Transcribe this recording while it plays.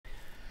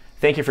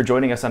Thank you for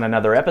joining us on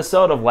another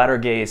episode of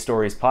Latter-Gay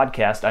Stories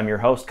podcast. I'm your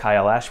host,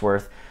 Kyle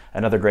Ashworth.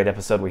 Another great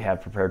episode we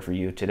have prepared for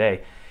you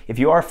today. If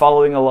you are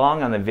following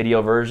along on the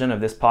video version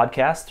of this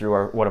podcast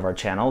through one of our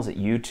channels at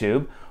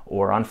YouTube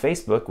or on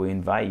Facebook, we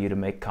invite you to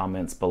make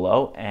comments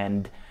below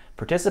and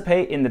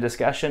participate in the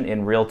discussion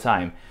in real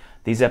time.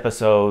 These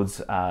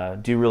episodes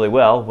do really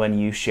well when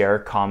you share,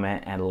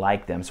 comment, and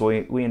like them. So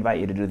we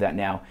invite you to do that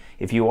now.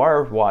 If you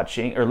are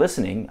watching or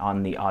listening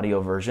on the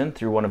audio version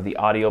through one of the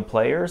audio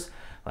players,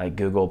 like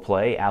Google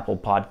Play, Apple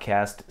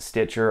Podcast,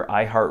 Stitcher,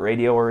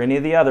 iHeartRadio, or any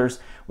of the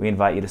others, we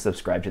invite you to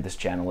subscribe to this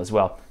channel as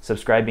well.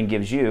 Subscribing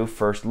gives you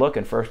first look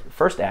and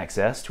first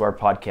access to our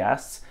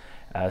podcasts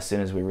as soon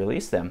as we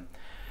release them.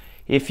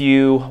 If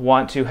you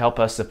want to help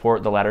us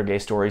support the Latter-Gay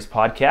Stories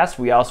podcast,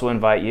 we also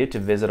invite you to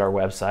visit our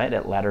website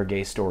at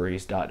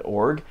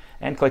lattergaystories.org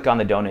and click on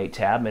the Donate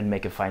tab and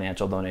make a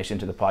financial donation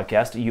to the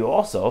podcast. You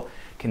also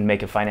can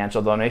make a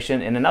financial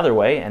donation in another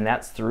way, and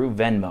that's through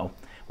Venmo.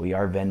 We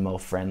are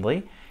Venmo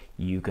friendly.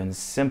 You can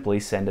simply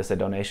send us a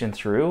donation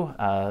through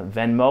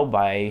Venmo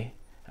by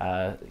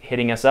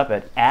hitting us up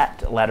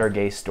at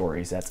Latter-Gay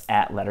Stories. That's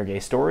at Latter-Gay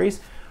Stories,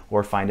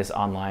 or find us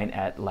online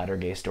at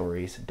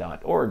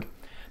lattergaystories.org.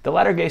 The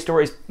Latter-Gay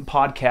Stories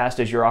podcast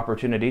is your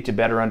opportunity to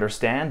better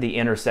understand the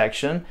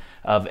intersection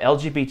of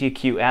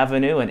LGBTQ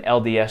Avenue and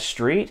LDS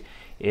Street.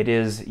 It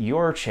is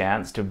your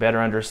chance to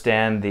better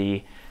understand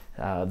the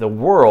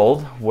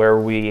world where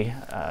we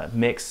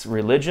mix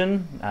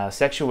religion,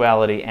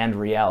 sexuality, and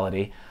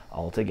reality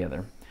all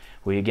together.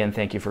 We again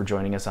thank you for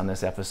joining us on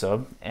this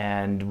episode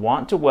and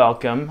want to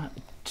welcome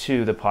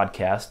to the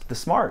podcast the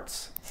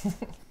Smarts.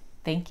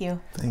 Thank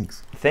you.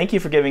 Thanks. Thank you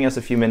for giving us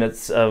a few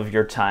minutes of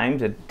your time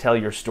to tell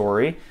your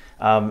story.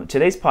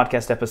 Today's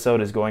podcast episode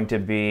is going to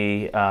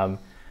be,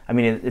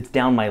 it's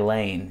down my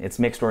lane. It's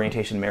mixed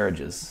orientation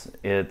marriages.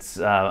 It's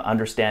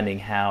understanding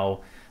how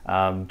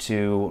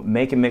to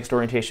make a mixed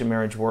orientation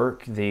marriage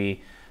work,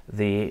 the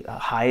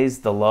highs,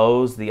 the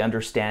lows, the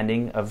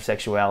understanding of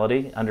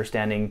sexuality,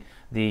 understanding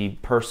the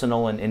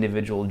personal and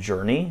individual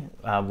journey,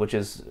 which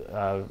is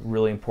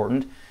really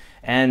important.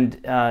 And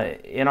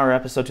in our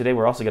episode today,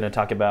 we're also going to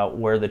talk about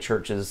where the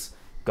church has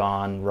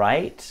gone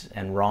right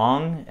and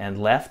wrong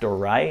and left or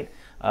right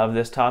of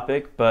this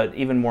topic, but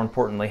even more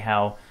importantly,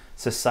 how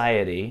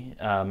society,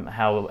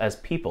 how as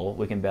people,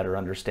 we can better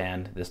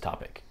understand this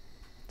topic.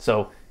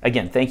 So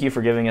again, thank you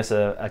for giving us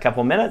a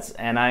couple minutes,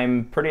 and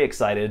I'm pretty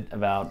excited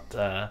about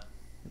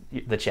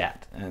the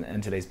chat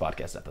and today's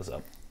podcast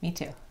episode. Me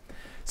too.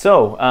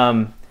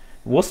 So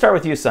we'll start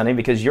with you, Sunny,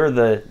 because you're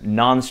the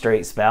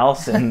non-straight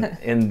spouse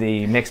in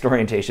the mixed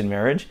orientation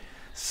marriage.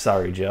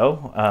 Sorry,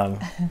 Joe.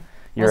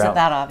 Wasn't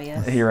that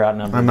obvious? You're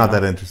outnumbered. I'm not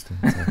that interested.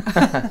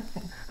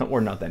 So. We're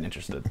not that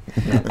interested.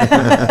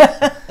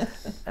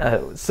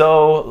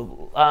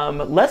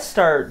 Let's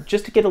start,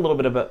 just to get a little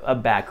bit of a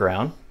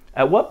background.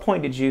 At what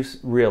point did you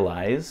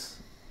realize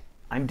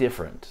I'm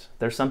different?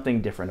 There's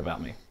something different about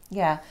me.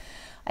 Yeah,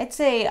 I'd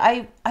say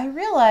I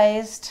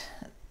realized,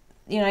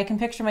 I can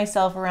picture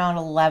myself around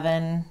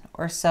 11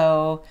 or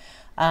so.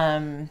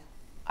 I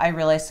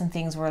realized some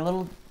things were a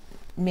little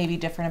maybe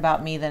different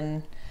about me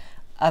than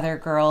other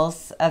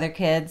girls, other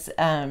kids.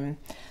 I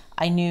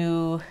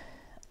knew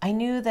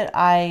that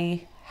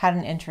I had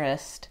an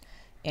interest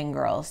in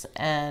girls,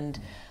 and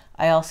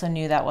I also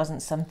knew that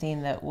wasn't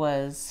something that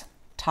was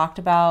talked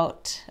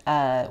about.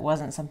 It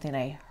wasn't something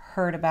I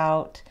heard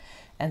about,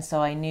 and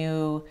so I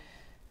knew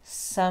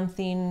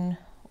something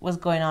was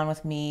going on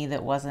with me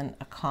that wasn't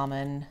a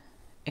common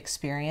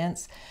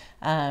experience.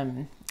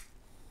 I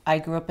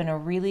grew up in a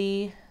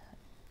really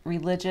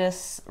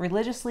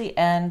religiously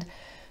and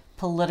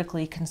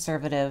politically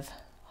conservative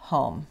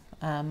home.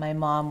 My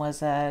mom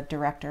was a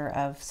director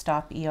of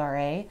Stop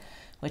ERA,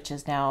 which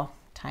is now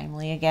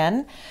timely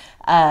again,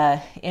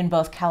 in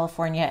both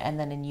California and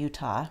then in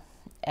Utah.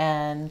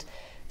 And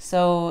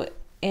so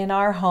in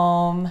our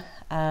home,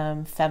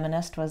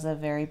 feminist was a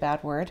very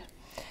bad word.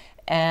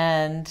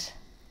 And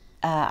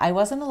I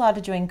wasn't allowed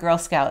to join Girl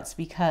Scouts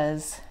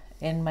because,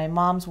 in my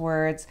mom's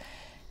words,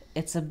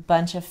 it's a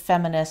bunch of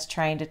feminists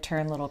trying to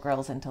turn little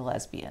girls into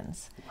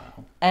lesbians.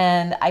 Wow.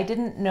 And I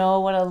didn't know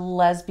what a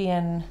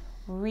lesbian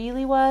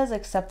really was,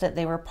 except that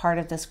they were part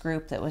of this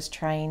group that was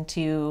trying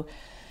to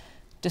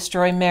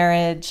destroy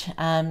marriage,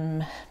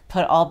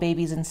 put all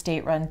babies in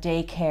state-run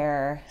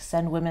daycare,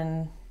 send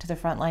women to the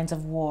front lines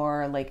of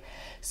war.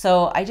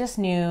 So I just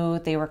knew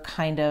they were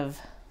kind of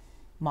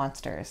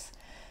monsters.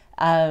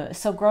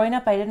 So growing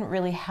up, I didn't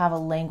really have a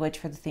language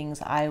for the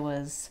things I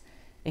was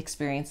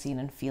experiencing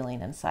and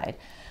feeling inside.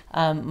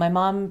 My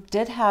mom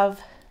did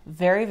have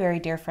very, very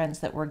dear friends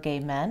that were gay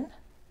men,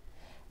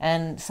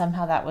 and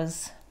somehow that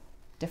was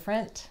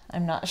different.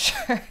 I'm not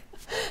sure.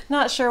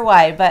 Not sure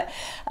why, but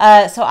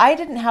so I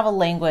didn't have a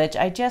language.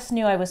 I just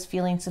knew I was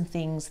feeling some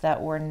things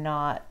that were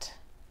not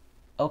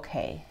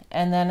okay.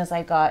 And then as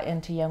I got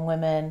into young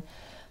women,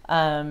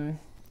 the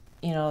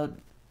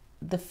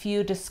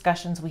few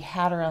discussions we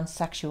had around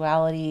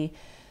sexuality,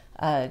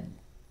 it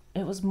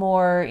was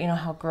more,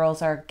 how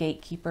girls are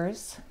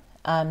gatekeepers.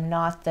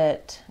 Not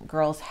that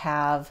girls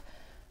have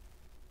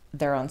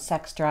their own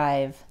sex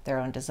drive, their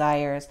own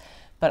desires,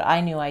 but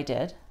I knew I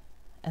did.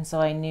 And so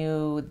I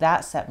knew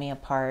that set me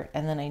apart.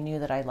 And then I knew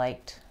that I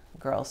liked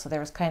girls. So there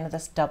was kind of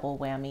this double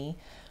whammy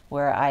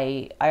where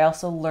I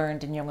also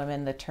learned in young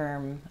women the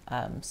term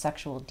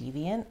sexual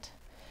deviant.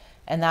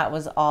 And that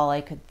was all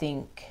I could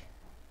think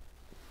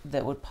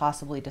that would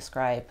possibly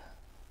describe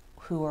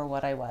who or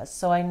what I was.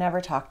 So I never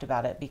talked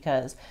about it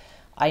because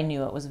I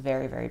knew it was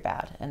very, very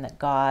bad, and that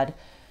God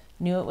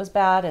knew it was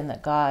bad, and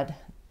that God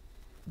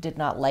did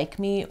not like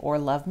me or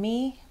love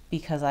me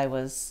because I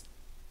was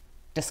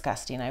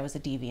disgusting. I was a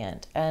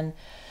deviant. And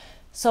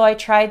so I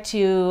tried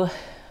to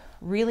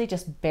really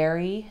just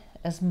bury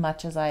as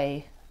much as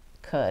I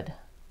could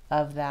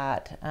of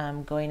that,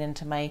 going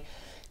into my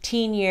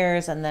teen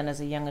years and then as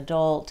a young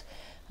adult.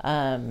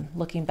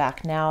 Looking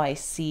back now, I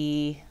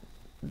see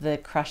the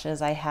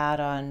crushes I had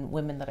on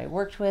women that I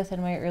worked with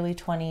in my early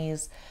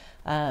 20s,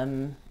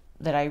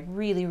 that I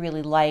really,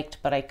 really liked,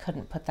 but I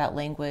couldn't put that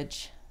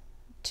language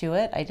to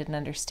it. I didn't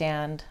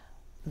understand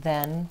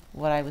then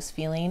what I was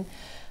feeling.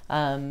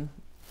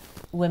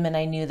 Women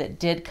I knew that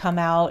did come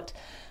out,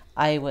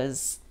 I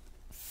was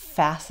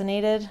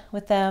fascinated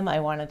with them. I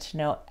wanted to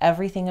know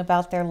everything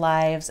about their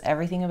lives,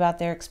 everything about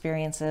their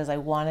experiences. I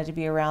wanted to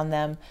be around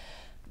them.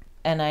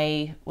 And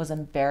I was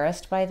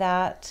embarrassed by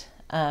that,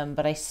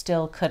 but I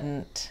still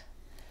couldn't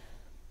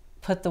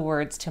put the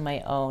words to my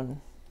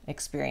own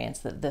experience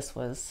that this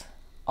was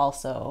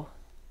also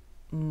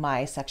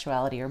my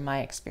sexuality or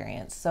my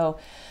experience. So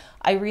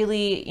I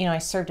really, I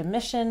served a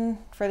mission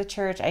for the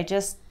church. I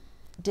just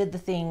did the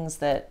things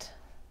that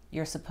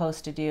you're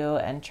supposed to do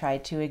and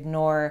tried to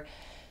ignore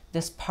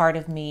this part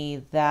of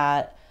me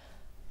that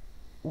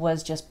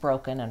was just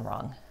broken and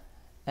wrong.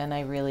 And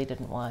I really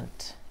didn't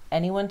want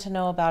anyone to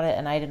know about it,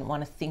 and I didn't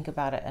want to think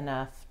about it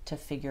enough to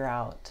figure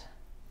out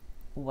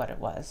what it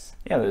was.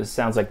 Yeah, this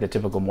sounds like the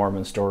typical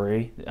Mormon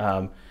story.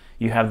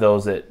 You have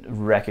those that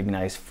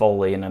recognize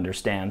fully and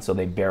understand, so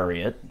they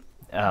bury it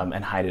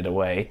and hide it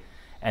away.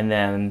 And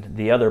then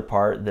the other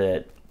part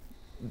that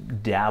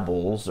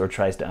dabbles or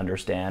tries to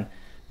understand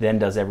then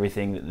does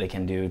everything that they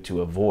can do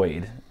to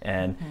avoid.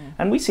 And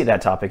we see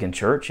that topic in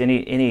church.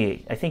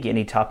 I think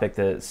any topic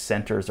that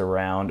centers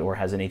around or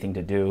has anything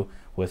to do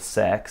with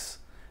sex,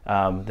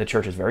 the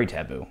church is very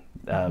taboo.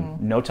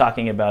 No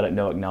talking about it,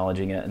 no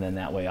acknowledging it, and then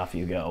that way off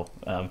you go.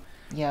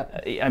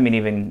 Yep. I mean,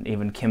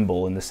 even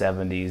Kimball in the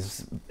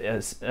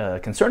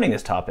 70s, concerning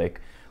this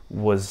topic,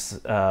 was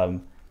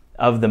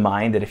of the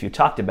mind that if you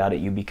talked about it,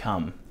 you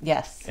become.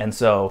 Yes. And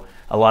so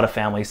a lot of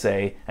families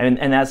say,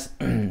 and that's,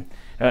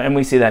 and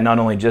we see that not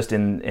only just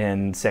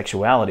in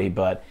sexuality,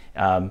 but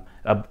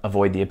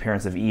avoid the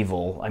appearance of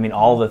evil. I mean,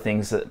 all the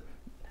things that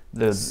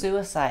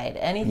suicide,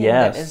 anything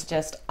yes. that is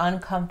just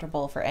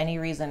uncomfortable for any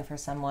reason for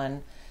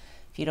someone,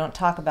 if you don't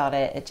talk about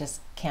it, it just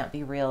can't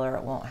be real or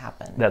it won't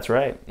happen. That's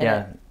right. And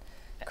yeah.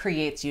 It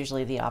creates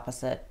usually the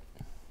opposite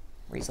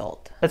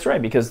result. That's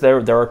right, because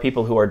there are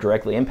people who are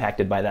directly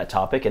impacted by that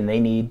topic and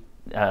they need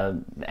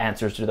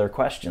answers to their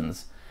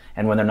questions.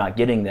 And when they're not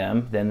getting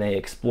them, then they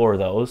explore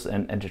those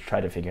and to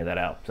try to figure that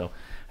out. So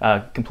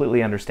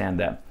completely understand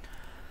that.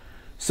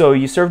 So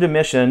you served a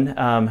mission.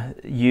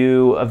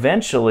 You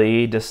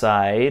eventually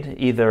decide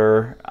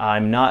either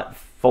I'm not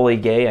fully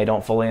gay, I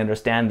don't fully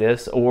understand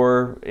this,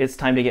 or it's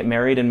time to get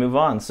married and move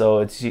on. So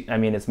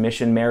it's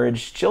mission,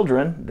 marriage,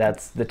 children.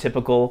 That's the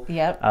typical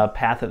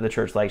path that the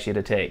church likes you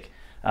to take.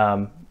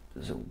 So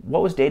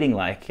what was dating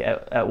like?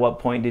 At what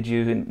point did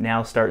you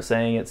now start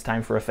saying it's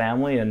time for a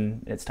family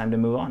and it's time to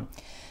move on?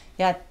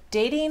 Yeah,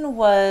 dating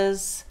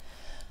was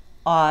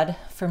odd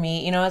for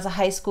me. As a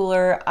high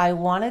schooler, I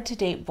wanted to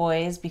date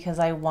boys because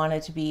I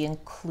wanted to be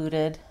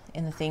included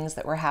in the things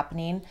that were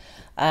happening.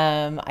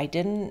 I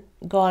didn't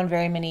go on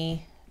very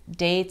many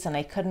dates and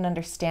I couldn't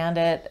understand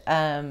it.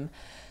 I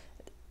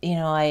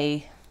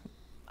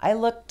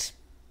looked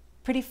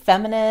pretty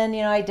feminine,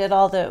 I did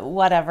all the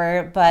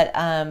whatever, but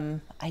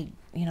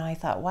I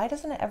thought, why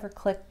doesn't it ever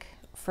click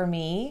for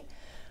me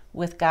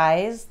with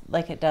guys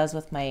like it does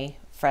with my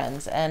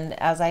friends? And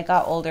as I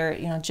got older,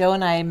 Joe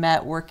and I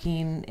met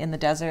working in the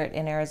desert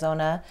in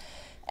Arizona,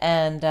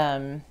 and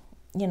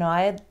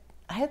I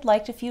had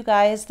liked a few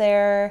guys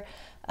there.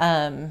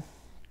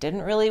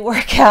 Didn't really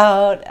work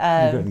out. You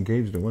got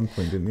engaged at one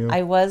point, didn't you?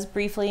 I was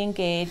briefly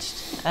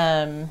engaged.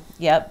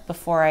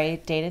 Before I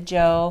dated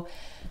Joe,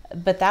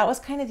 but that was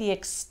kind of the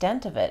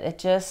extent of it.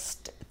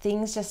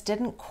 Things just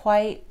didn't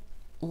quite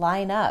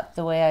line up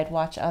the way I'd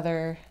watch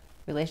other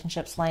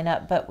relationships line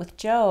up. But with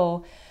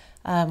Joe,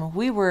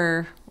 we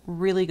were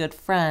really good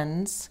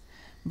friends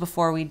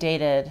before we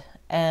dated,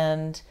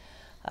 and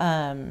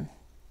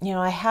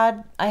I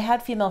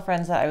had female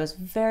friends that I was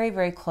very,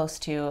 very close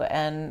to,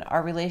 and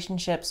our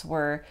relationships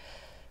were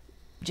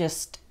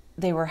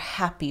they were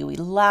happy. We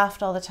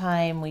laughed all the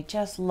time. We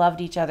just loved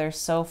each other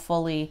so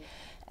fully.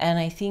 And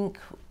I think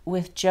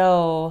with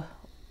Joe,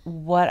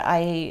 what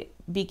I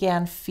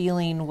began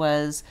feeling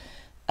was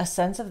a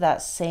sense of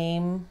that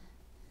same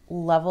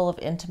level of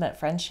intimate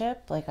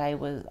friendship. Like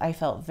I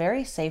felt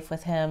very safe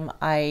with him.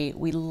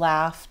 We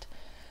laughed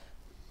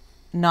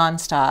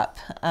nonstop.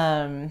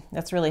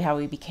 That's really how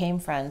we became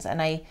friends.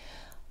 And I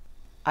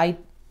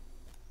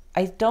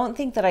don't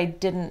think that I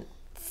didn't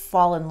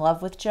fall in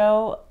love with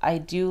Joe. I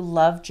do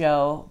love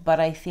Joe, but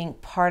I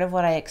think part of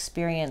what I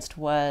experienced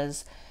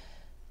was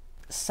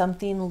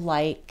something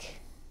like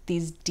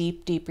these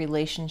deep, deep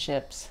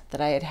relationships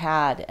that I had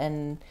had.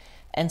 And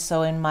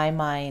so in my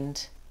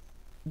mind,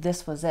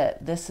 this was it.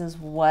 This is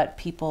what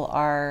people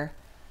are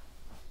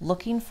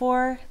looking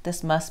for.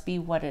 This must be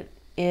what it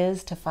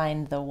is to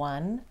find the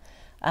one.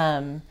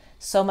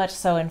 So much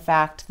so, in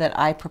fact, that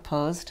I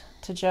proposed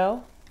to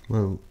Joe.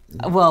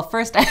 Well,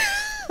 first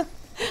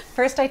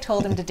I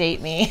told him to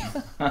date me.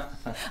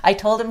 I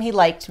told him he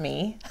liked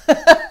me.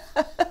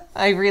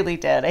 I really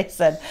did. I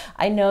said,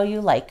 I know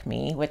you like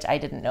me, which I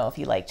didn't know if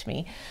he liked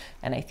me,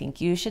 and I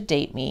think you should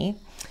date me.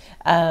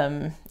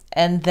 And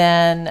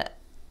then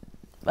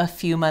a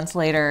few months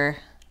later,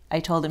 I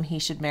told him he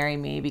should marry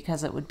me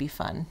because it would be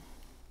fun.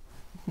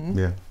 Mm-hmm.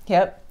 Yeah.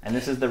 Yep. And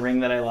this is the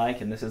ring that I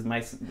like, and this is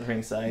my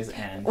ring size.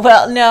 And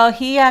well, no,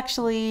 he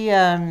actually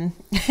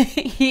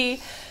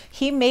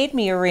he made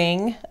me a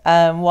ring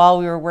while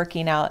we were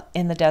working out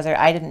in the desert.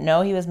 I didn't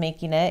know he was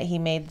making it. He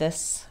made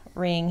this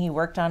ring. He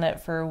worked on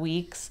it for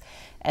weeks,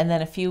 and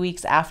then a few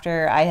weeks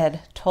after I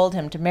had told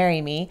him to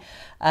marry me,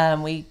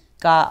 we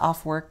got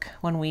off work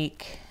one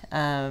week,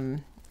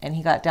 and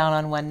he got down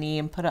on one knee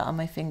and put it on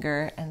my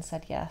finger and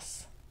said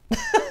yes.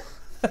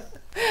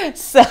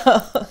 So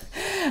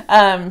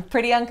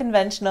pretty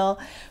unconventional,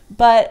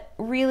 but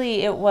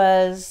really it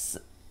was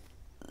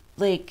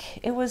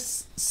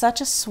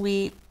such a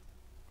sweet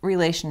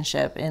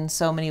relationship in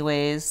so many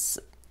ways.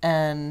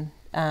 And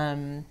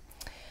I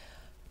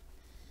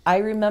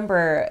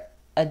remember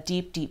a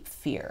deep, deep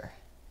fear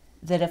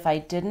that if I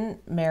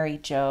didn't marry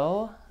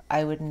Joe,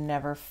 I would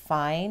never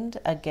find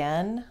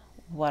again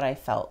what I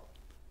felt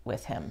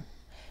with him.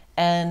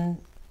 And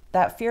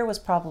that fear was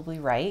probably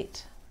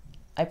right.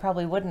 I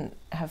probably wouldn't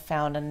have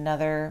found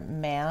another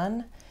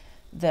man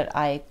that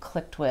I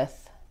clicked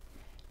with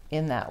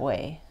in that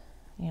way,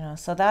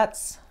 so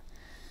that's...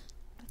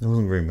 It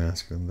wasn't very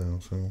masculine though,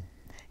 so...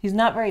 He's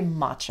not very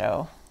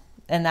macho,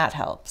 and that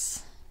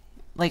helps.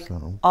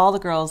 All the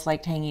girls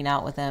liked hanging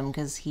out with him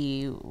because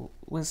he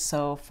was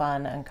so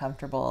fun and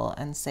comfortable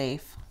and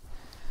safe,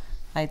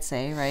 I'd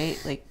say,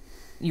 right?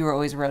 You were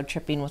always road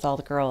tripping with all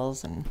the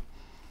girls, and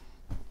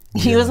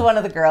he was one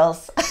of the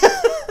girls.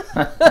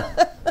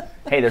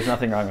 Hey, there's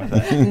nothing wrong with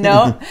that.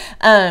 No.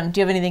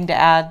 Do you have anything to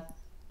add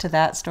to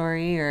that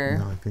story, or?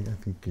 No, I think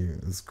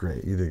it was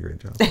great. You did a great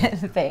job.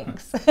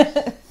 Thanks.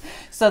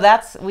 So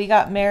we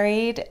got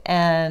married,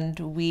 and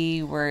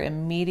we were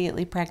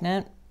immediately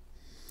pregnant.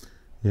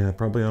 Yeah,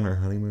 probably on our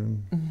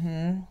honeymoon.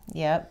 Mm-hmm.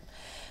 Yep.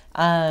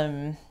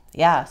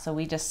 So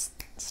we just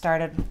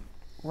started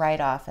right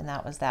off, and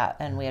that was that.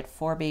 And we had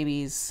 4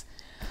 babies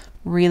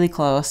really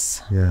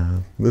close. Yeah.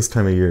 This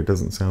time of year, it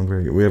doesn't sound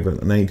very good. We have a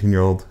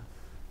 19-year-old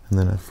and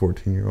then a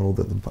 14-year-old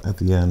at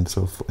the end.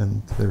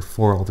 And they're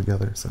 4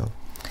 altogether, so.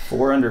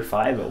 4 under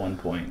 5 at one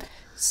point.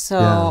 So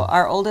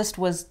our oldest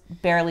was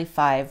barely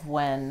 5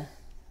 when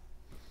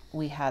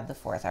we had the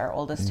 4th. Our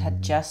oldest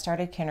had just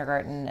started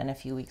kindergarten, and a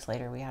few weeks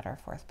later we had our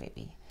 4th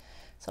baby.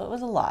 So it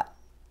was a lot.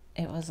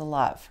 It was a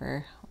lot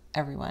for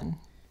everyone.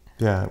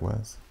 Yeah, it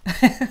was.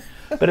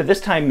 But at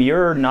this time,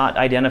 you're not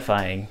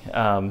identifying.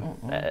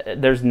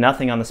 There's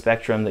nothing on the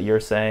spectrum that you're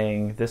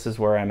saying, this is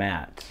where I'm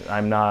at.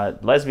 I'm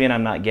not lesbian,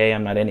 I'm not gay,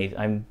 I'm not anything.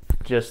 I'm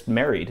just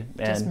married.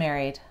 Just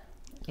married.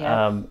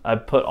 Yeah. I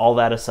put all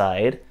that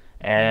aside,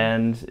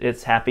 and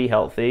it's happy,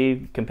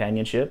 healthy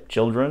companionship,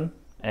 children,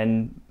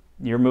 and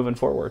you're moving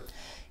forward.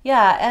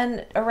 Yeah,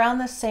 and around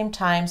the same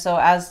time, so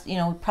as,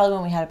 probably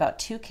when we had about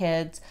 2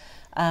 kids,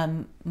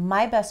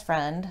 my best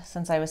friend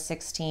since I was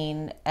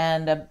 16,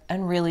 and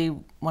really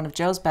one of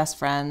Joe's best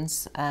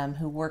friends,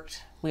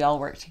 we all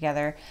worked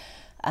together,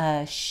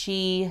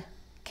 she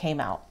came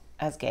out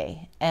as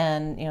gay.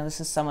 And,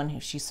 this is someone who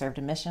she served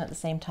a mission at the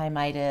same time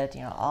I did,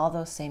 all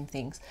those same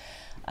things.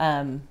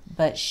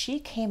 But she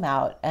came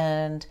out,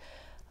 and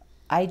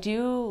I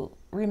do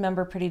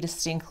remember pretty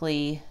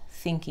distinctly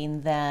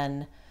thinking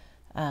then,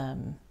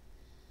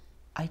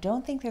 I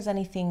don't think there's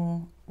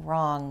anything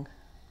wrong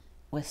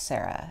with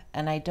Sarah,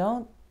 and I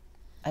don't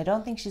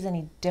think she's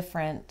any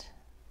different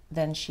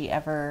than she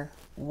ever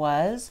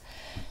was.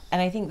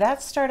 And I think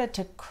that started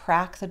to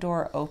crack the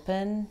door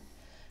open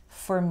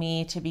for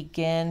me to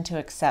begin to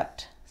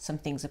accept some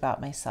things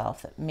about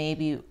myself, that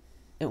maybe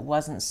it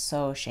wasn't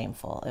so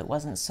shameful, it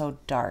wasn't so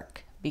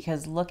dark,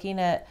 because looking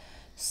at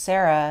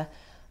Sarah,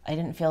 I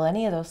didn't feel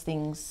any of those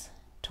things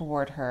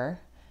toward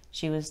her.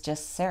 She was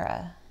just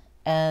Sarah.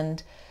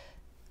 And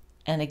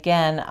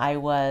again, I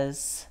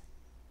was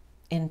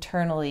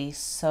internally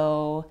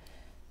so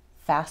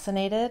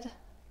fascinated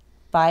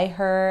by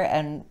her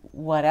and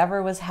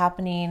whatever was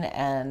happening,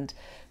 and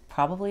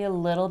probably a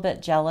little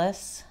bit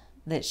jealous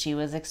that she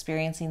was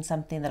experiencing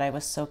something that I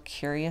was so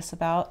curious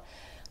about,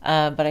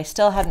 but I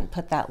still hadn't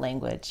put that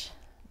language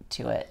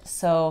to it.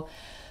 So,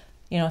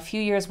 a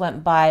few years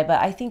went by, but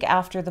I think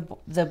after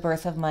the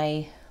birth of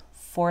my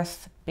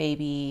 4th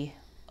baby,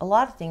 a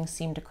lot of things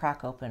seemed to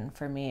crack open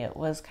for me. It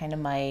was kind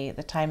of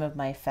the time of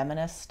my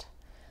feminist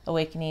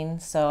awakening.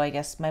 So I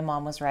guess my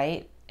mom was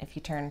right. If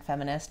you turn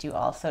feminist, you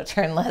also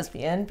turn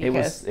lesbian.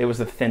 Because it was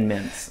the Thin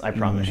Mints, I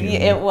promise you.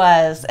 It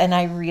was, and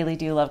I really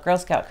do love Girl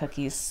Scout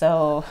cookies.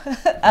 So,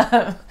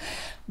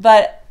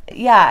 but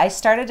yeah, I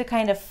started to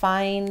kind of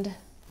find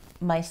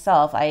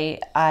myself.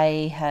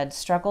 I had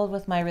struggled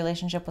with my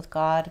relationship with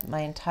God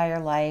my entire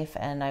life,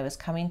 and I was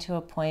coming to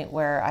a point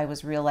where I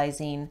was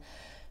realizing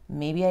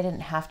maybe I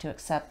didn't have to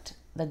accept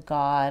the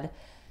God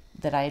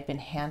that I had been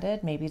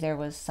handed. Maybe there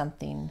was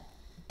something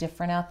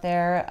different out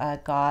there, a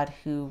God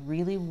who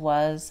really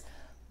was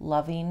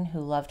loving, who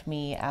loved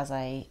me as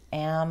I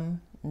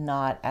am,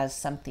 not as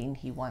something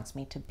he wants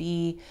me to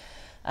be.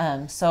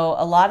 So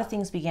a lot of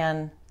things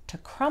began to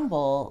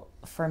crumble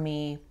for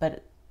me,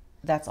 but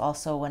that's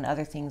also when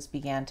other things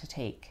began to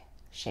take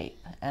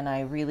shape, and I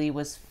really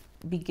was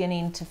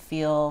beginning to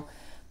feel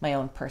my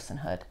own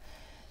personhood.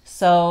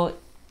 So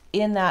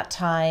in that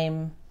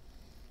time,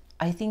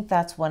 I think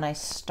that's when I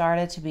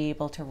started to be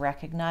able to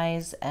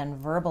recognize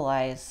and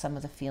verbalize some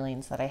of the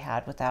feelings that I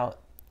had without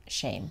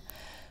shame.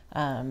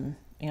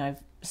 I've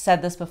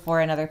said this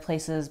before in other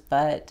places,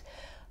 but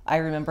I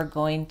remember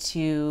going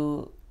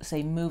to,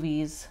 say,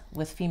 movies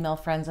with female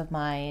friends of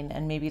mine,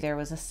 and maybe there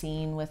was a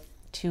scene with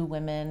two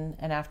women,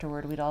 and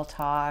afterward we'd all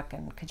talk,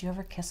 and could you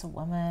ever kiss a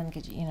woman?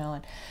 Could you,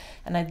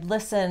 and I'd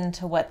listen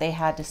to what they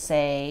had to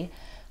say,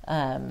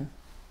 and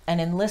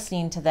in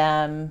listening to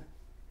them,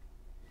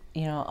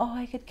 oh,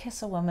 I could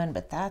kiss a woman,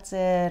 but that's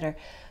it. Or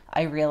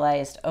I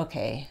realized,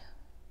 okay,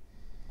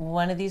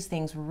 one of these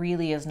things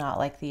really is not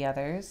like the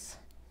others,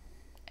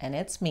 and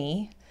it's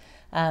me.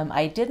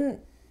 I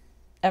didn't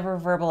ever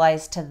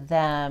verbalize to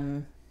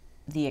them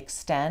the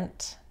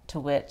extent to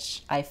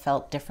which I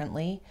felt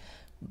differently,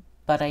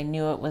 but I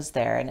knew it was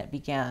there, and it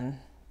began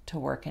to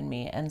work in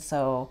me. And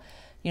so,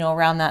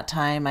 around that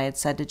time, I had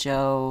said to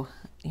Joe,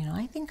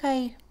 I think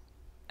I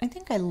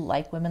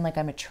like women, like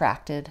I'm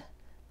attracted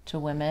to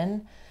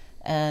women.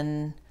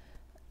 And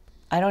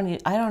I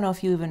don't know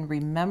if you even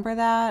remember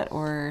that,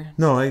 or...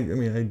 No, I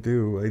mean, I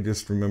do. I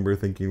just remember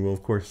thinking, well,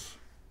 of course,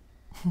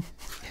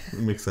 it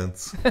makes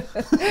sense.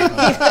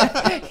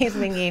 He's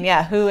thinking,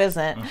 yeah, who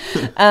isn't?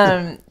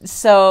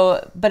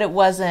 But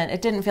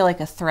it didn't feel like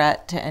a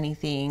threat to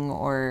anything,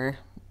 or...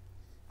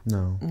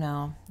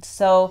 No.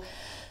 So,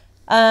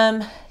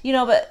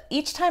 but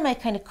each time I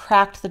kind of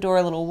cracked the door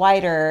a little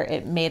wider,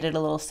 it made it a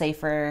little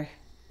safer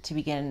to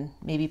begin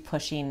maybe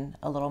pushing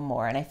a little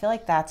more. And I feel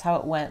like that's how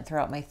it went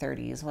throughout my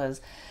 30s,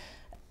 was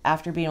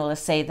after being able to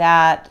say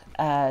that,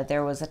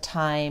 there was a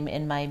time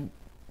in my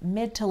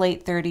mid to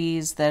late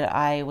 30s that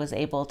I was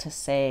able to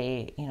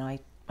say,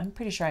 I'm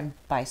pretty sure I'm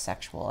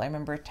bisexual. I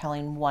remember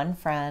telling one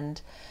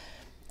friend,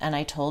 and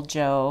I told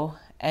Joe,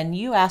 and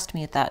you asked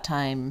me at that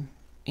time,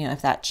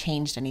 if that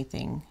changed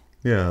anything.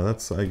 Yeah,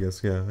 I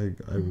guess, I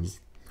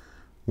was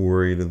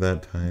worried at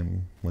that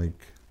time,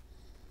 like,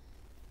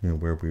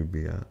 where we'd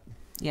be at.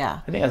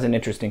 Yeah. I think that's an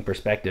interesting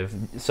perspective.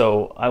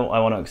 So I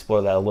want to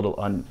explore that a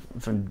little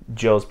from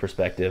Joe's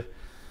perspective.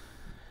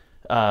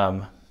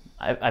 I've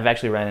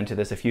actually ran into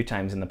this a few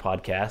times in the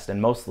podcast,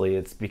 and mostly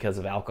it's because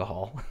of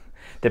alcohol,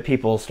 that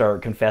people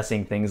start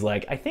confessing things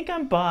like, I think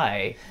I'm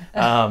bi.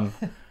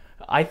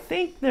 I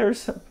think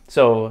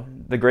so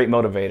the great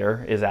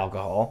motivator is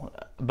alcohol.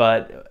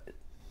 But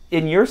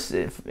in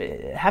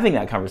having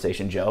that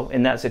conversation, Joe,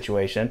 in that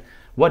situation,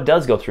 what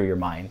does go through your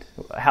mind?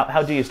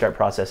 How do you start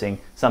processing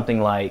something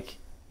like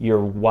your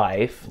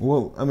wife?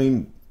 Well, I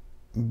mean,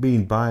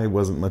 being bi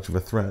wasn't much of a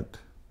threat,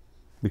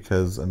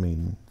 because,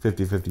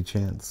 50-50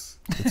 chance,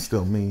 it's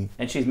still me.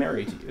 And she's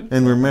married to you.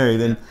 And we're married,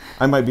 and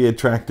I might be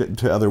attracted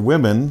to other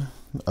women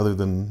other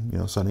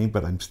than, Sunny,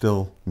 but I'm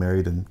still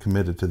married and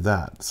committed to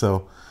that.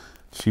 So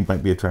she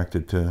might be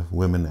attracted to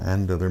women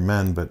and other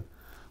men, but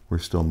we're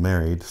still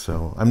married.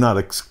 So I'm not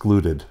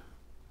excluded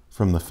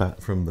from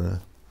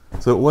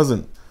so it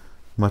wasn't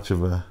much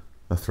of a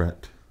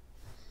threat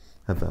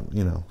at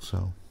that,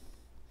 so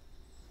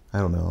I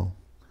don't know.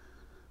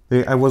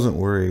 I wasn't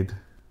worried.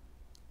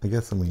 I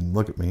guess,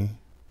 look at me.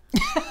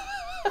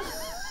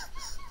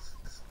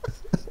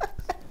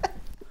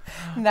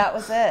 That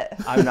was it.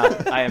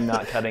 I am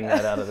not cutting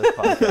that out of this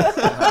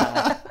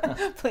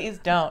podcast. Please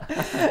don't.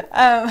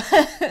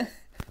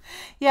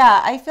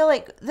 Yeah, I feel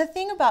like the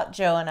thing about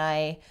Joe and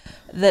I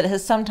that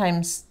has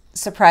sometimes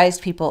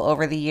surprised people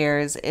over the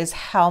years is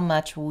how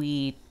much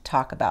we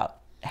talk about,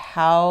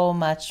 how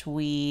much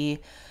we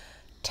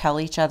tell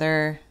each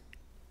other,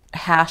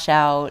 hash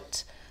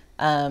out,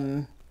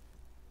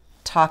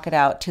 talk it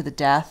out to the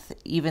death,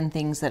 even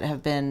things that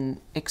have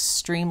been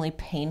extremely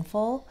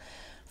painful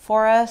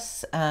for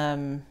us.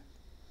 Not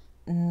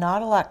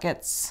a lot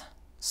gets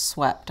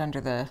swept under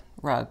the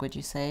rug, would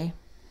you say?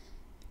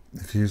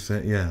 If you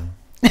say, yeah.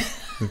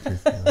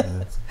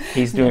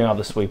 He's doing all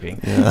the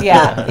sweeping.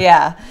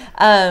 Yeah.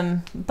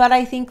 But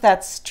I think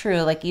that's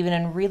true. Like, even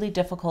in really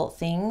difficult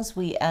things,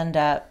 we end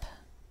up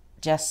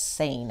just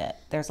saying it.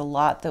 There's a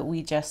lot that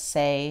we just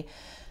say.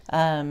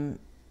 And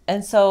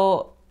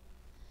so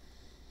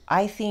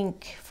I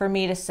think for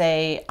me to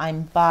say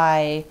I'm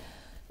bi,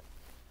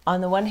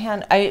 on the one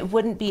hand, it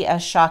wouldn't be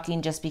as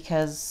shocking just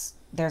because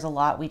there's a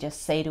lot we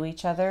just say to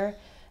each other.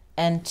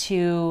 And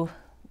two,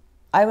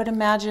 I would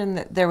imagine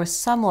that there was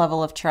some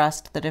level of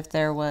trust that if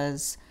there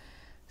was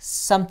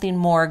something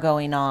more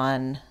going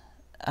on,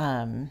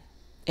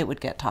 it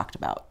would get talked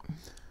about.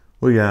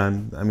 Well, yeah,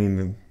 and I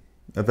mean,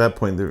 at that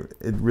point,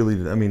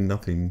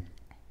 nothing.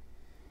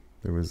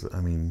 There was,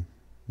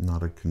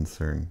 not a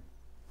concern.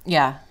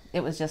 Yeah,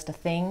 it was just a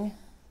thing,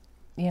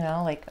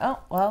 like, oh,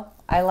 well,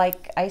 I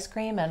like ice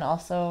cream and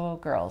also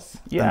girls.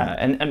 Yeah,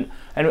 and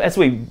as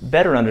we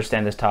better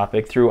understand this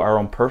topic through our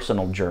own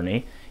personal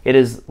journey, it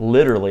is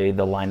literally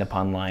the line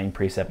upon line,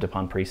 precept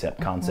upon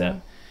precept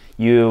concept.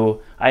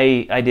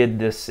 I did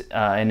this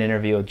an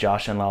interview with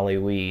Josh and Lolly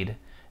Weed,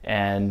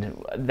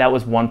 and that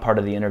was one part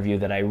of the interview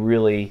that I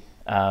really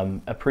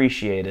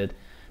appreciated.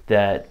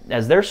 That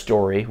as their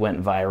story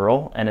went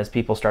viral, and as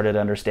people started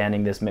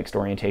understanding this mixed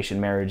orientation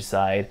marriage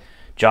side,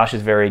 Josh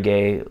is very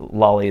gay,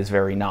 Lolly is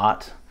very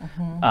not.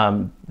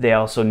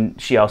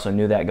 She also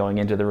knew that going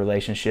into the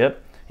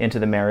relationship, into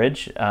the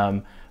marriage,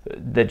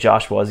 that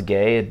Josh was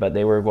gay, but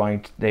they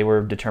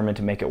were determined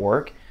to make it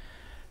work.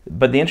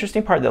 But the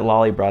interesting part that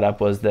Lolly brought up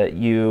was that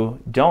you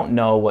don't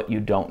know what you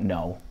don't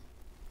know.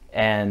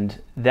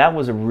 And that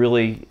was a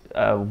really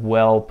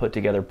well put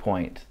together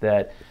point,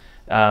 that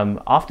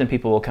often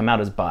people will come out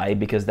as bi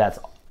because that's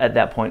at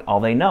that point all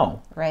they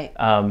know. Right.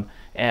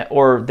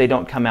 Or they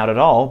don't come out at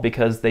all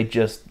because they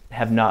just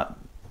have not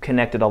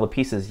connected all the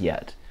pieces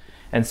yet.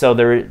 And so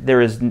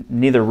there is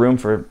neither room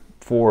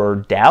for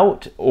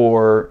doubt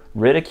or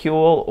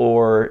ridicule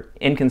or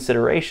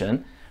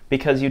inconsideration,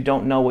 because you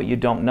don't know what you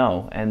don't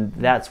know. And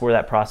that's where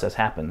that process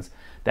happens.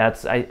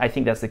 I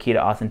think that's the key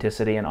to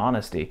authenticity and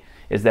honesty,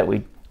 is that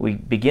we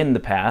begin the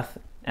path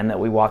and that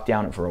we walk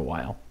down it for a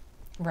while.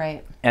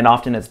 Right. And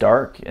often it's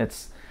dark,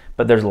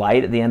 but there's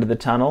light at the end of the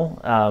tunnel,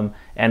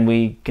 and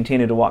we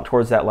continue to walk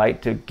towards that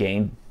light to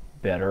gain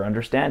better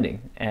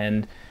understanding.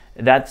 And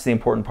that's the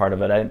important part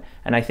of it.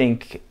 And I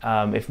think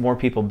if more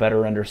people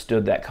better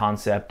understood that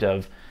concept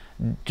of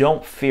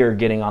don't fear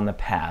getting on the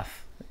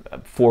path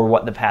for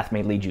what the path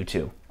may lead you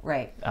to.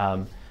 Right.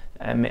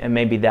 And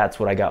maybe that's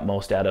what I got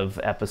most out of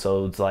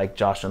episodes like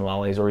Josh and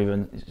Lolly's, or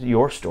even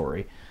your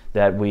story,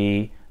 that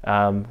we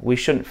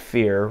shouldn't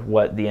fear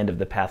what the end of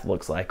the path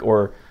looks like,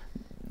 or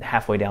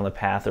halfway down the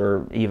path,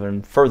 or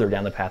even further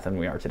down the path than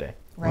we are today.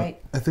 Right.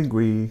 Well, I think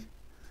we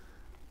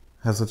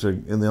have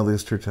in the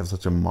LDS Church have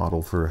such a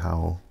model for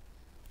how,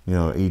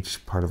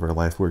 each part of our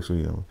life works.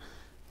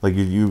 Like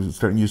you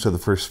said the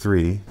first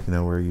three,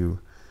 where you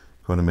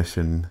go on a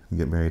mission, you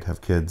get married, have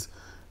kids,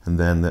 and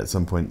then at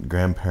some point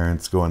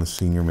grandparents go on a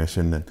senior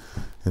mission, and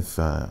if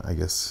I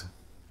guess,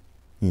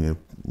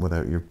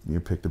 whatever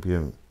you're picked to be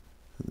a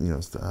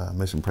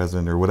mission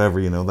president or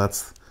whatever,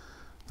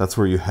 that's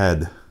where you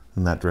head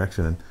in that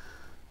direction. And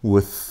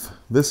with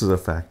this as a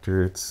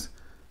factor, it's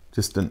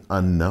just an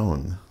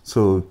unknown.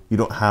 So you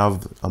don't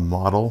have a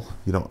model,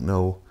 you don't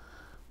know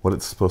what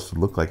it's supposed to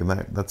look like, and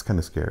that's kind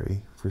of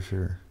scary for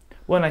sure.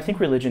 Well, and I think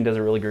religion does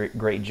a really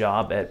great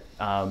job at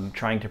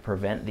trying to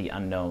prevent the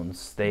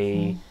unknowns.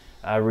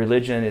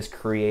 Religion is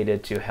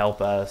created to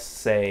help us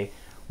say,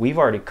 we've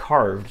already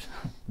carved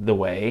the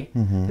way,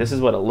 this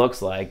is what it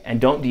looks like, and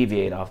don't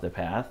deviate off the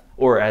path.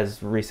 Or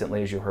as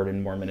recently as you heard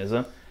in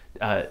Mormonism,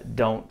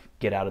 don't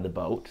get out of the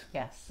boat.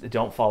 Yes.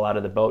 Don't fall out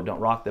of the boat, don't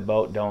rock the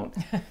boat, don't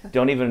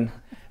even,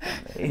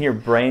 in your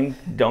brain,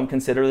 don't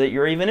consider that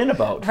you're even in a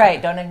boat.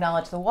 Right, don't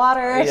acknowledge the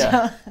water.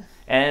 Yeah.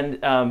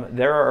 And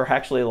there are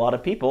actually a lot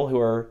of people who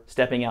are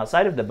stepping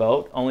outside of the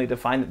boat only to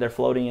find that they're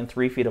floating in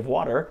 3 feet of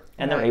water,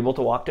 and they're able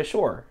to walk to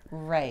shore.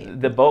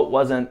 Right. The boat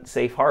wasn't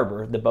safe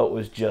harbor. The boat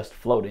was just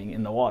floating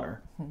in the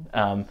water,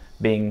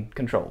 being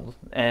controlled.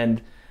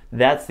 And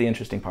that's the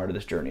interesting part of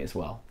this journey as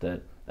well,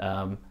 that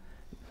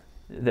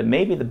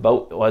maybe the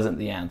boat wasn't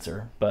the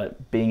answer,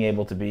 but being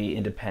able to be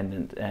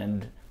independent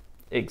and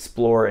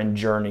explore and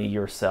journey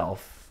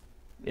yourself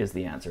is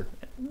the answer.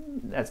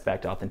 That's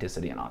back to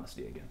authenticity and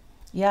honesty again.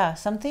 Yeah,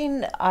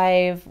 something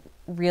I've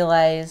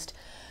realized,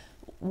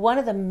 one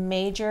of the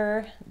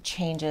major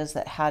changes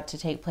that had to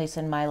take place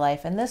in my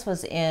life, and this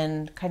was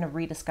in kind of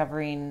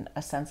rediscovering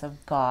a sense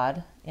of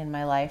God in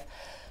my life,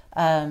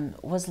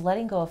 was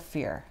letting go of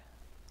fear.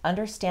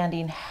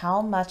 Understanding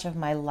how much of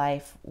my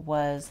life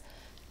was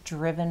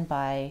driven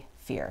by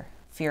fear.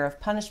 Fear of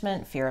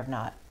punishment, fear of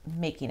not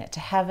making it to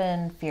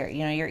heaven, fear,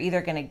 you're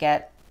either going to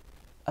get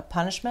a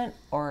punishment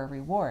or a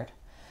reward.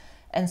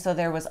 And so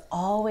there was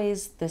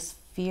always this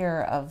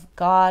fear of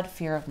God,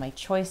 fear of my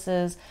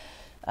choices.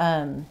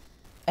 And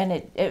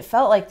it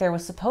felt like there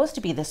was supposed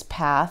to be this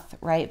path,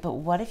 right? But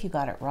what if you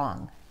got it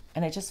wrong?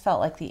 And it just felt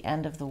like the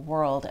end of the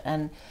world.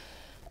 And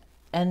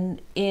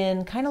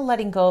in kind of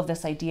letting go of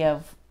this idea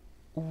of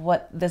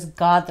what this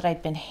God that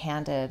I'd been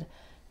handed,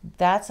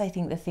 that's, I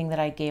think, the thing that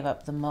I gave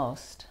up the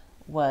most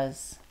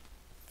was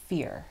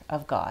fear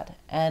of God.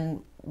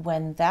 And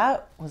when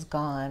that was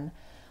gone,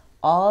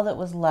 all that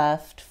was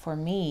left for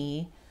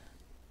me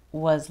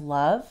was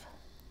love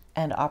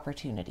and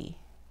opportunity.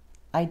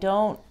 I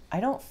don't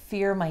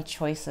fear my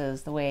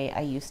choices the way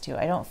I used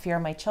to. I don't fear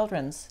my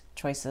children's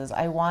choices.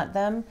 I want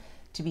them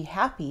to be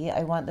happy.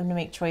 I want them to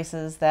make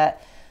choices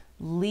that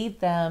lead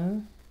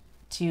them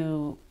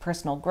to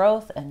personal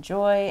growth and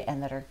joy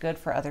and that are good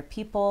for other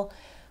people.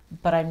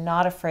 But I'm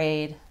not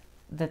afraid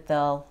that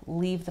they'll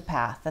leave the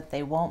path, that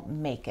they won't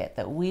make it,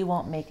 that we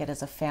won't make it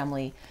as a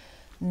family.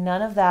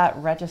 None of that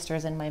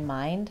registers in my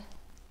mind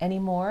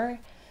anymore.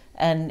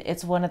 And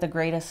it's one of the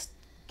greatest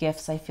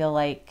gifts I feel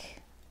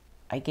like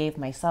I gave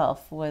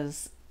myself,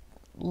 was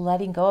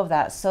letting go of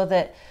that, so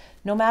that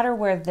no matter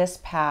where this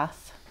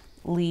path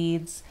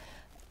leads,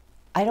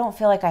 I don't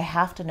feel like I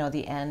have to know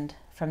the end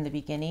from the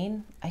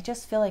beginning. I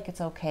just feel like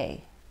it's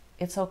okay.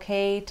 It's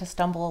okay to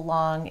stumble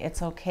along.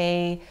 It's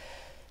okay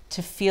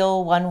to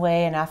feel one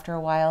way and after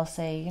a while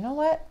say, you know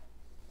what?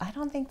 I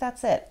don't think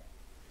that's it.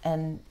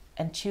 And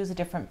choose a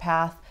different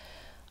path.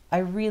 I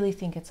really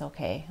think it's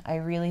okay. I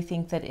really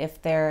think that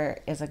if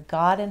there is a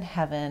God in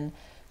heaven,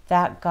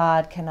 that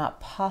God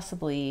cannot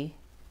possibly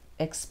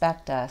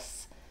expect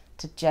us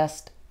to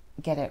just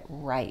get it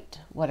right,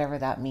 whatever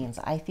that means.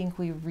 I think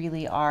we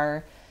really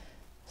are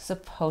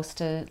supposed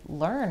to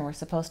learn. We're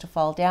supposed to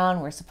fall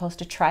down. We're supposed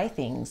to try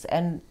things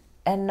and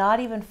not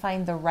even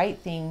find the right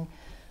thing,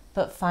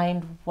 but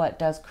find what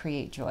does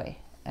create joy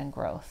and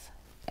growth.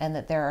 And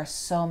that there are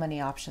so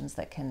many options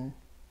that can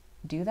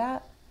do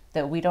that,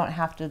 that we don't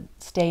have to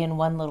stay in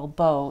one little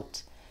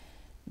boat.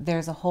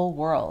 There's a whole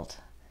world.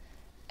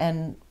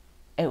 And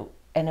it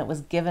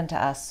was given to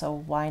us, so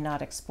why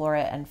not explore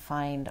it and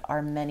find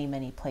our many,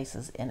 many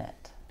places in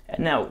it?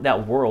 And now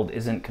that world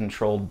isn't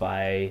controlled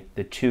by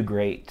the two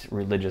great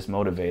religious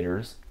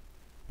motivators,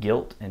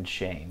 guilt and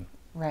shame.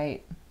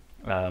 Right.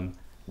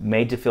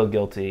 Made to feel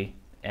guilty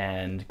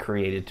and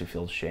created to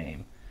feel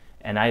shame.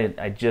 And I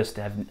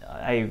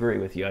agree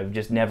with you. I've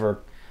just never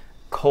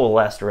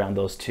coalesced around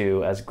those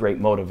two as great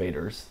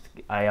motivators.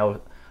 I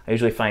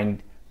usually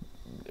find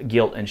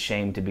guilt and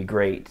shame to be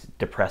great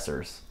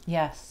depressors.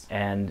 Yes.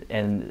 And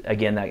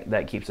again,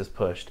 that keeps us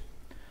pushed.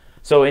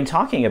 So in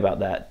talking about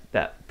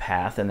that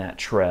path and that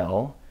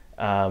trail,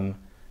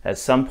 at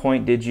some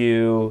point did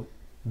you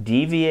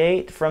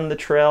deviate from the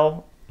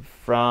trail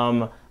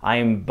from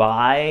I'm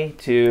bi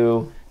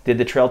to did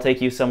the trail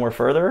take you somewhere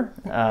further?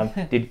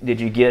 Did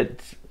you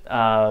get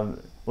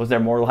was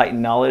there more light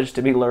and knowledge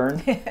to be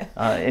learned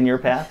in your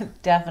path?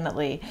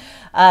 Definitely.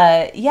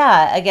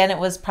 Yeah, again, it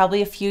was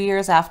probably a few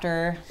years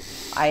after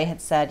I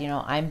had said,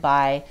 I'm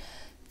bi.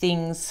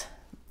 Things,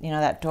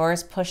 that door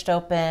is pushed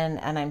open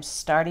and I'm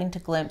starting to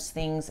glimpse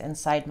things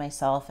inside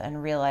myself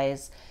and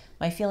realize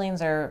my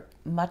feelings are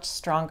much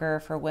stronger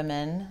for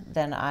women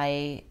than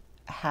I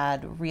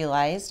had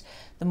realized.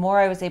 The more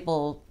I was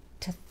able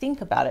to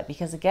think about it,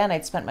 because again,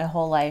 I'd spent my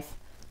whole life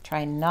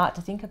trying not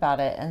to think about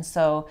it. And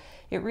so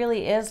it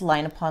really is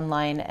line upon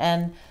line.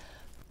 And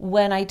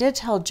when I did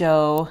tell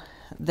Joe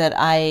that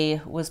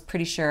I was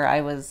pretty sure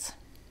I was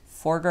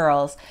for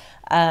girls,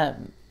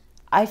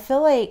 I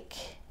feel like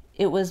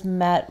it was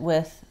met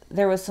with,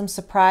 there was some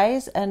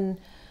surprise, and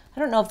I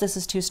don't know if this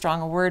is too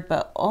strong a word,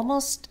 but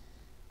almost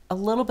a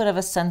little bit of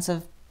a sense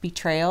of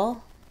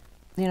betrayal,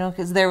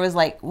 because there was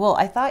like, well,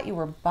 I thought you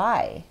were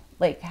bi.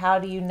 Like, how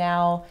do you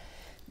now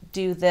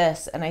do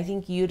this? And I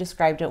think you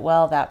described it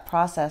well, that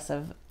process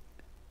of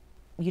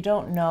you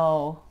don't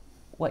know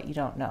what you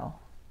don't know.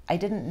 I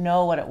didn't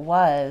know what it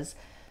was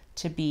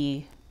to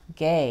be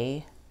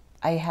gay.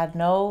 I had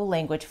no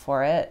language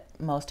for it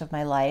most of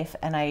my life,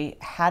 and I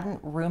hadn't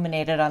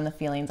ruminated on the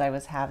feelings I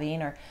was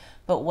having,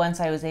 but once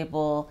I was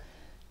able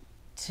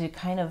to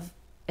kind of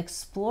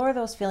explore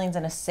those feelings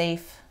in a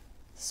safe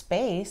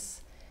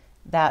space,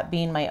 that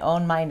being my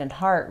own mind and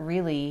heart,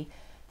 really,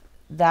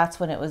 that's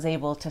when it was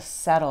able to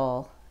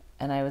settle,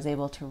 and I was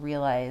able to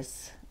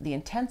realize the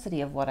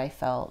intensity of what I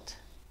felt.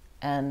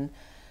 And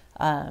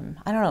I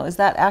don't know, is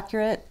that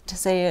accurate to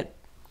say it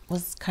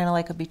was kind of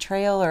like a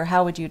betrayal, or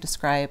how would you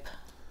describe?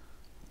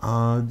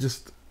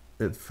 Just,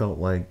 it felt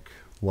like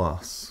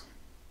loss.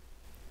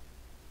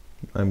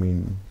 I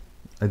mean,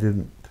 I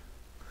don't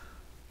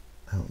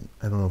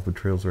know if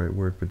betrayal's the right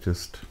word, but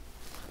just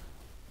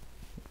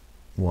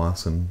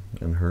loss and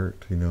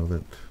hurt,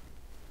 that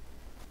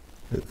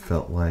it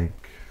felt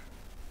like,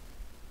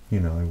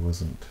 I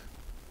wasn't,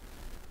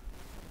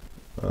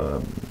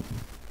 like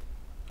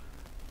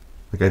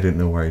I didn't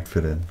know where I'd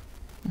fit in.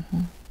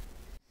 Mm-hmm.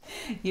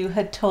 You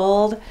had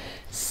told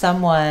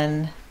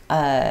someone,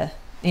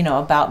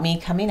 about me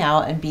coming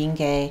out and being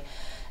gay,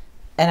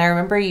 and I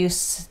remember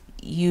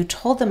you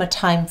told them a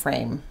time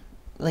frame,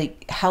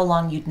 like how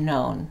long you'd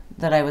known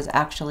that I was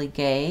actually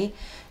gay.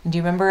 And do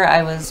you remember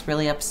I was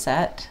really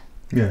upset?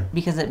 Yeah.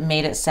 Because it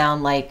made it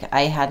sound like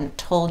I hadn't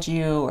told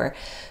you,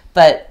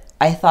 but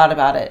I thought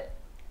about it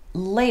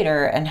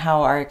later and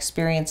how our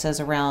experiences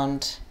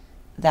around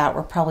that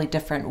were probably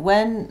different.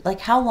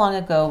 How long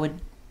ago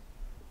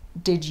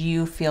did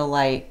you feel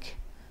like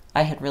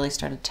I had really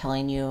started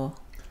telling you?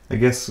 I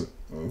guess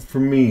for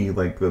me,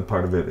 the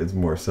part of it is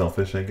more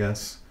selfish, I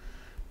guess,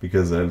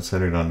 because I've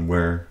centered on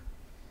where,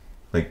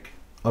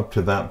 up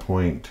to that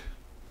point,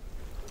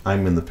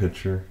 I'm in the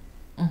picture,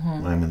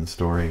 I'm in the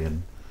story,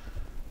 and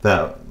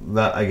that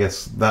I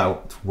guess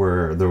that's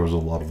where there was a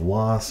lot of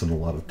loss and a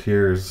lot of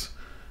tears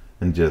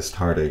and just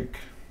heartache.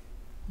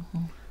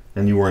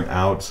 And you weren't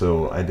out,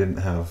 so I didn't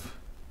have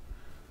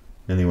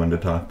anyone to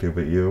talk to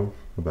but you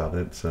about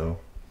it. So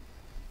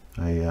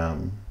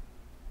I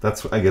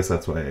guess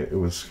that's why it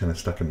was kind of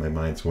stuck in my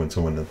mind. So when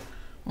someone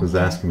was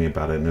asking me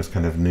about it, and it was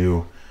kind of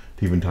new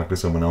to even talk to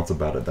someone else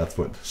about it, that's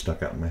what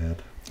stuck out in my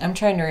head. I'm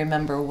trying to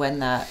remember when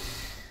that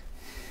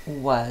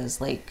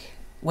was, like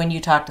when you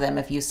talked to them,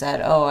 if you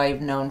said, oh, I've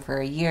known for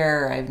a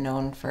year, or I've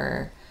known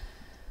for...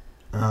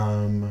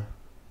 I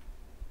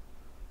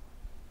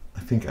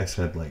think I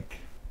said like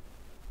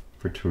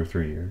for 2 or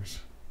 3 years.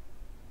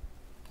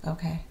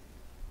 Okay.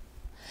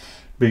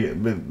 But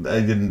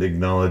I didn't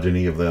acknowledge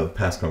any of the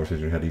past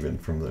conversations we had, even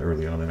from the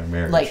early on in our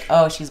marriage. Like,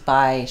 oh, she's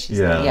bi, she's...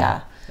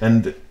 Yeah.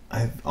 And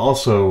I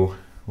also,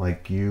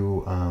 like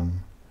you,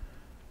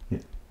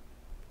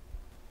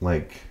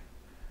 like,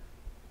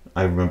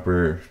 I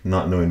remember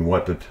not knowing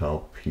what to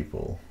tell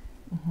people.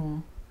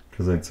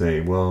 Because I'd say,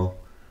 well,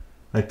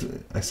 I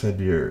said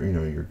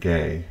you're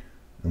gay,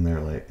 and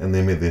they're like, and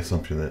they made the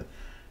assumption that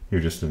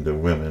you're just into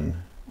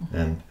women,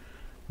 and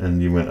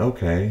you went,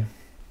 okay,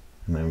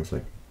 and I was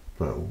like,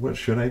 but what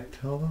should I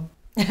tell them?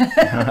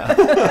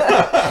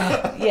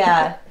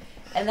 Yeah,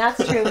 and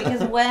that's true,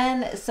 because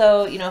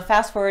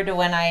fast forward to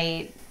when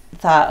I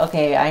thought,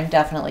 okay, I'm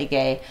definitely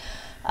gay,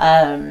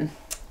 and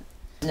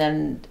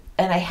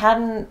I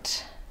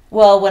hadn't,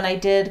 well, when I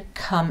did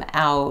come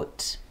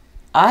out,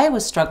 I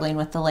was struggling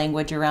with the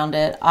language around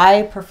it.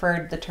 I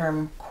preferred the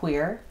term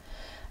queer.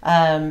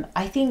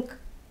 I think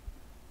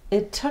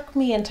it took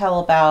me until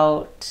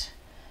about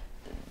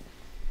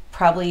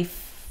probably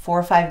 4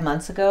 or 5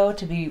 months ago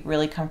to be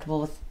really comfortable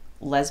with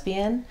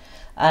lesbian.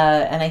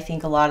 And I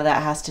think a lot of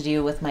that has to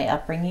do with my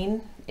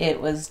upbringing.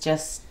 It was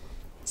just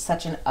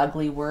such an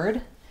ugly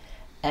word.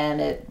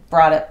 And it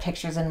brought up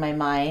pictures in my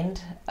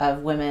mind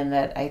of women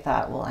that I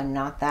thought, well, I'm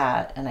not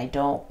that, and I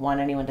don't want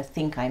anyone to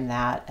think I'm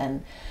that.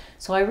 And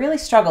so I really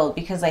struggled,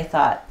 because I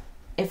thought,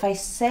 if I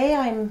say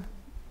I'm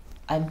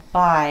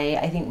bi,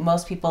 I think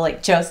most people,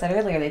 like Joe said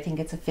earlier, they think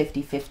it's a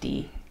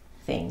 50-50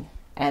 thing.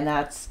 And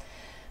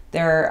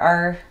there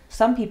are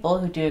some people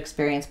who do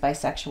experience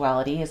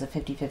bisexuality as a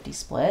 50-50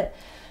 split.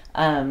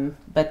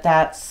 But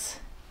that's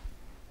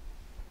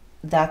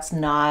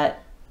not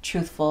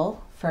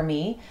truthful for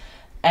me.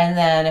 And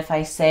then if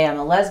I say I'm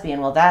a lesbian,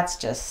 well, that's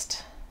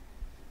just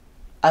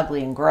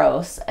ugly and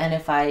gross. And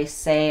if I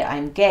say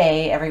I'm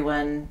gay,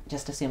 everyone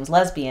just assumes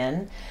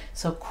lesbian.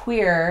 So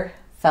queer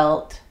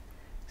felt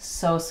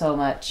so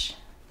much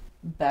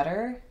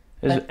better.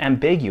 It's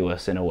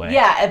ambiguous in a way.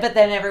 Yeah, but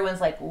then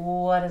everyone's like,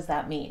 what does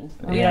that mean?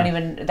 We don't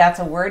even, that's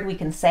a word we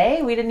can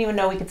say? We didn't even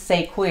know we could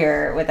say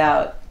queer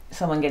without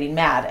someone getting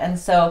mad. And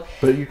so...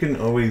 But you can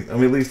always, I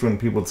mean, at least when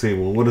people say,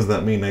 well, what does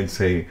that mean? I'd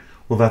say,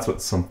 well, that's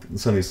what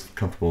somebody's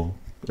comfortable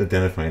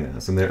identifying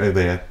as. And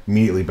they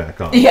immediately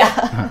back off.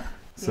 Yeah.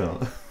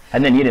 So...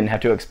 And then you didn't have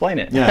to explain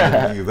it.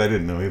 Yeah, because I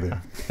didn't know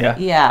either. Yeah.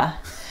 Yeah.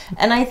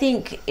 And I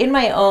think in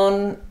my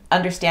own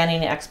understanding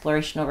and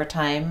exploration over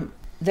time,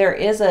 there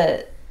is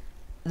a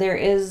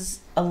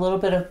little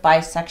bit of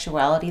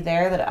bisexuality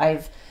there that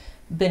I've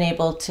been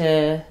able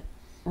to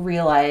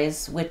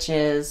realize, which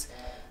is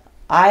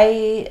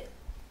I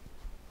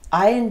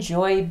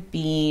enjoy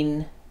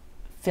being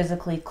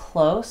physically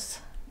close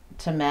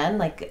to men.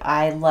 Like,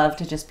 I love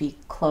to just be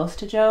close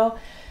to Joe.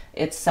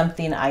 It's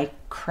something I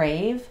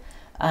crave.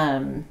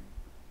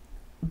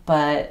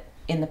 But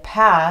in the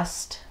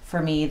past,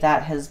 for me,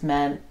 that has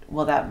meant,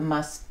 well, that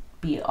must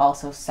be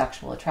also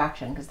sexual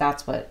attraction, because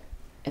that's what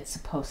it's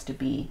supposed to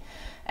be.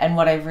 And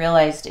what I've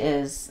realized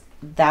is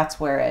that's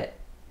where it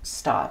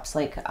stops.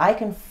 Like, I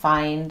can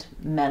find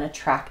men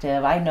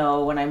attractive. I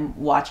know when I'm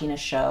watching a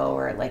show,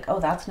 or like, oh,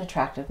 that's an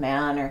attractive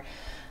man, or,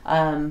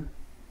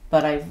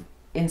 but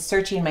in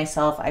searching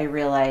myself, I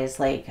realize,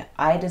 like,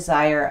 I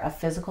desire a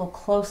physical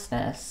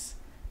closeness,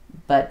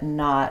 but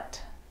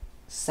not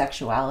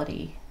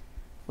sexuality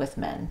with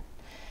men.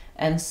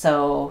 And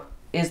so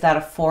is that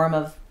a form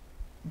of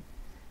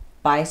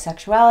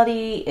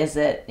bisexuality? Is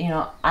it,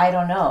 I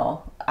don't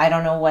know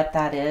what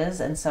that is.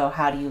 And so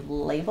how do you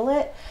label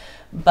it?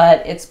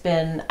 But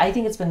I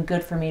think it's been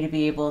good for me to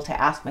be able to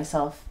ask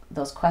myself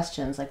those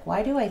questions. Like,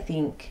 why do I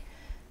think,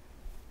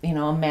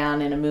 a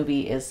man in a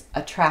movie is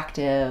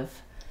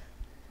attractive?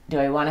 Do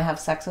I want to have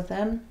sex with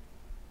him?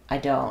 I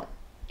don't.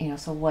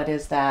 So what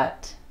is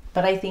that?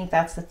 But I think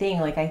that's the thing.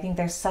 Like, I think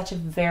there's such a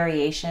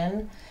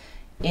variation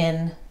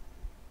in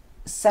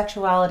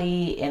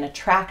sexuality, in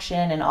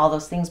attraction, and all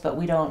those things, but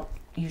we don't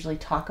usually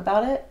talk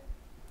about it.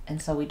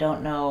 And so we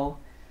don't know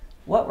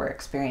what we're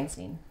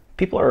experiencing.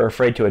 People are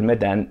afraid to admit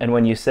that. And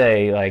when you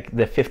say, like,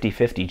 the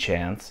 50-50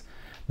 chance,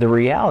 the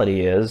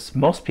reality is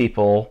most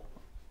people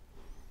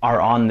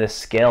are on this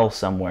scale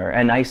somewhere.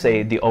 And I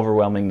say the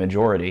overwhelming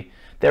majority.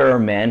 There are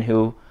men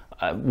who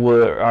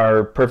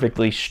are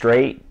perfectly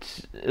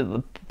straight,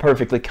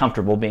 perfectly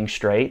comfortable being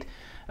straight,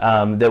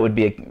 that would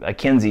be a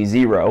Kinsey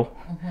 0,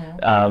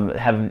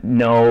 have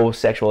no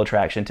sexual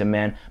attraction to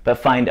men, but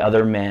find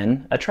other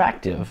men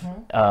attractive.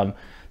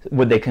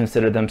 Would they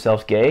consider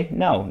themselves gay?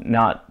 No,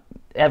 not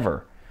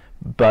ever.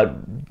 But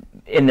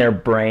in their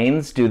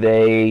brains, do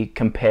they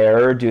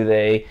compare? Do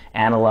they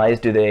analyze?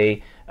 Do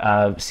they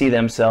see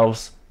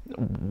themselves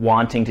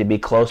wanting to be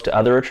close to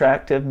other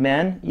attractive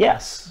men?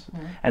 Yes.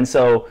 And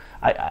so,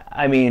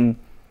 I mean,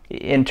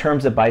 in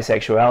terms of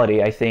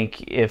bisexuality, I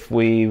think if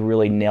we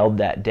really nailed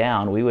that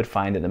down, we would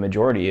find that the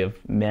majority of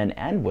men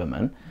and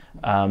women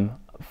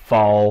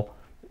fall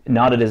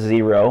not at a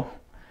 0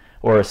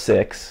 or a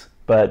 6,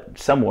 but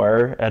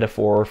somewhere at a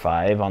 4 or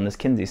 5 on this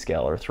Kinsey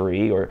scale, or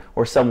 3,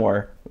 or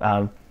somewhere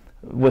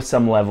with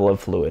some level of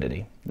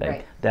fluidity.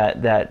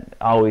 That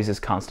always is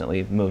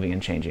constantly moving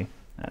and changing.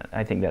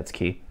 I think that's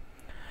key.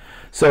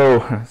 So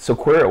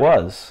queer it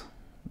was.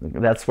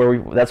 That's where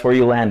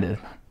you landed.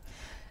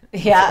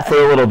 Yeah. For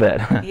a little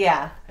bit.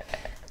 Yeah.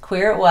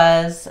 Queer it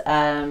was,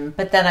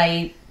 but then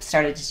I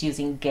started just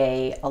using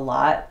gay a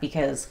lot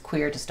because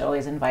queer just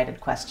always invited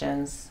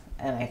questions,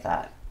 and I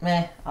thought,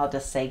 I'll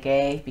just say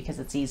gay because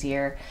it's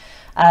easier.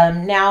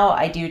 Now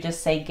I do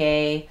just say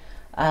gay.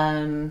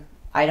 I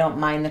don't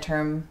mind the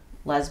term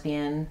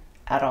lesbian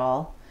at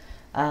all.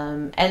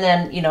 And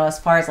then, as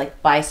far as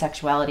like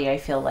bisexuality, I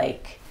feel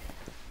like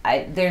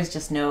there's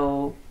just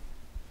no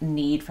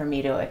need for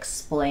me to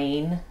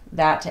explain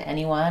that to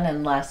anyone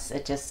unless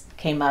it just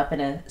came up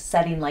in a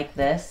setting like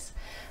this.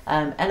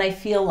 And I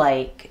feel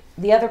like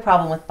the other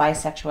problem with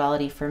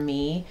bisexuality for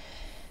me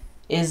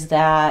is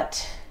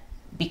that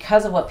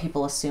because of what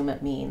people assume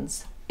it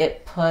means,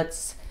 it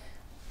puts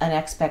an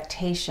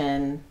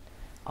expectation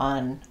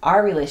on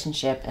our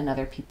relationship and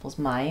other people's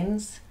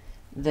minds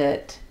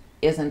that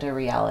isn't a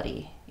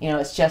reality.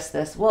 It's just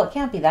this, well, it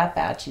can't be that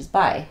bad, she's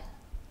bi.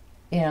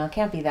 It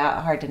can't be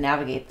that hard to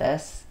navigate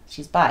this.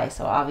 She's bi,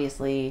 so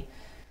obviously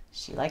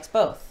she likes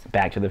both.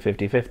 Back to the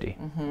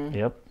 50-50.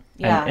 Yep.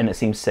 Yeah. And it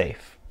seems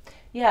safe.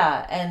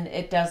 Yeah, and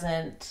it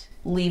doesn't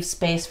leave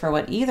space for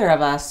what either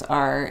of us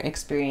are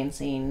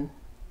experiencing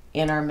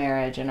in our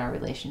marriage and our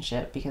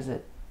relationship, because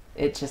it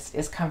just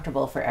is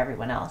comfortable for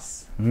everyone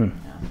else.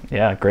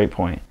 Yeah, great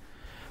point.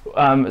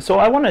 So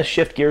I want to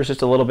shift gears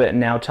just a little bit and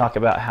now talk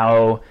about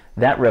how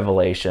that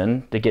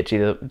revelation to get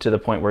to the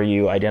point where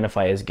you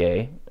identify as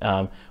gay,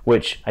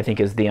 which I think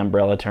is the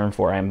umbrella term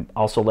for I'm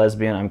also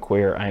lesbian, I'm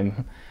queer,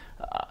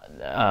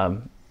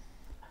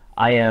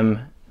 I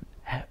am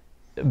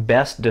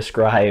best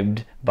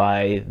described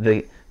by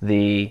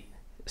the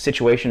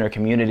situation or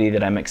community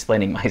that I'm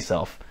explaining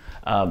myself.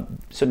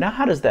 So now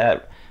how does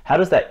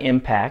that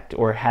impact,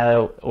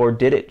 or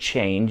did it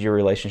change your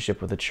relationship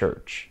with the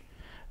church?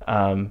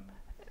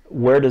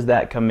 Where does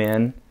that come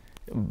in,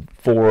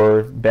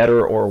 for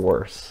better or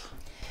worse?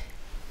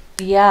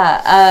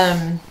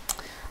 Yeah,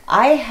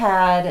 I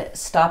had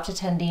stopped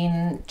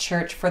attending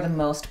church for the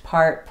most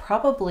part,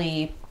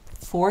 probably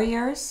 4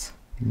 years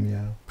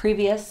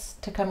previous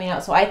to coming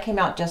out. So I came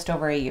out just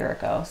over a year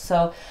ago.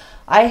 So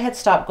I had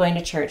stopped going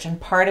to church, and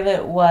part of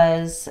it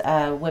was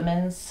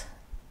women's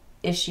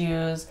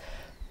issues.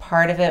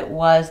 Part of it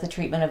was the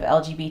treatment of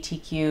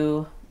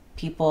LGBTQ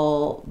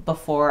people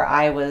before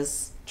I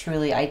was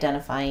truly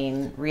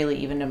identifying, really,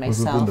 even to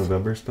myself. Was it the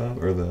November stuff,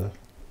 or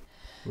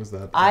was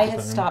that? I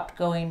had stopped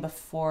going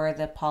before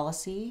the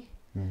policy.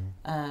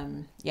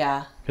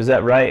 Yeah. Is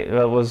that right?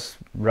 That was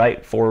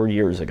right 4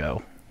 years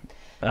ago.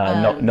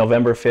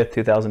 November 5th,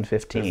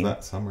 2015. Is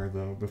that summer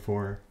though?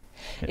 Before?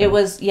 It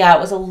was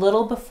a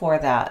little before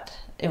that.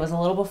 It was a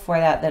little before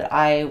that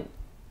I,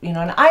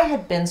 and I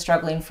had been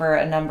struggling for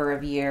a number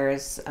of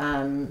years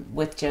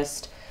with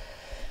just,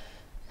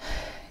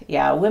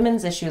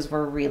 women's issues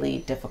were really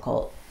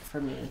difficult for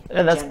me.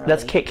 And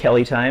that's Kate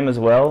Kelly time as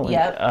well.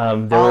 Yep.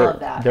 All of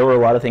that. There were a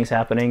lot of things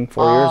happening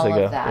 4 years ago.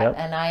 All of that. Yep.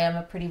 And I am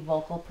a pretty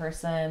vocal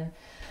person.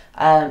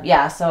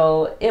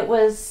 So it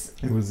was...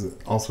 It was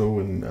also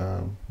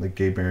when like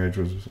gay marriage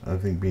was, I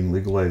think, being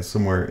legalized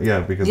somewhere.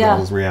 Yeah, because that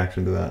was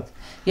reaction to that.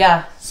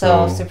 Yeah,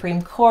 so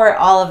Supreme Court,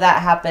 all of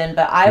that happened,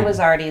 but I was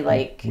already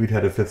like... We'd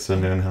had a fifth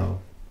Sunday on how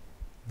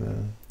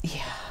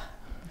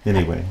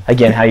Anyway.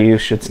 Again, how you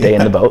should stay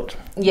in the boat.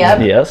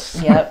 Yep.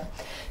 Yes. Yep.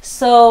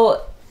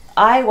 So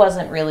I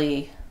wasn't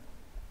really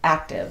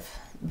active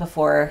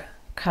before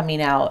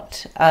coming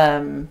out.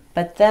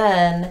 But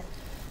then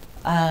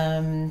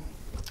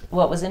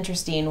what was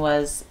interesting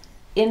was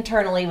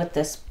internally with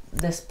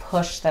this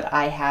push that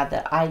I had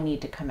that I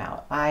need to come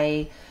out.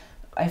 I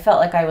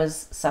felt like I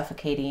was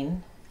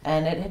suffocating,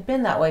 and it had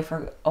been that way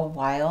for a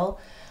while.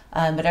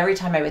 But every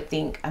time I would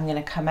think I'm going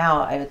to come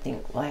out, I would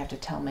think, well, I have to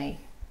tell my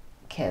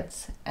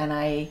kids, and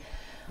I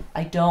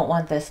don't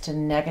want this to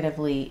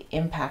negatively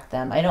impact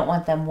them. I don't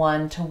want them,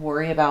 one, to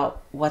worry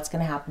about what's going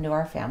to happen to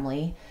our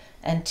family,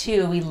 and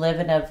two, we live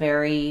in a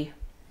very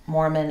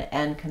Mormon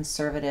and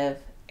conservative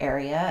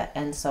area,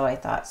 and so I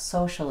thought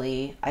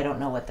socially, I don't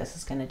know what this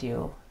is going to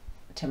do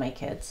to my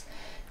kids.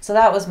 So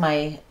that was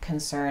my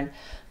concern.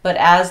 But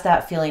as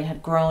that feeling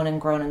had grown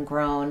and grown and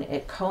grown,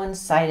 it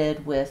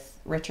coincided with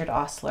Richard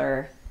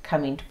Ostler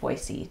coming to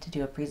Boise to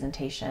do a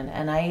presentation.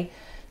 And I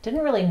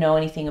didn't really know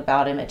anything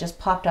about him. It just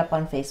popped up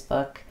on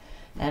Facebook,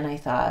 and I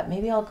thought,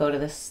 maybe I'll go to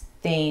this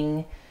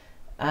thing.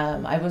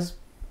 I was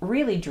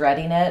really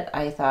dreading it.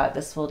 I thought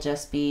this will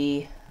just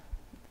be,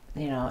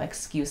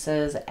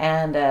 excuses.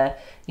 And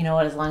you know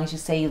what, as long as you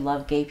say you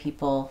love gay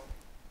people,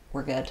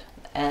 we're good.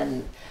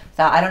 And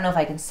thought, I don't know if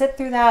I can sit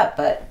through that,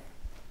 but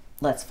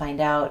let's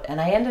find out. And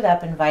I ended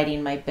up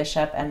inviting my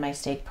bishop and my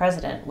stake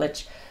president,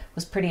 which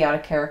was pretty out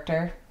of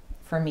character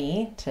for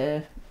me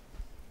to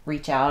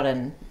reach out.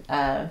 And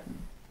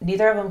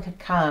neither of them could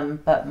come,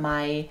 but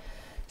my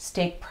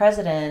stake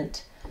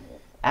president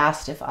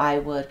asked if I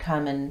would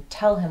come and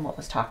tell him what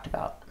was talked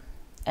about.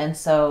 And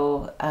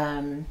so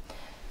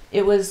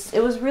it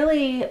was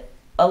really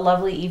a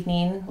lovely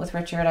evening with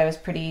Richard. I was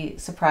pretty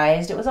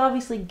surprised. It was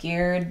obviously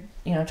geared,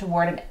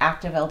 toward an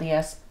active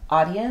LDS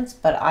audience,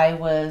 but I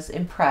was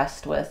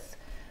impressed with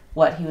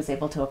what he was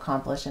able to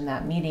accomplish in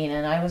that meeting,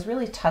 and I was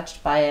really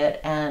touched by it.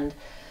 And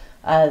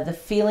the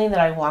feeling that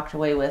I walked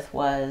away with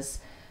was,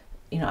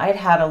 I'd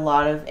had a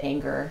lot of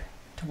anger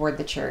toward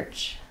the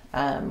church.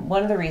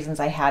 One of the reasons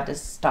I had to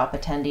stop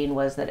attending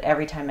was that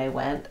every time I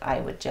went, I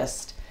would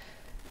just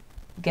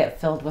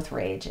get filled with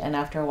rage. And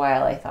after a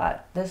while, I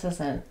thought, this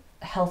isn't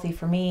healthy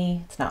for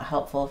me. It's not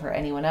helpful for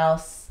anyone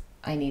else.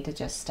 I need to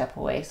just step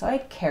away. So I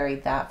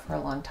carried that for a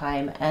long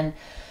time.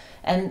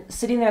 And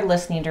sitting there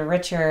listening to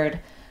Richard,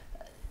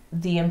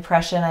 the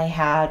impression I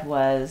had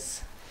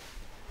was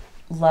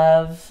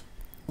love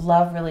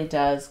really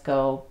does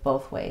go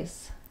both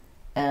ways.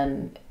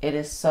 And it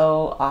is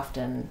so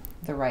often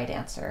the right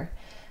answer.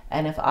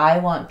 And if I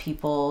want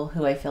people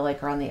who I feel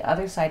like are on the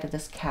other side of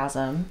this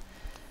chasm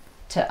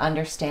to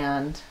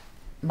understand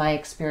my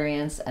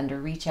experience and to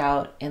reach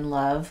out in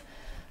love,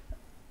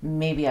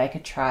 maybe I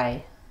could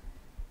try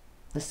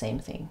the same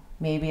thing.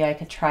 Maybe I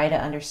could try to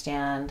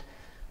understand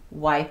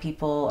why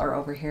people are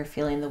over here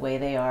feeling the way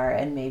they are,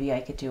 and maybe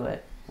I could do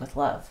it with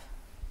love.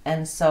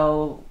 And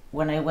so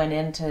when I went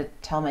in to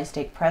tell my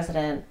stake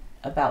president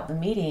about the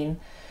meeting,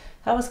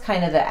 that was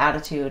kind of the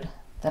attitude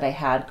that I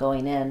had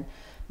going in,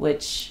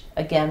 which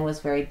again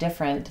was very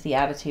different to the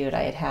attitude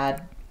I had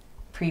had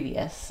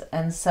previous.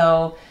 And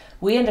so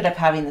we ended up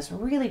having this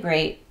really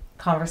great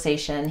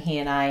conversation, he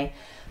and I.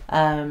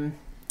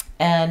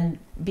 And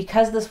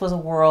because this was a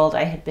world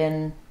I had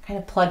been kind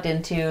of plugged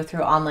into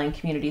through online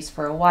communities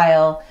for a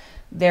while,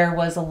 there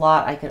was a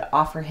lot I could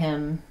offer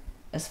him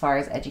as far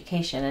as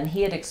education. And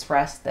he had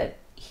expressed that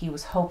he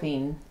was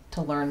hoping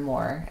to learn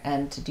more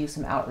and to do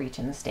some outreach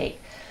in the state.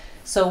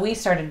 So we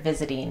started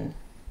visiting.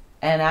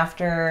 And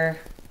after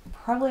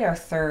probably our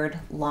third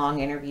long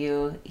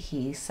interview,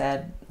 he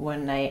said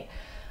one night,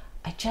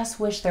 I just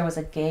wish there was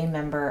a gay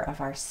member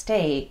of our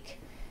stake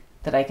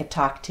that I could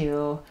talk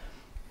to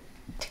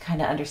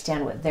kind of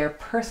understand what their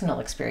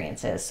personal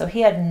experience is. So he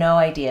had no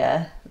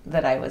idea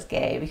that I was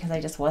gay because I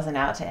just wasn't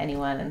out to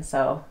anyone. And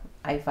so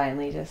I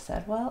finally just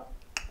said, well,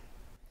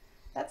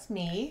 that's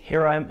me.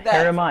 Here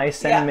am I,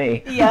 send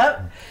me.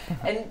 Yep.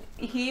 And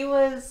he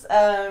was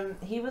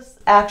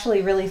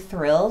actually really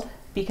thrilled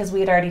because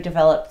we had already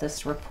developed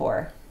this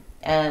rapport.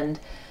 And,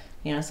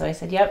 so I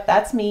said, yep,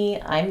 that's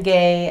me. I'm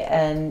gay,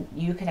 and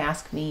you can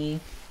ask me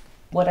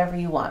whatever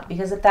you want.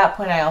 Because at that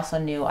point, I also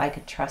knew I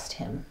could trust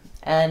him.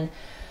 And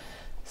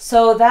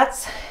so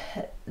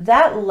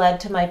that led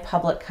to my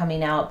public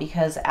coming out,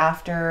 because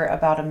after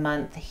about a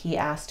month, he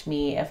asked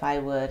me if I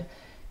would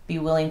be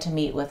willing to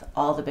meet with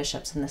all the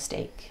bishops in the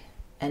stake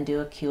and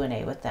do a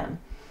Q&A with them.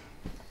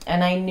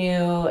 And I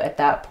knew at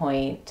that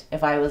point,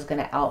 if I was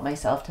going to out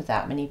myself to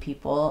that many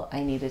people,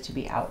 I needed to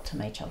be out to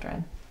my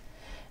children.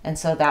 And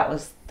so that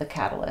was the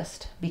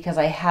catalyst, because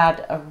I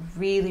had a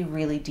really,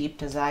 really deep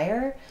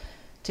desire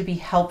to be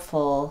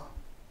helpful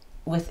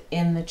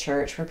within the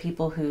church for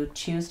people who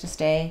choose to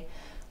stay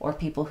or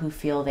people who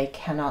feel they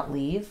cannot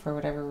leave for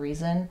whatever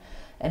reason,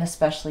 and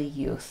especially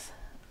youth.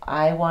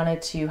 I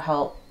wanted to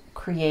help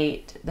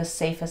create the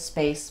safest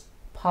space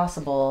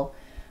possible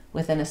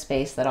within a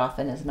space that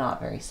often is not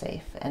very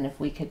safe. And if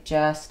we could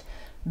just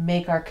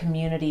make our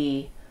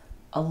community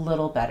a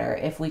little better,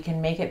 if we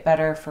can make it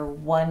better for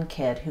one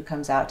kid who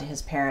comes out to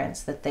his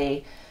parents, that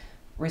they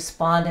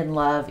respond in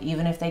love,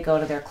 even if they go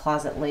to their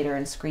closet later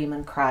and scream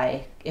and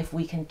cry, if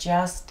we can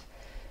just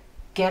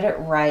get it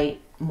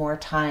right more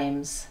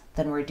times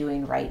than we're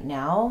doing right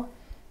now,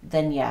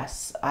 then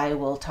yes, I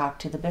will talk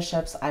to the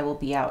bishops. I will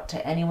be out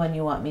to anyone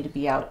you want me to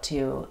be out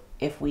to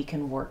if we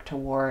can work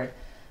toward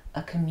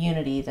a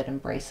community that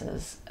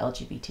embraces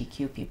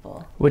LGBTQ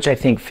people. Which I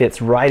think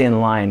fits right in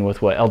line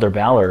with what Elder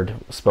Ballard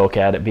spoke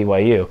at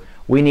BYU.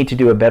 We need to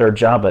do a better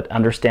job at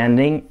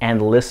understanding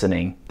and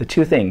listening. The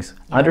two things,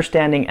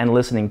 understanding and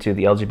listening to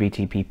the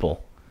LGBT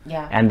people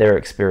and their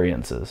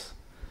experiences.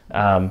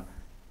 And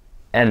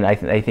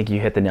I think you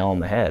hit the nail on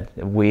the head.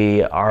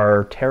 We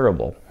are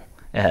terrible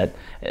at,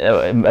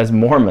 as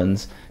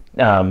Mormons,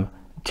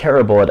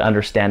 terrible at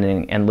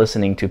understanding and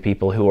listening to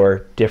people who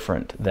are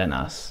different than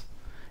us.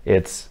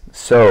 It's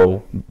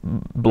so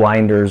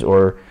blinders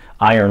or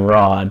iron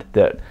rod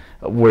that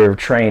we're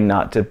trained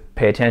not to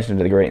pay attention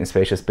to the great and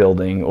spacious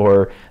building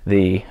or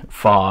the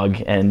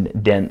fog and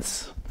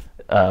dense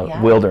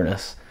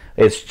wilderness.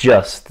 It's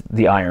just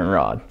the iron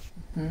rod.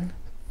 Mm-hmm.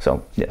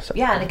 So, yes.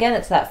 Yeah, and again,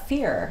 it's that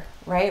fear,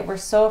 right? We're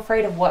so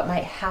afraid of what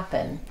might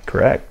happen.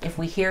 Correct. If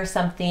we hear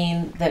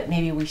something that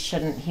maybe we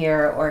shouldn't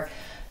hear, or,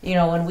 you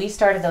know, when we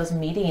started those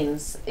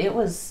meetings, it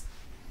was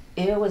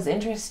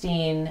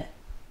interesting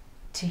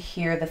to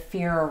hear the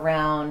fear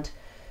around,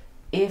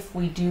 if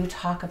we do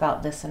talk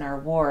about this in our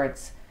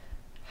wards,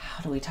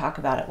 how do we talk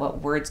about it?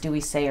 What words do we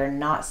say or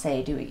not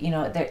say? Do we, you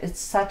know, it's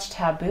such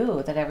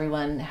taboo that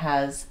everyone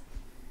has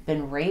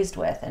been raised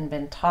with and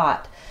been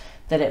taught,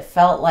 that it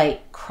felt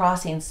like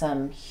crossing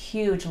some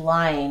huge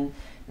line,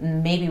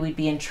 maybe we'd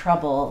be in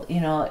trouble.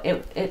 You know,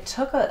 it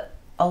took a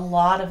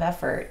lot of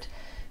effort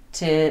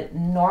to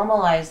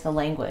normalize the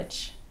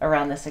language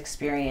around this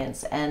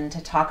experience and to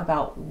talk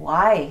about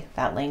why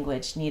that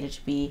language needed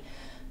to be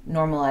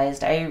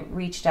normalized. I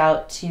reached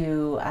out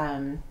to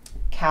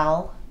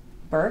Cal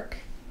Burke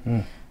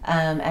and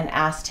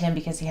asked him,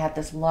 because he had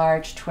this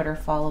large Twitter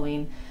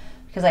following,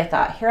 because I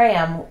thought, here I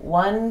am,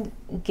 one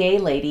gay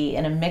lady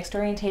in a mixed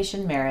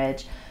orientation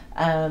marriage.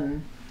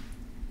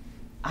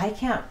 I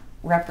can't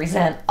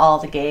represent all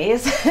the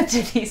gays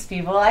to these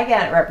people. I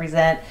can't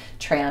represent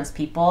trans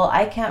people.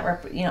 I can't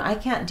I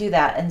can't do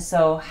that. And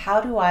so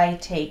how do I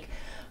take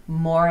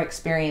more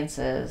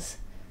experiences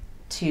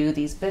to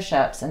these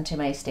bishops and to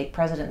my stake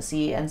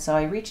presidency? And so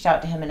I reached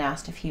out to him and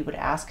asked if he would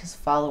ask his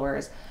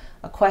followers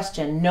a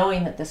question,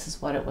 knowing that this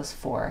is what it was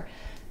for.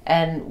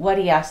 And what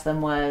he asked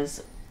them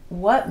was,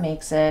 what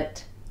makes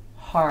it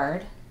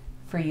hard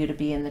for you to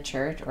be in the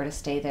church or to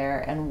stay there,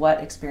 and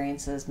what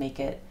experiences make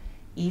it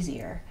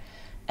easier?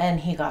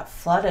 And he got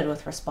flooded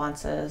with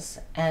responses.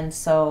 And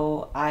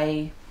so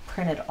I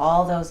printed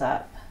all those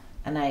up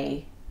and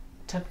I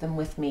took them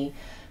with me,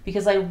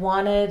 because I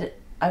wanted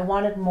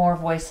more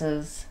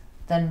voices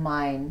than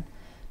mine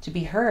to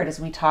be heard as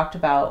we talked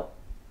about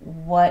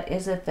what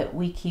is it that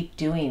we keep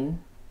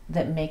doing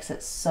that makes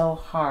it so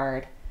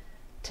hard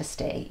to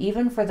stay.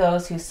 Even for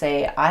those who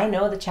say, I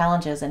know the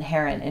challenges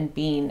inherent in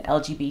being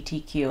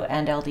LGBTQ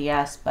and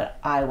LDS, but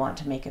I want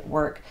to make it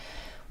work.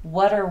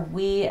 What are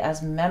we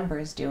as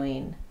members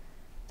doing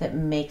that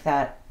make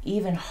that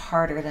even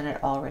harder than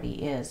it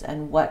already is?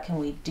 And what can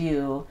we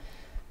do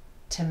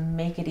to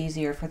make it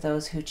easier for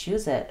those who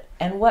choose it?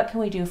 And what can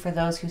we do for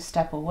those who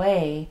step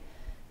away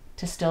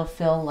to still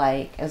feel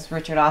like, as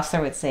Richard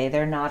Osler would say,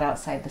 they're not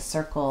outside the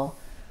circle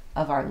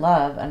of our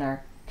love and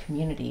our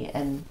community?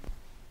 And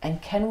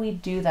can we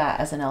do that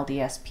as an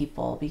LDS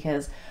people?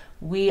 Because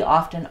we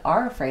often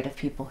are afraid of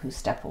people who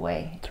step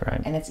away. That's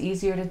right. And it's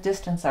easier to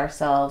distance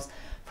ourselves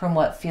from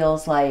what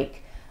feels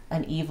like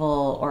an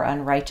evil or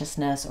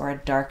unrighteousness or a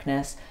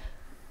darkness.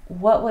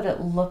 What would it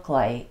look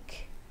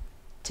like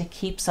to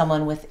keep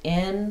someone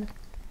within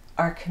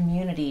our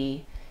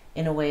community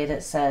in a way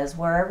that says,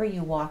 wherever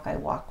you walk, I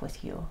walk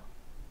with you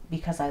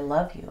because I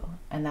love you,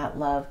 and that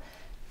love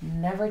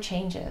never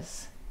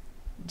changes,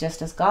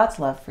 just as God's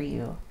love for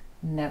you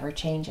never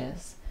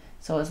changes.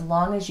 So as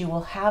long as you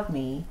will have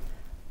me,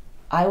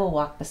 I will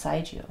walk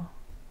beside you.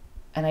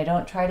 And I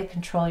don't try to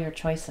control your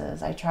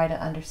choices. I try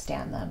to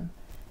understand them.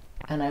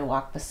 And I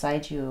walk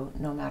beside you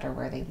no matter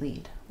where they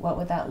lead. What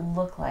would that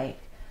look like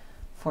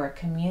for a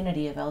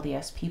community of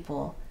LDS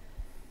people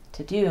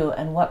to do?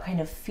 And what kind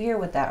of fear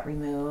would that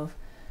remove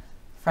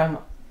from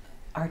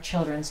our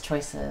children's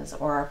choices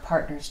or our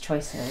partner's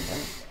choices?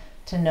 And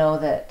to know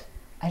that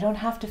I don't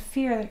have to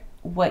fear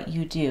what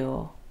you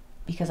do,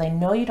 because I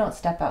know you don't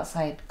step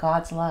outside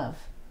God's love.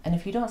 And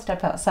if you don't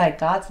step outside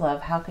God's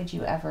love, how could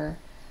you ever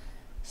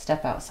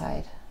step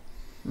outside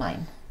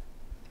mine?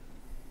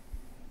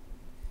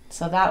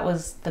 So that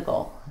was the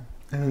goal.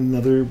 And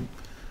another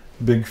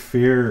big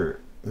fear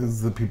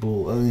is the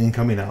people in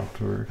coming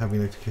out or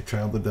having a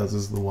child that does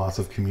is the loss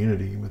of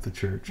community with the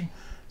church. Mm-hmm.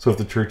 So if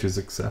the church is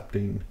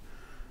accepting,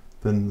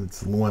 then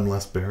it's one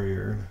less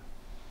barrier,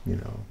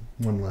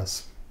 one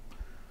less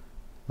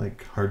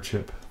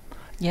hardship.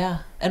 Yeah.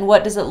 And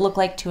what does it look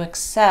like to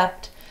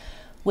accept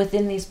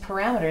within these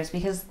parameters?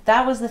 Because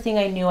that was the thing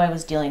I knew I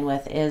was dealing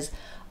with, is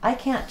I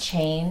can't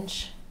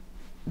change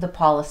the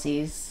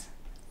policies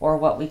or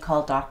what we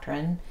call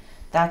doctrine.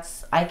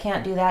 I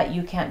can't do that.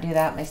 You can't do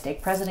that. My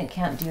stake president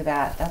can't do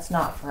that. That's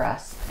not for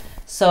us.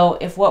 So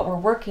if what we're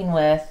working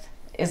with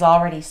is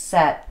already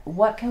set,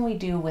 what can we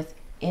do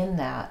within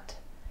that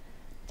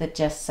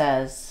just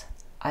says,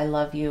 I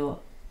love you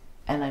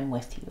and I'm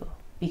with you?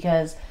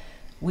 Because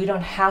we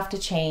don't have to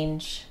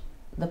change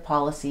the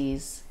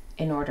policies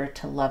in order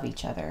to love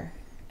each other.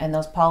 And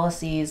those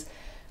policies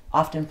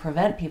often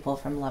prevent people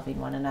from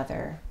loving one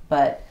another.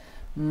 But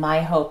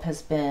my hope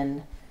has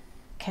been,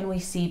 can we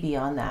see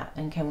beyond that?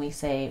 And can we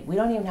say, we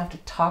don't even have to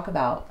talk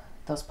about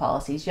those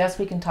policies. Yes,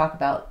 we can talk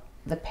about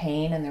the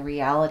pain and the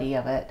reality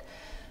of it,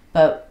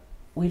 but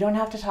we don't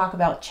have to talk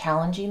about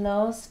challenging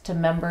those to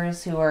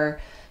members who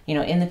are,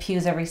 in the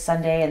pews every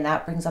Sunday, and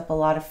that brings up a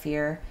lot of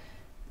fear.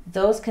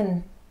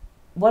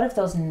 What if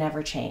those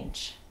never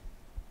change?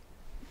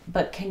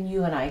 But can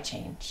you and I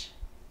change?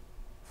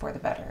 for the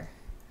better.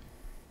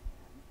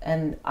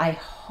 And I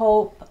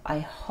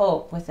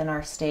hope within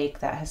our stake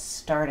that has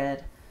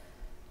started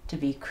to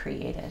be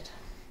created,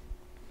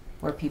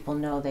 where people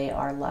know they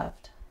are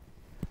loved.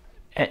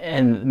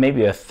 And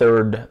maybe a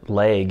third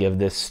leg of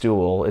this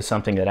stool is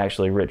something that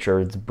actually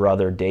Richard's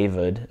brother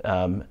David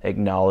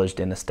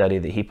acknowledged in a study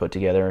that he put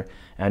together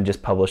and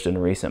just published in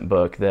a recent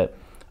book, that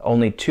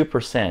only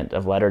 2%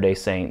 of Latter-day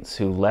Saints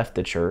who left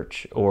the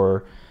church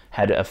or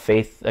had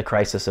a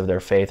crisis of their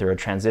faith or a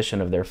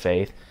transition of their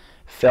faith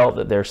felt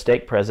that their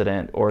stake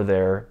president or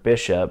their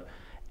bishop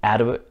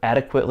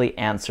adequately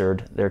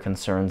answered their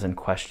concerns and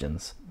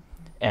questions.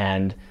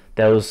 And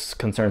those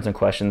concerns and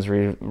questions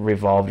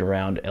revolved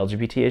around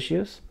LGBT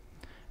issues,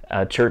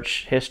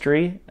 church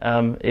history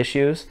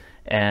issues,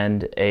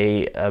 and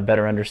a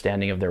better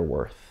understanding of their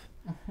worth.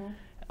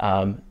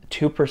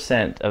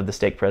 2% of the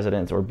stake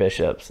presidents or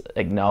bishops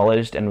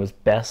acknowledged and was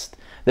best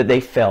that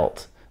they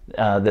felt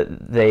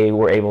that they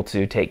were able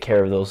to take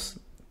care of those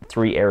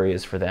 3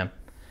 areas for them.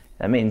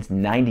 That means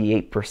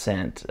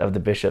 98% of the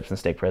bishops and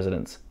stake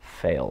presidents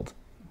failed.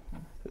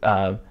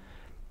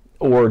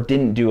 Or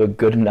didn't do a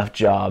good enough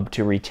job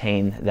to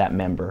retain that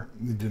member.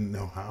 They didn't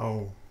know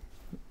how.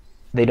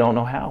 They don't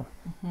know how.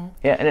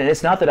 Yeah, and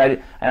it's not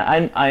that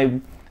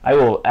I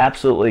will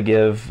absolutely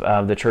give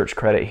the church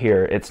credit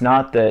here. It's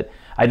not that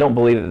I don't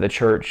believe that the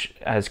church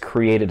has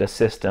created a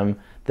system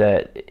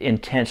that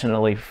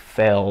intentionally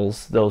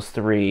fails those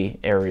 3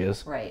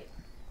 areas. Right.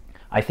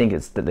 I think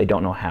it's that they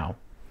don't know how.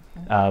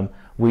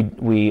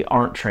 We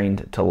aren't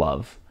trained to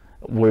love.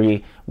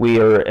 We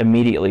are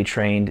immediately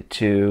trained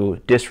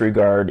to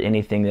disregard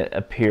anything that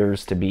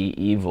appears to be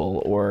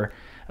evil or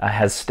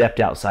has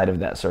stepped outside of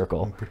that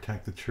circle. And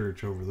protect the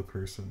church over the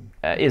person.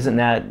 Isn't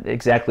that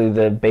exactly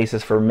the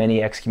basis for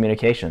many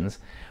excommunications?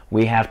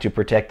 We have to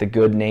protect the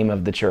good name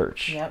of the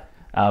church,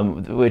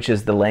 which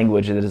is the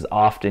language that is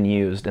often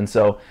used. And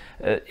so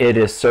it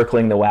is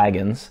circling the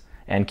wagons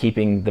and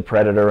keeping the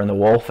predator and the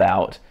wolf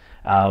out.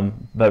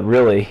 But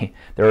really,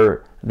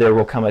 there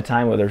will come a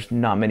time where there's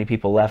not many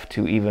people left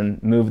to even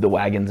move the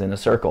wagons in a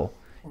circle,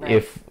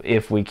 right,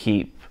 if we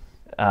keep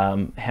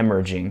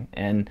hemorrhaging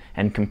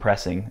and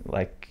compressing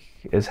like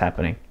is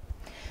happening.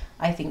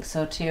 I think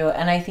so too.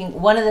 And I think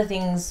one of the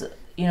things,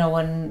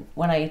 when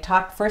I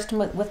talked first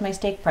with my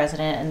stake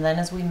president, and then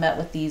as we met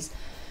with these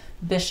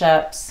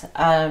bishops,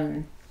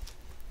 again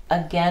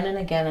and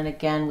again and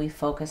again, we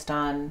focused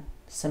on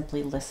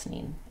simply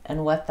listening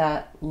and what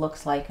that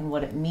looks like and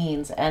what it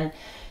means. And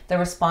the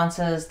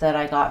responses that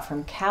I got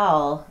from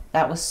Cal,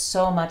 that was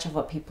so much of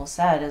what people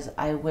said, is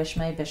I wish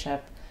my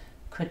bishop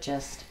could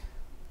just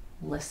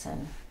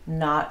listen,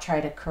 not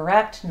try to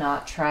correct,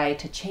 not try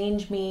to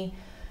change me,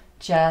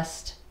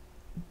 just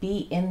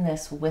be in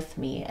this with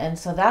me. And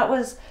so that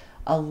was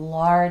a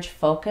large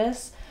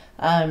focus.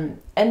 And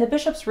the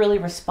bishops really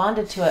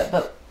responded to it.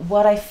 But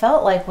what I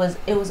felt like was,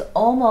 it was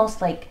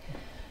almost like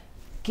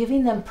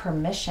giving them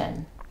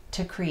permission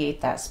to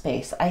create that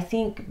space. I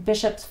think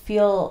bishops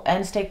feel,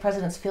 and stake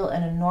presidents feel,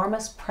 an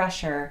enormous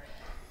pressure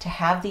to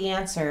have the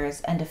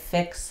answers and to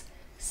fix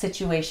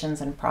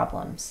situations and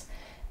problems.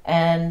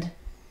 And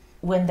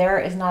when there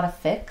is not a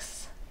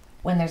fix,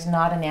 when there's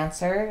not an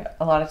answer,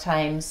 a lot of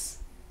times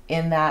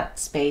in that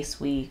space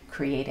we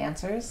create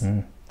answers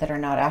that are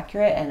not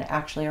accurate and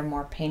actually are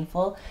more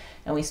painful.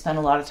 And we spend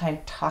a lot of time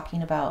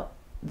talking about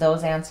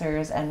those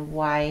answers and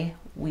why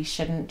we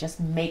shouldn't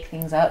just make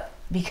things up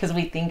because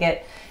we think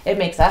it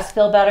makes us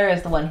feel better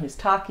as the one who's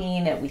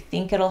talking, and we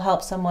think it'll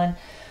help someone.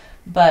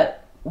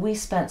 But we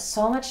spent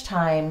so much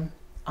time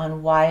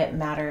on why it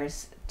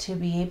matters to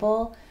be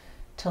able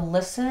to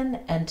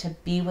listen and to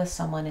be with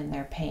someone in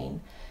their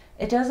pain.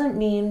 It doesn't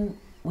mean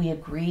we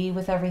agree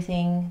with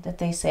everything that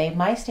they say.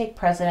 My stake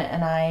president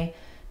and I,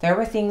 there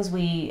were things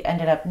we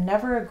ended up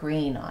never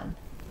agreeing on,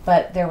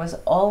 but there was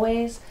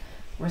always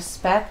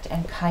respect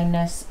and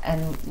kindness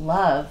and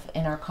love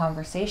in our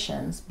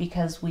conversations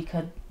because we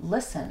could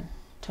listen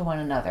to one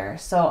another.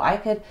 So I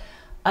could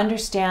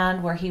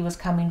understand where he was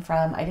coming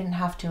from. I didn't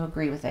have to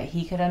agree with it.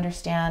 He could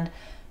understand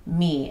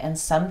me, and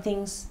some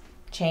things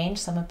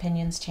changed, some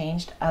opinions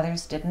changed,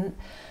 others didn't.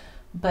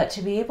 But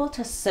to be able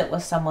to sit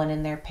with someone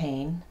in their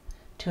pain,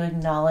 to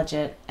acknowledge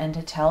it, and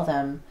to tell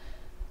them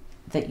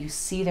that you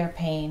see their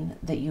pain,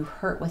 that you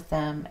hurt with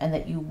them, and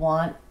that you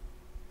want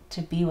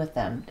to be with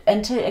them,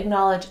 and to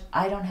acknowledge,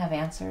 I don't have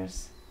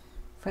answers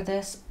for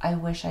this. I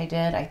wish I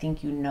did. I think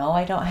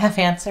I don't have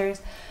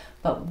answers,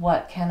 but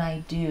what can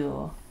I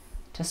do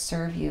to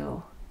serve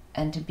you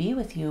and to be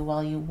with you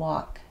while you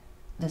walk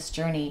this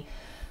journey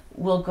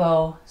will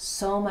go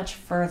so much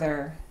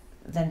further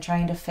than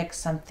trying to fix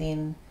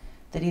something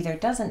that either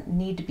doesn't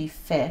need to be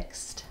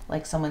fixed,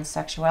 like someone's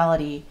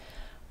sexuality,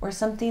 or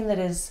something that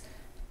is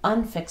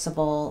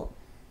unfixable,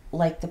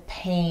 like the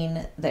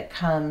pain that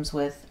comes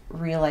with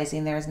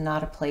realizing there is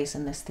not a place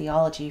in this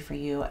theology for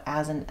you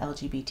as an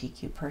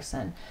LGBTQ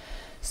person.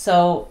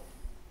 So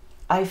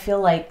I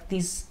feel like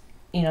these,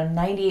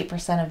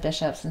 98% of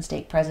bishops and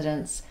stake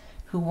presidents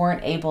who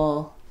weren't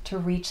able to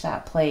reach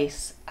that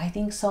place, I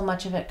think so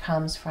much of it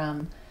comes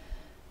from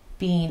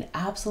being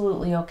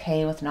absolutely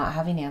okay with not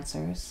having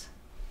answers,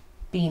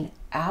 being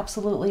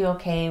absolutely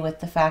okay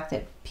with the fact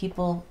that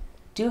people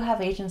do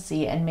have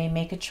agency and may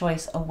make a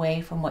choice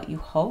away from what you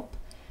hope,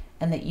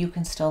 and that you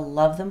can still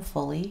love them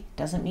fully.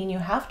 Doesn't mean you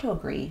have to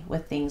agree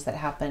with things that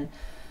happen,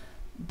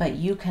 but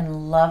you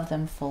can love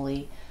them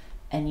fully,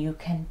 and you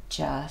can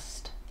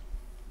just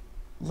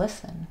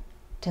listen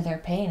to their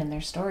pain and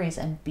their stories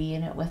and be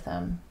in it with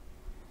them.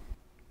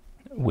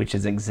 Which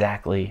is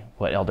exactly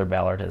what Elder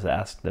Ballard has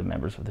asked the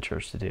members of the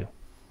church to do.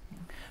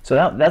 So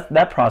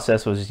that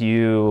process was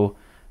you,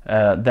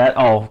 that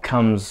all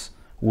comes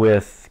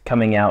with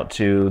coming out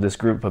to this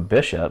group of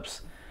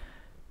bishops,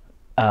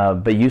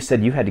 but you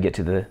said you had to get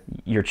to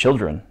your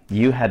children.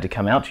 You had to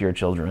come out to your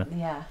children.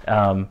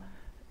 Yeah.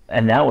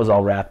 And that was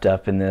all wrapped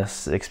up in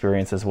this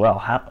experience as well.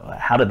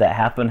 How did that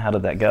happen? How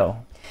did that go?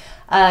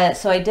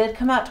 So I did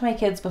come out to my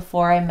kids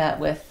before I met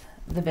with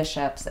the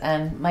bishops,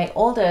 and my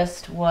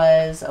oldest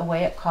was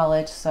away at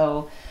college,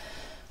 so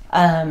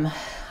I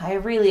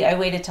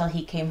waited till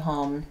he came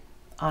home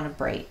on a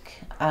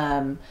break.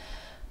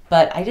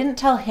 But I didn't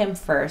tell him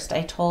first.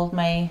 I told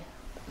my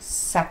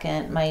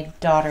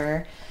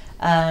daughter,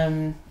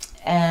 and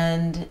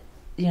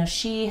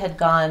she had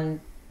gone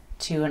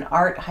to an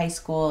art high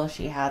school.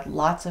 She had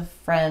lots of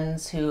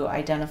friends who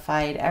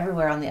identified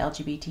everywhere on the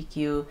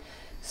LGBTQ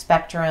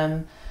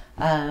spectrum.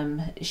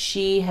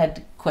 She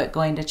had quit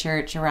going to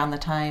church around the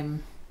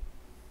time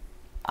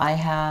I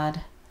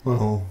had.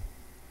 Well,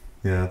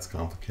 yeah, it's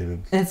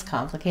complicated. It's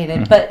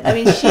complicated, but I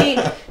mean,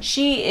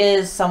 she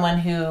is someone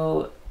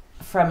who,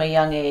 from a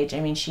young age,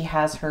 I mean, she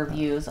has her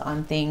views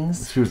on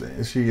things. She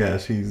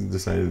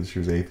decided she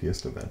was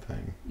atheist at that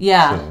time.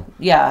 Yeah, so.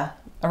 Yeah.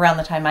 Around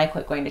the time I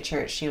quit going to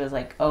church, she was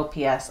like, "Oh,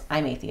 P.S.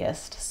 I'm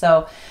atheist."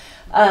 So,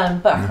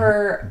 but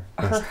her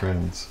best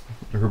friends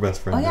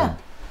yeah.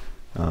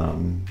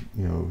 had,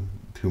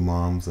 2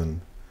 moms,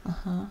 and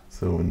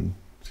so when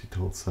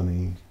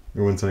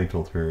Sonny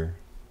told her,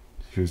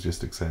 she was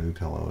just excited to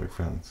tell all her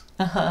friends.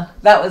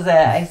 That was it.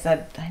 I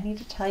said, I need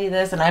to tell you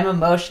this, and I'm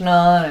emotional,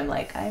 and I'm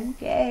like, I'm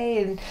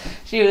gay, and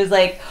she was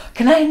like,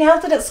 can I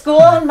announce it at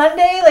school on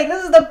Monday? Like,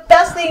 this is the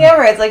best thing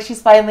ever. It's like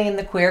she's finally in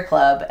the queer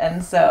club,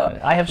 and so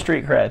I have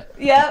street cred.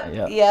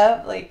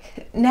 Yep.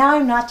 Like, now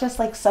I'm not just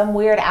like some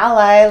weird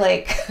ally,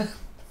 like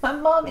my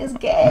mom is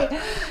gay.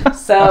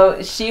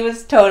 So she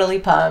was totally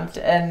pumped,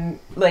 and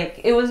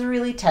like, it was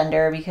really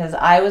tender because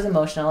I was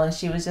emotional, and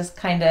she was just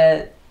kind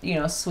of,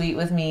 sweet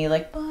with me,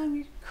 like, Mom,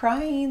 you're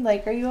crying,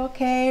 like, are you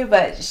okay?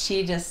 But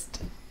she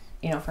just,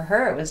 for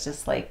her, it was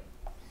just like,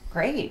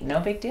 great, no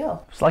big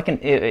deal. It's like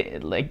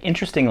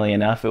interestingly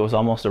enough, it was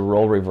almost a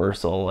role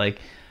reversal. Like,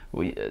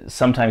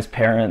 sometimes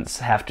parents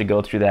have to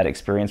go through that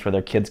experience where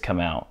their kids come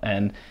out,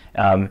 and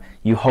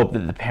you hope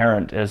that the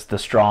parent is the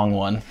strong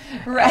one,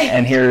 right?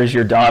 And here's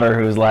your daughter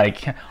who's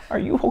like, "Are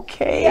you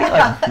okay?"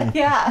 Yeah,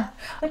 yeah.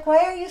 Like, why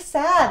are you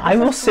sad? I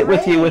will sit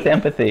with you with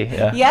empathy.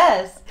 Yeah.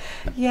 Yes,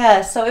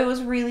 yeah. So it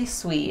was really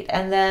sweet.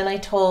 And then I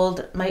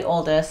told my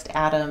oldest,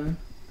 Adam,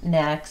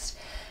 next.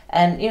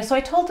 And, so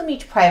I told them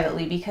each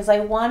privately because I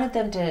wanted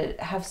them to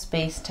have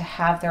space to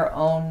have their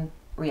own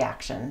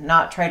reaction,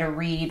 not try to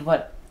read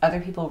what other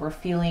people were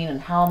feeling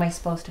and how am I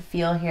supposed to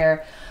feel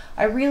here.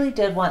 I really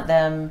did want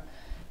them,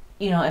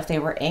 if they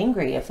were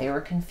angry, if they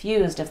were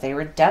confused, if they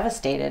were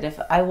devastated, if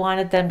I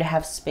wanted them to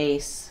have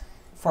space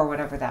for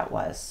whatever that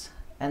was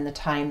and the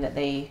time that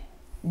they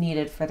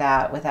needed for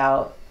that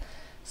without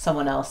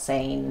someone else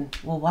saying,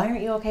 well, why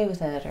aren't you okay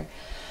with it?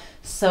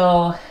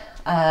 So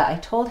I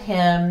told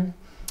him,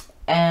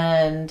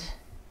 and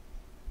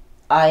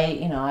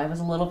I was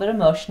a little bit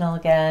emotional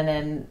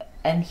again,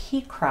 and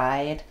he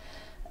cried.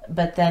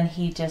 But then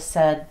he just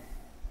said,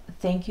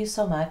 thank you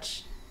so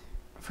much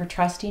for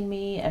trusting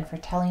me and for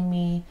telling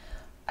me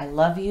I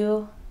love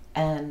you,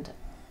 and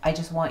I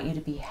just want you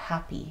to be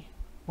happy.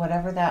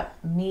 Whatever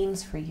that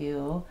means for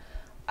you,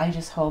 I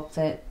just hope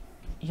that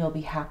you'll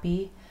be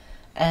happy.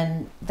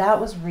 And that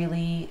was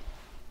really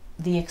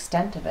the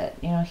extent of it.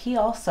 He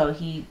also,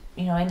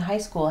 in high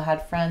school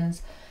had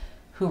friends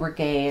who were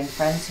gay and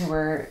friends who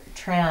were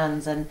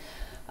trans, and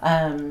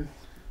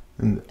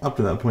up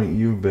to that point,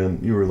 you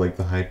were like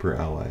the hyper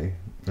ally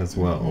as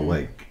well. Mm-hmm.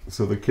 Like,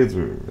 so the kids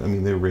were,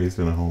 they were raised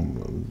in a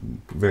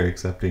home very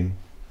accepting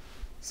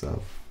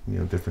of,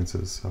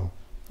 differences. So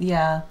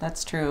yeah,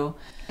 that's true.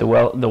 The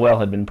well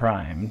had been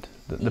primed.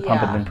 The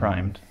pump had been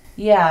primed.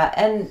 Yeah,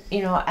 and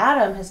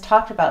Adam has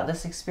talked about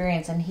this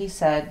experience, and he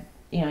said,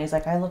 he's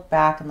like, I look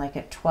back and like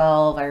at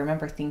 12, I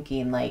remember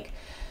thinking like,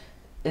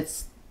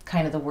 it's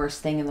kind of the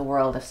worst thing in the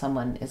world if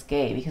someone is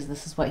gay, because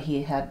this is what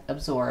he had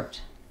absorbed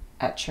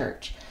at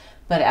church.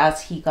 But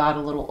as he got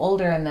a little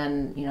older and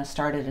then,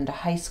 started into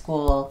high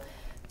school,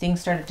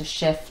 things started to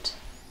shift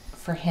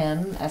for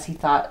him as he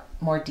thought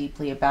more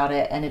deeply about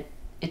it. And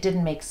it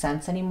didn't make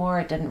sense anymore.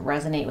 It didn't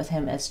resonate with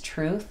him as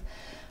truth.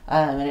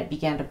 And it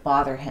began to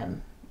bother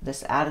him,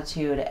 this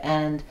attitude.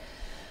 And,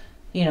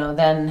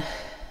 then,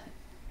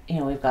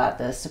 we've got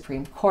the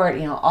Supreme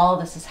Court, all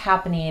this is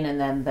happening.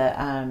 And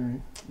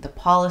then the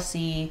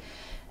policy.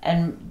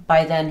 And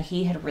by then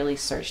he had really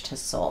searched his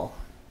soul.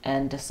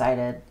 and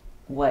decided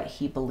what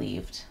he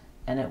believed,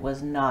 and it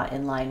was not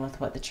in line with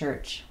what the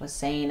church was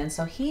saying. And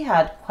so he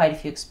had quite a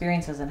few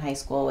experiences in high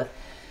school with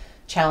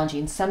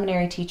challenging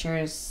seminary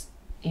teachers,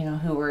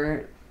 who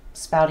were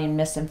spouting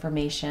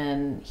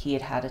misinformation. He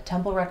had had a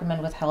temple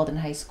recommend withheld in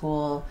high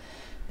school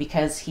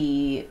because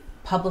he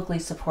publicly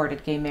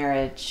supported gay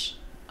marriage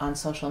on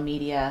social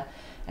media,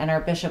 and our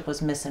bishop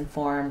was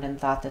misinformed and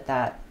thought that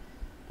that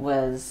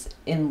was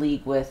in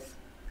league with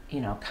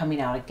coming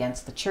out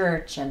against the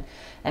church, and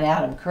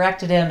Adam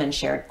corrected him and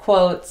shared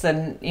quotes,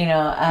 and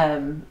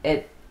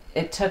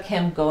it took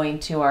him going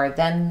to our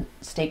then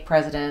stake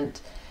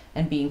president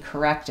and being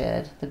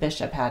corrected. The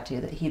bishop had to,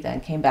 that he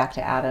then came back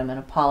to Adam and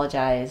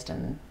apologized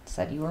and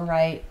said, "You were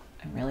right.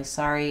 I'm really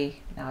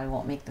sorry. Now I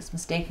won't make this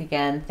mistake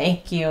again.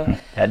 Thank you."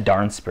 That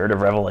darn spirit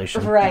of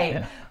revelation. Right.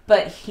 Yeah.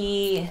 But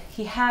he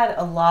had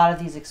a lot of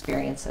these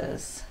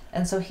experiences,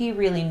 and so he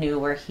really knew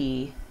where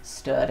he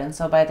stood. And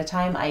so by the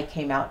time I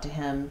came out to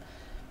him,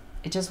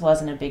 it just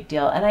wasn't a big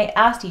deal. And I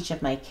asked each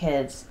of my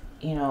kids,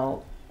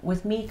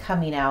 with me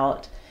coming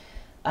out,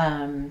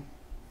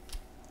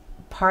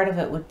 part of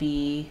it would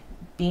be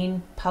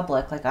being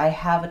public. Like, I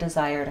have a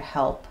desire to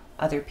help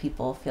other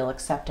people feel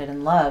accepted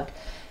and loved,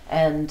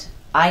 and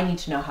I need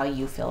to know how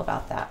you feel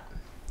about that.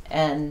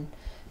 And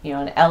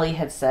and Ellie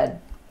had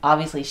said,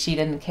 obviously she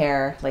didn't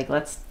care, like,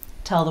 let's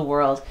tell the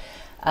world,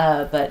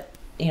 but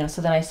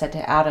so then I said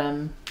to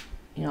Adam,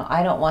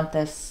 I don't want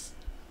this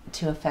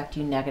to affect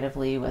you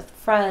negatively with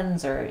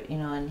friends, or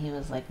and he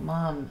was like,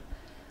 "Mom,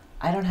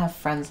 I don't have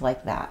friends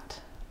like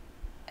that,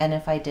 and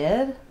if I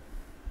did,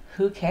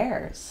 who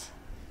cares?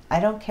 I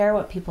don't care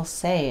what people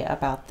say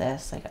about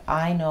this. Like,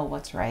 I know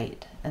what's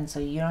right, and so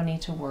you don't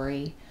need to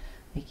worry.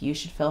 Like, you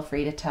should feel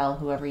free to tell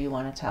whoever you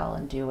want to tell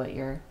and do what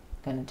you're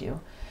going to do."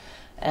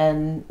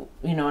 And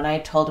and I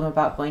told him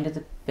about going to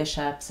the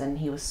bishops, and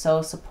he was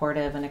so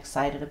supportive and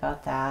excited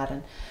about that.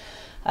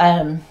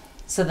 And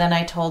so then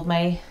I told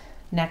my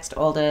next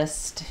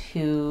oldest,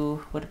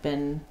 who would have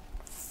been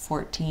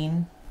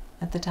 14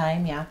 at the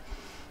time, yeah,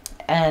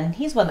 and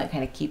he's one that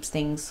kind of keeps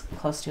things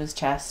close to his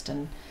chest.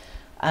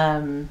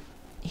 And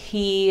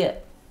he,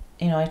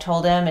 I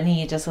told him, and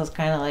he just was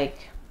kind of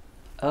like,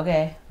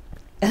 "Okay."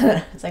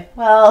 It's like,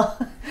 well,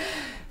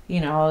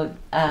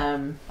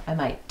 I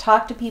might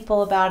talk to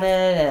people about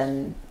it.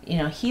 And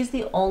he's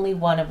the only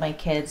one of my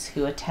kids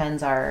who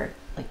attends our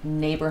like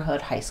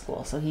neighborhood high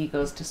school, so he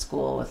goes to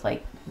school with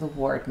like the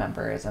ward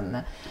members,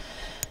 and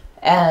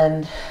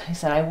I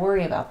said, "I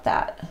worry about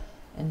that."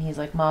 And he's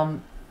like,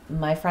 "Mom,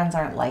 my friends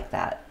aren't like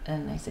that."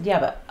 And I said, "Yeah,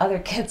 but other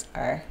kids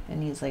are."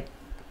 And he's like,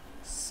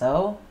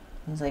 "So?"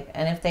 He's like,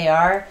 "And if they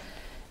are,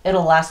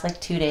 it'll last like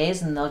 2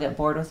 days and they'll get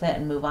bored with it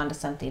and move on to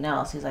something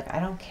else." He's like, "I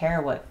don't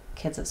care what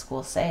kids at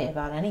school say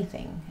about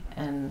anything."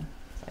 And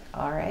it's like,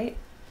 all right,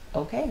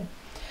 okay.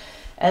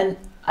 And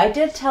I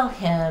did tell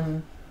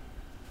him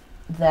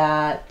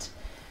that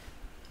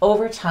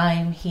over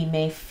time he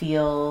may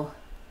feel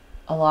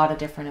a lot of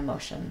different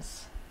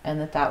emotions,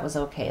 and that was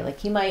okay. Like,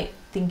 he might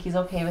think he's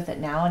okay with it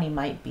now, and he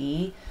might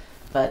be,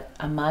 but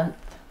a month,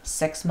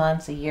 6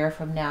 months, a year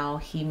from now,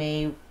 he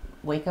may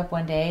wake up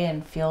one day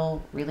and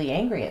feel really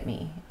angry at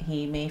me.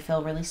 He may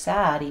feel really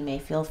sad. He may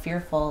feel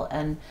fearful.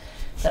 And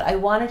that I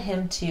wanted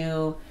him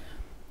to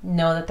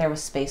know that there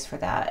was space for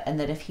that, and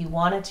that if he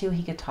wanted to,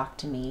 he could talk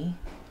to me,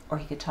 or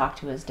he could talk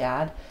to his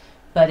dad.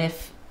 But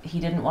if he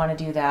didn't want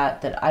to do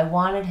that, that I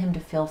wanted him to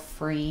feel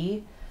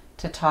free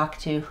to talk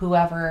to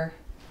whoever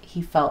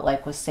he felt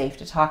like was safe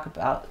to talk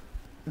about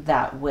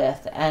that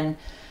with. And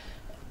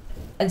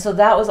so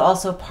that was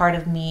also part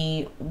of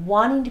me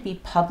wanting to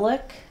be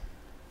public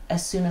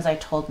as soon as I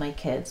told my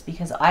kids,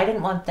 because I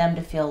didn't want them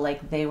to feel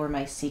like they were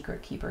my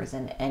secret keepers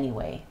in any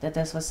way, that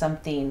this was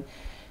something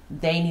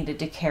they needed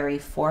to carry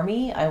for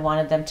me. I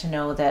wanted them to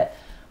know that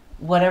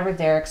whatever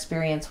their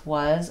experience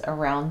was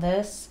around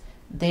this,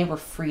 they were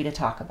free to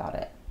talk about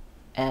it,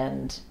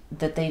 and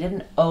that they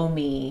didn't owe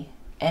me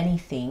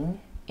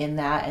anything in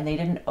that, and they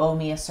didn't owe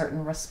me a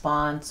certain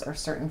response or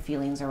certain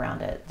feelings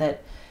around it,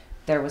 that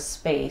there was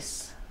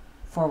space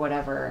for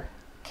whatever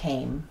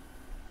came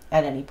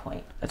at any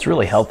point. It's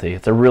really healthy.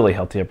 It's a really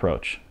healthy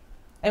approach.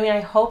 I mean,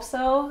 I hope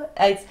so.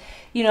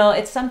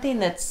 It's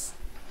something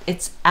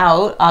it's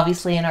out,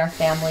 obviously, in our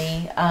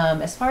family.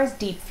 As far as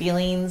deep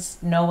feelings,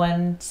 no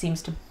one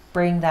seems to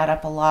bring that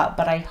up a lot,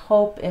 but I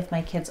hope if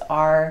my kids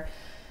are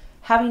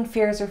having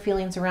fears or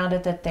feelings around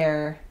it, that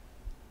they're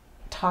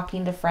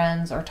talking to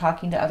friends or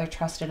talking to other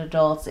trusted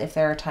adults if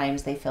there are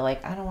times they feel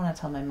like, I don't want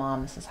to tell my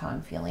mom this is how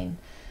I'm feeling.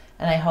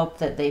 And I hope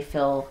that they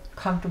feel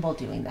comfortable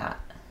doing that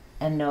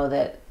and know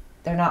that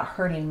they're not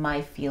hurting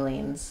my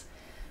feelings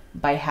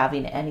by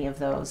having any of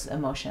those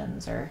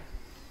emotions or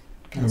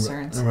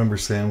concerns. I remember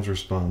Sam's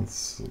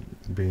response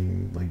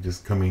being like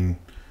just coming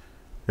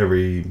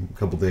every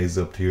couple days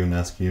up to you and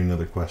asking you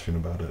another question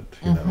about it,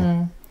 you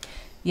know.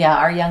 Yeah,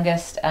 our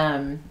youngest,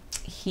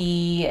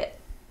 he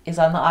is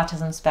on the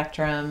autism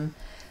spectrum.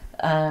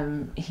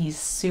 He's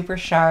super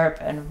sharp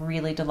and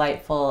really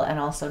delightful, and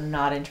also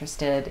not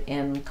interested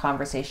in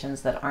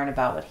conversations that aren't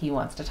about what he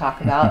wants to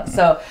talk about.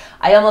 So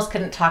I almost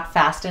couldn't talk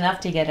fast enough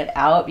to get it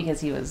out,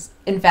 because he was,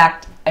 in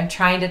fact, I'm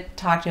trying to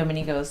talk to him and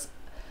he goes,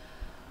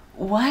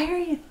 "Why are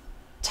you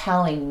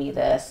telling me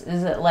this?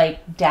 Is it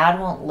like Dad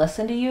won't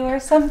listen to you or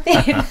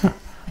something?"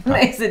 And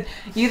I said,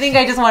 "You think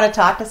I just want to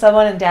talk to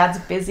someone and Dad's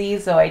busy,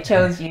 so I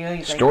chose you?"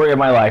 He's Story like, of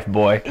my life,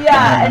 boy.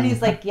 yeah. And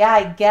he's like, "Yeah,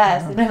 I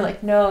guess." And I'm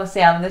like, "No,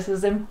 Sam, this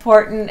is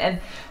important." And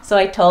so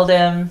I told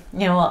him,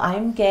 well,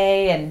 I'm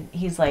gay. And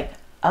he's like,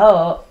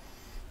 "Oh,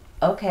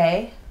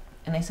 okay."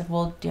 And I said,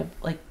 "Well, do you have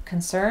like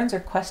concerns or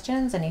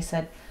questions?" And he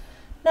said,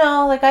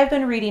 "No, like I've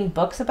been reading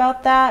books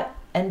about that.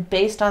 And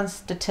based on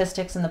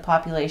statistics in the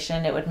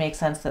population, it would make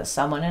sense that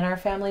someone in our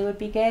family would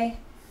be gay."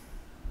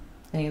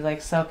 And he's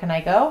like, "So can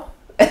I go?"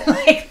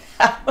 Like,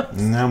 that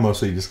was... Now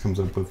mostly he just comes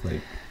up with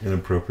like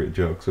inappropriate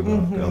jokes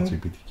about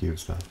LGBTQ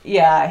stuff.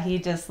 Yeah, he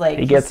just like...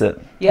 He gets it.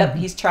 Yep,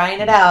 he's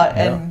trying it out.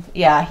 Yeah. And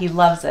yeah, he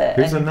loves it.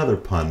 Here's And, another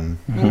pun.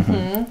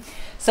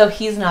 so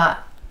he's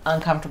not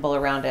uncomfortable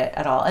around it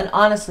at all. And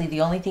honestly,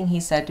 the only thing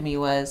he said to me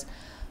was,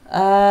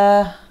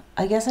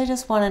 I guess I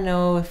just want to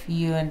know if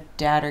you and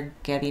Dad are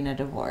getting a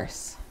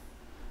divorce."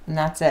 And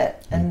that's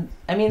it. And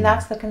I mean,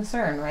 that's the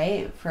concern,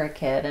 right, for a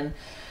kid. And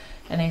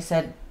I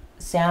said,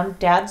 "Sam,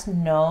 Dad's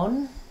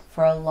known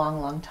for a long,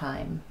 long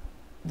time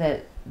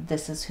that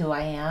this is who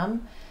I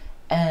am.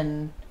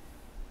 And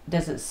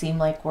does it seem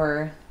like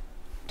we're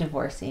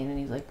divorcing?" And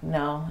he's like,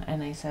 "No."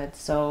 And I said,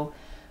 "So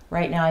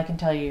right now I can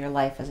tell you your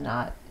life is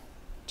not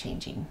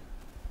changing."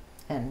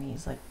 And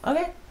he's like,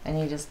 "Okay." And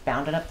he just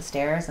bounded up the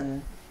stairs,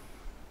 and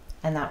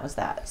that was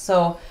that.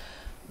 So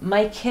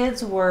my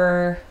kids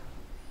were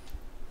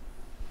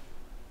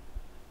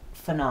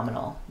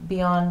phenomenal,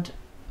 beyond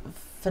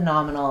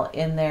phenomenal,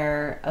 in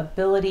their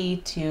ability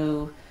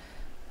to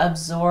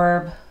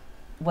absorb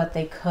what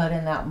they could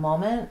in that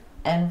moment,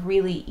 and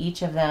really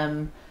each of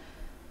them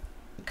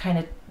kind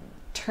of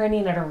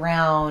turning it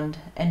around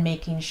and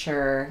making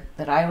sure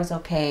that I was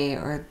okay,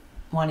 or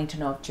wanting to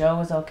know if Joe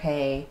was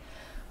okay,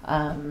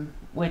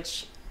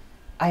 which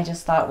I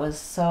just thought was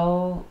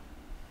so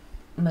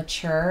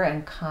mature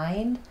and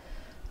kind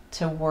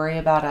to worry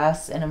about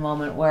us in a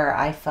moment where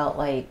I felt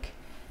like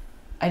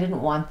I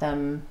didn't want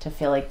them to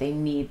feel like they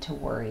need to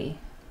worry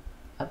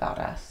about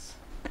us.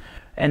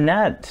 And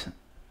that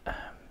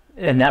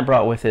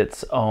brought with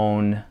its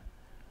own,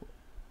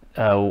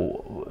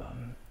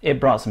 it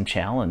brought some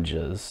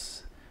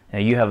challenges. Now,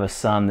 you have a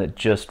son that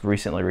just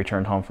recently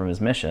returned home from his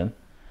mission,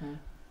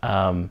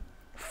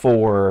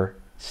 for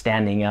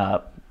standing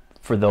up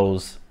for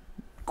those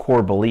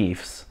core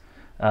beliefs,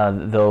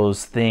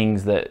 those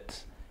things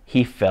that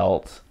he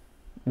felt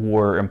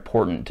were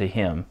important to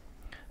him,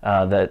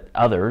 that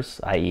others,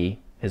 i.e.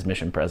 his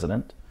mission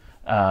president,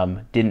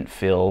 didn't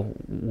feel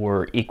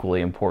were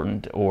equally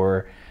important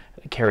or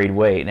carried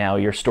weight. Now,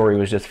 your story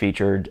was just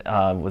featured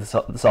with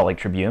the Salt Lake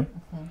Tribune.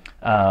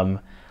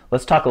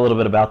 Let's talk a little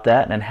bit about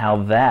that and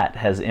how that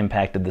has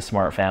impacted the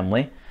Smart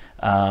family,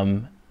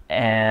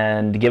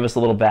 and give us a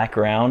little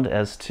background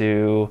as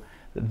to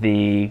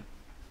the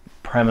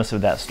premise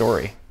of that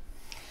story.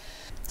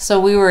 So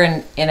we were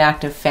an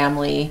inactive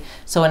family.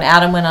 So when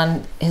Adam went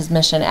on his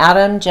mission,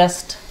 Adam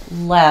just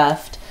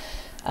left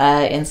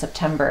in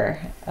September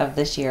of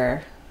this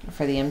year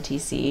for the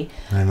MTC.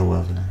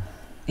 9/11.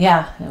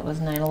 Yeah, it was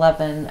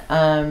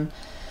 9/11.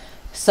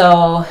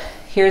 So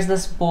here's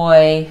this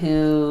boy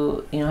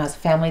who, has a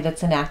family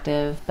that's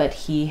inactive, but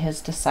he has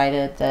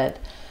decided that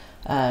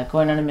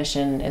going on a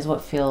mission is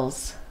what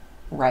feels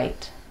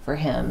right for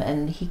him.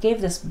 And he gave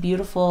this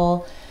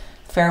beautiful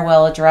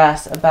farewell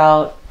address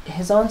about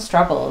his own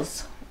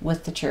struggles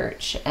with the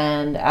church.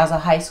 And as a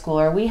high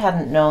schooler, we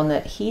hadn't known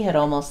that he had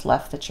almost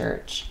left the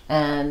church.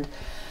 And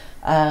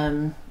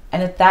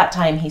at that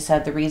time, he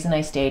said, the reason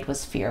I stayed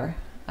was fear.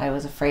 I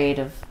was afraid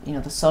of,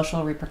 the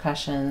social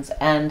repercussions,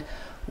 and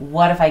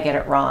what if I get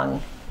it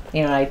wrong?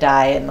 I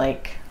die, and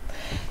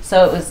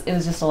so it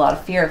was just a lot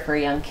of fear for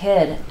a young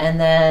kid. And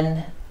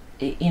then,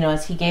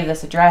 as he gave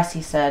this address,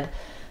 he said,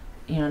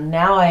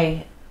 now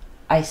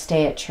I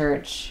stay at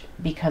church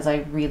because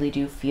I really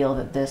do feel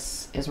that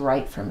this is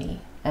right for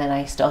me. And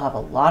I still have a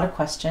lot of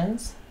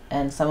questions,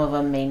 and some of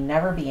them may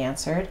never be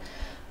answered,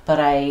 but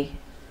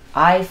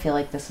I feel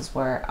like this is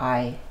where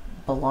I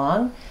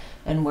belong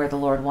and where the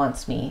Lord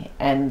wants me.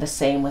 And the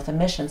same with a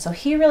mission. So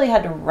he really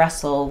had to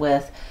wrestle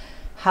with,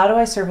 how do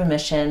I serve a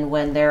mission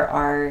when there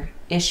are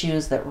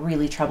issues that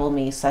really trouble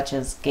me, such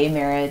as gay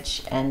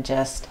marriage and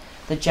just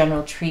the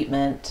general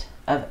treatment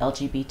of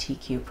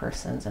LGBTQ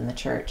persons in the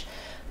church.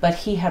 But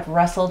he had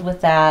wrestled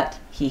with that.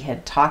 He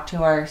had talked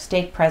to our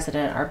stake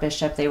president, our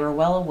bishop. They were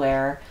well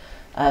aware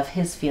of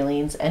his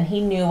feelings, and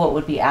he knew what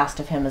would be asked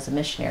of him as a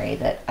missionary,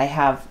 that I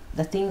have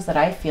the things that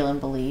I feel and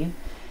believe,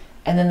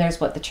 and then there's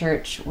what the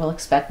church will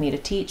expect me to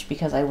teach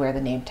because I wear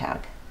the name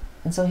tag.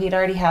 And so he'd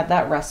already had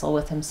that wrestle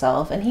with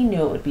himself, and he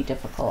knew it would be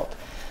difficult,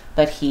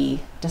 but he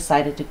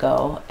decided to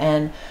go.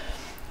 And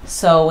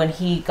so when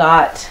he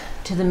got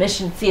to the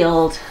mission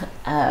field,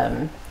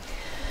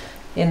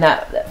 in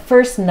that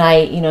first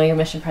night, your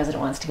mission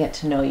president wants to get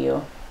to know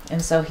you.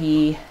 And so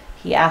he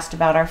asked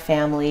about our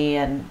family,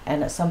 and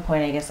at some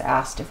point, I guess,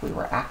 asked if we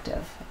were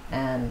active.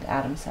 And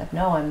Adam said,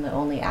 no, I'm the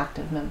only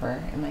active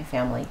member in my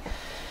family.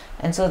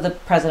 And so the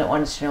president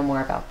wanted to know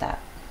more about that.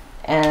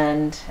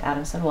 And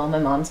Adam said, well, my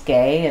mom's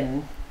gay,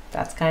 and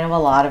that's kind of a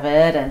lot of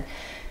it. And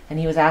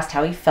he was asked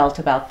how he felt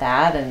about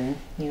that, and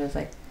he was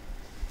like,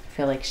 I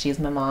feel like she's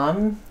my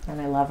mom,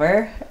 and I love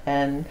her.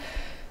 And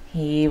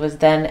he was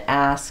then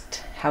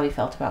asked how he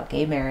felt about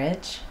gay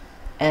marriage.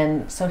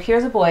 And so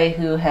here's a boy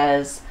who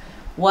has,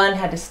 one,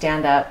 had to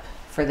stand up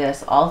for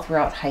this all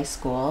throughout high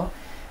school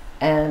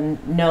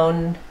and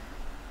known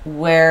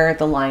where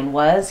the line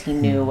was. He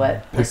knew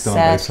what was said. Picked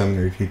on by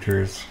seminary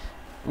teachers.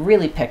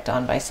 Really picked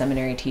on by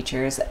seminary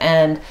teachers.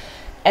 And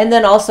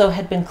then also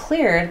had been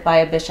cleared by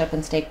a bishop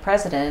and stake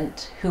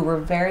president who were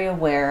very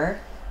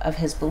aware of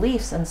his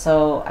beliefs. And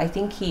so I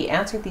think he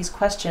answered these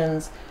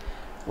questions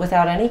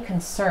without any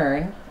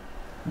concern,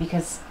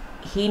 because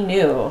he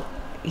knew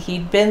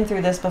he'd been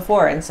through this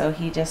before. And so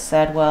he just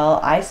said, well,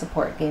 I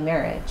support gay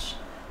marriage.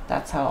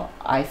 That's how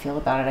I feel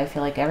about it. I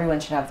feel like everyone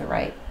should have the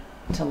right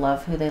to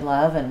love who they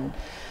love.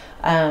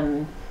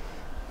 And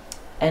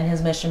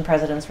his mission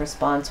president's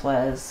response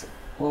was,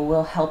 well,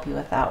 we'll help you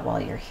with that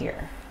while you're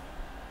here.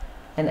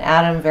 And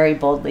Adam very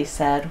boldly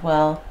said,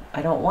 well,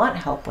 I don't want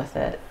help with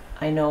it.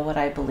 I know what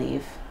I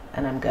believe,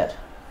 and I'm good.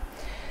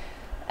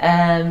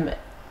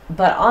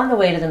 But on the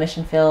way to the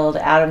mission field,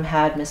 Adam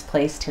had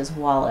misplaced his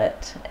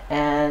wallet.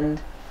 And,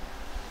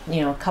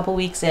 a couple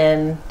weeks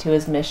in to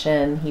his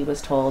mission, he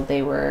was told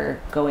they were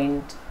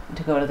going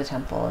to go to the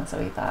temple. And so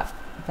he thought,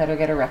 better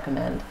get a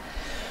recommend.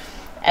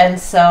 And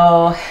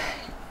so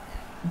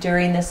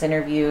during this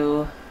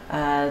interview,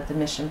 the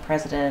mission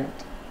president,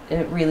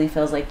 it really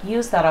feels like,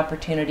 used that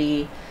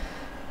opportunity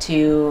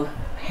to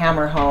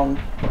hammer home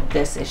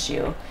this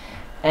issue.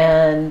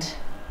 And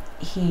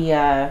he,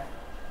 when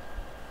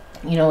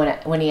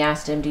he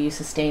asked him, do you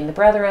sustain the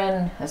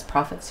brethren as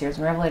prophets, seers,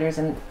 and revelators?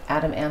 And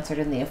Adam answered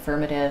in the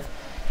affirmative.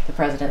 The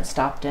president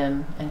stopped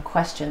him and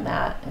questioned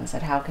that and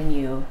said, how can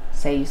you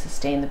say you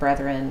sustain the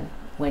brethren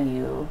when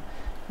you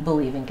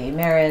believe in gay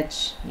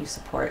marriage, you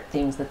support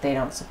things that they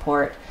don't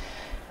support?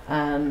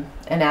 And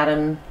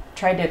Adam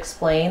tried to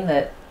explain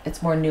that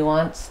it's more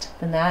nuanced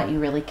than that. You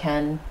really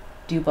can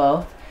do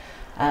both.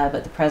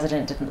 But the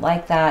president didn't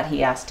like that.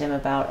 He asked him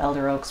about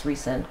Elder Oak's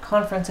recent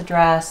conference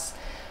address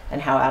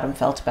and how Adam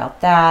felt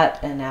about that.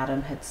 And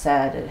Adam had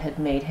said it had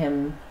made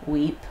him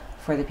weep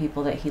for the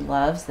people that he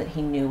loves, that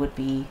he knew would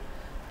be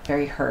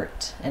very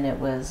hurt. And it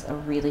was a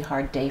really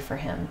hard day for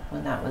him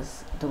when that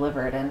was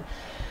delivered.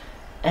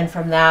 And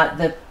from that,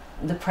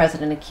 the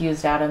president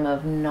accused Adam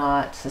of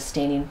not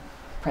sustaining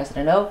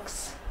President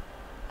Oaks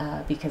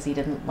because he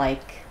didn't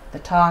like the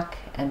talk,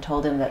 and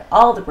told him that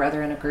all the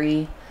brethren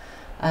agree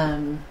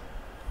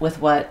with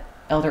what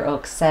Elder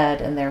Oaks said,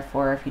 and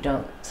therefore if you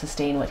don't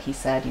sustain what he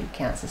said, you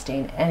can't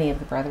sustain any of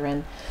the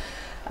brethren.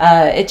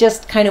 It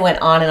just kind of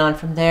went on and on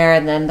from there.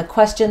 And then the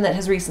question that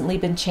has recently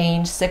been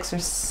changed 6 or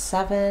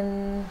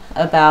 7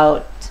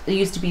 about, it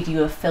used to be, do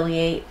you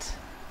affiliate?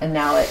 And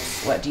now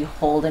it's, what, do you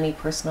hold any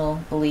personal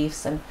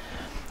beliefs? And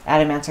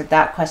Adam answered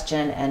that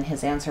question, and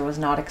his answer was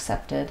not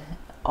accepted.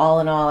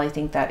 All in all, I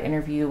think that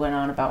interview went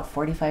on about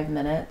 45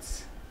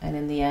 minutes, and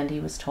in the end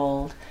he was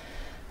told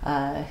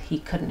he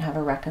couldn't have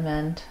a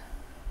recommend,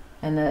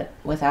 and that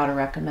without a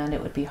recommend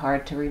it would be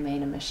hard to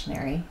remain a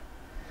missionary.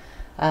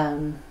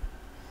 And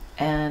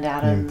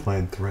Adam...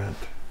 Implied threat.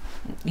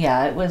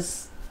 Yeah, it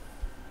was,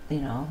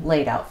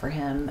 laid out for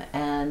him.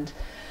 And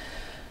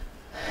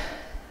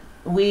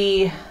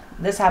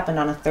this happened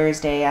on a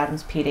Thursday.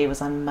 Adam's P-Day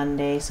was on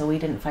Monday, so we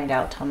didn't find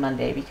out till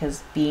Monday,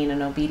 because being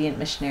an obedient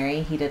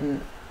missionary, he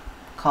didn't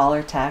call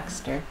or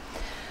text.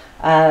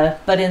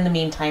 But in the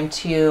meantime,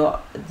 too,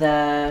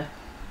 the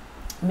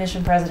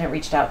mission president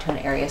reached out to an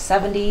Area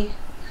 70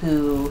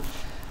 who,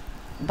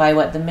 by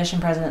what the mission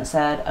president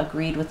said,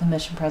 agreed with the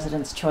mission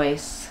president's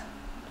choice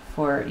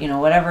for,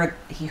 whatever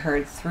he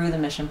heard through the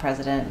mission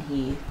president.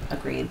 He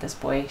agreed this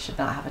boy should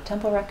not have a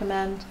temple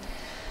recommend.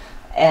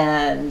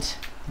 And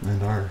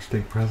our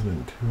stake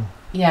president, too.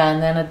 Yeah,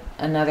 and then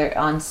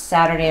on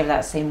Saturday of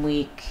that same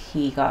week,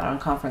 he got on a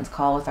conference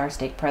call with our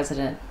stake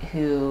president,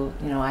 who,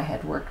 I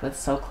had worked with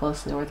so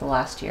closely over the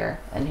last year,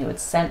 and who had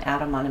sent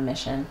Adam on a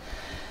mission.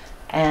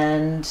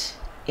 And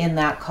in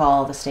that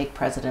call, the stake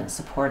president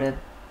supported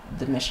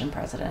the mission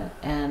president,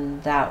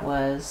 and that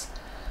was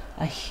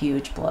a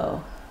huge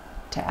blow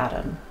to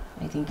Adam.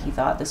 I think he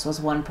thought this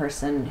was one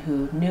person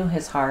who knew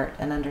his heart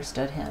and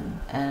understood him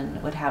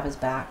and would have his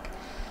back,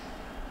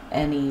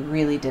 and he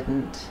really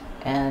didn't.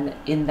 And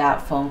in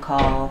that phone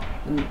call,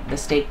 the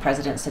stake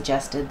president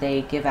suggested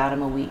they give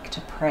Adam a week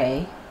to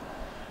pray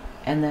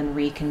and then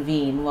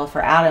reconvene. Well,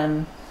 for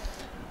Adam,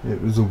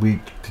 it was a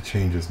week to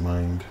change his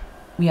mind.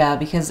 Yeah,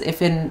 because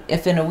if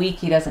in a week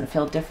he doesn't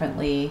feel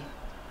differently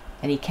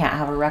and he can't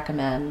have a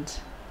recommend,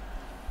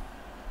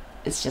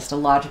 it's just a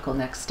logical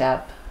next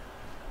step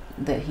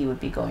that he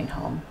would be going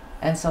home.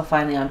 And so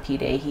finally on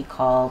P-Day he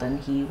called, and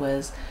he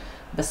was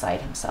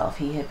beside himself.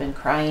 He had been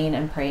crying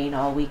and praying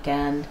all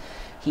weekend.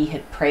 He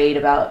had prayed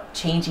about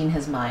changing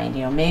his mind.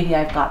 Maybe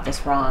I've got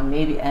this wrong.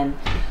 Maybe. And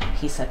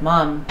he said,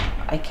 Mom,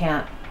 I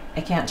can't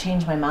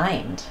change my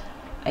mind.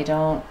 I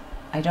don't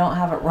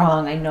have it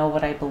wrong. I know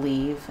what I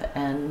believe,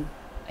 and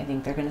I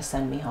think they're going to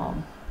send me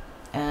home.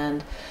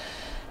 And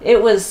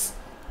it was...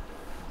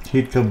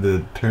 He'd come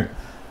to turn...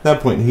 At that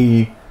point,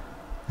 he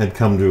had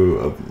come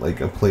to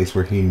a place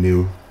where he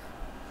knew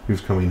he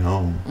was coming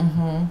home.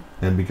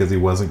 Mm-hmm. And because he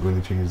wasn't going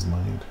to change his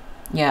mind.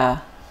 Yeah.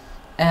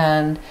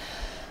 And,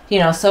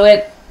 so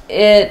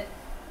it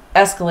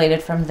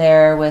escalated from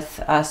there with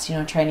us,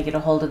 trying to get a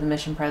hold of the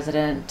mission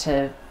president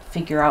to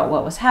figure out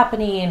what was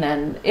happening.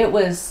 And it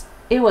was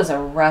a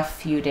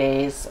rough few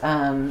days.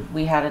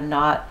 We had a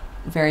not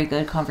very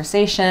good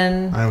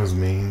conversation. I was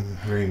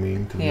very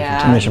mean to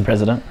the mission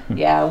president.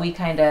 Yeah,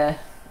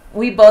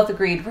 we both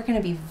agreed we're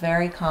going to be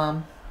very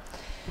calm.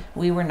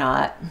 We were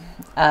not.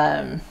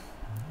 I'm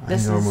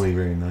normally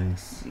very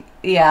nice.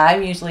 Yeah,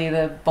 I'm usually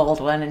the bold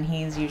one, and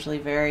he's usually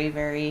very,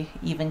 very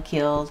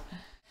even-keeled.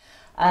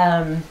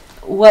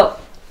 What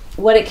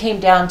it came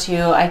down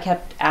to, I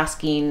kept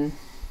asking,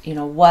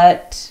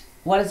 what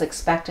is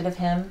expected of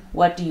him?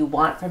 What do you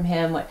want from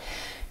him?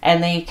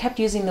 And they kept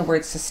using the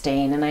word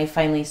sustain, and I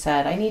finally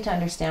said, I need to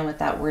understand what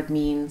that word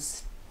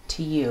means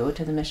to you,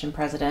 to the mission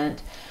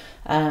president.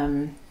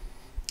 And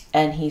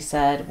he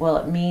said, well,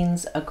 it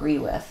means agree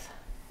with.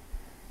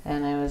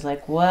 And I was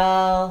like,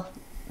 well,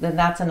 then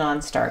that's a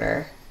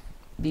non-starter,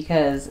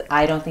 because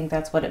I don't think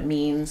that's what it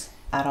means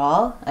at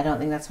all. I don't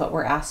think that's what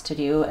we're asked to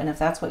do. And if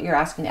that's what you're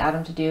asking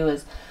Adam to do,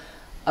 is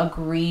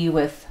agree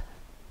with,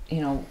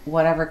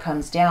 whatever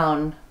comes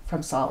down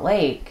from Salt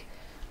Lake,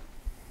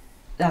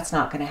 that's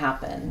not going to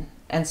happen.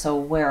 And so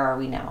where are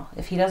we now?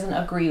 If he doesn't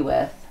agree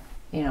with,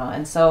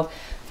 and so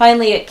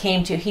finally it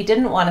came to, he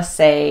didn't want to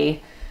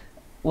say,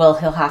 well,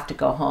 he'll have to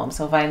go home.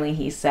 So finally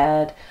he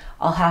said,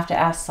 I'll have to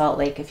ask Salt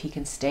Lake if he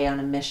can stay on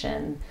a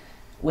mission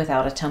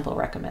without a temple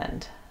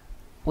recommend,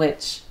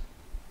 which,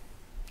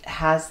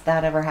 has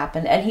that ever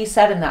happened? And he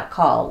said in that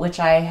call, which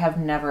I have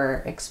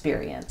never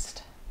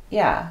experienced.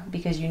 Yeah,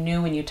 because you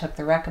knew when you took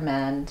the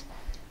recommend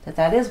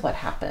that is what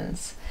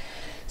happens.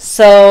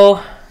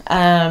 So,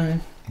 when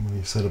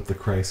you set up the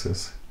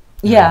crisis.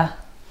 Yeah.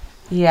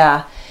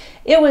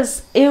 It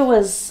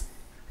was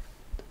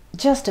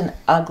just an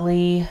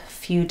ugly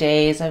few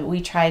days.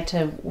 We tried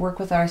to work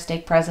with our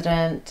stake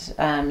president.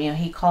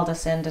 He called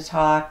us in to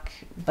talk,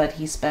 but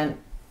he spent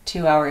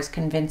 2 hours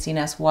convincing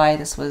us why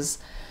this was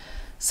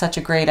such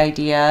a great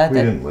idea. We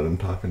didn't let him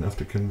talk enough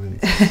to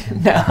convince.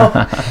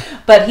 No,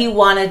 but he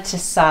wanted to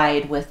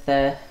side with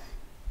the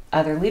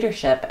other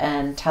leadership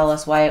and tell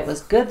us why it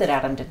was good that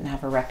Adam didn't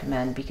have a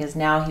recommend, because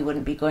now he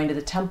wouldn't be going to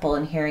the temple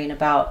and hearing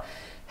about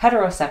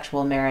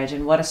heterosexual marriage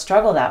and what a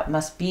struggle that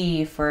must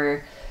be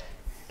for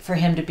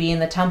him to be in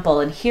the temple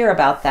and hear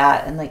about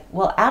that. And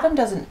well, Adam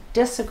doesn't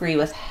disagree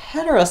with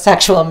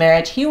heterosexual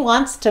marriage. He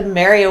wants to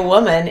marry a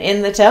woman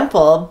in the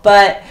temple,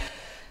 but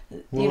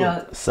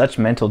such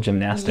mental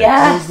gymnastics.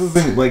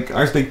 Yes.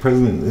 Our stake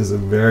president is a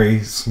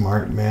very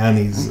smart man.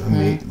 He's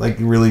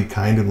really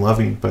kind and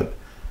loving, but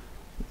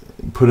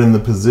put in the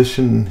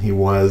position he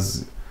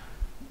was,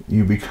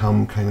 you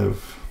become kind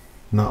of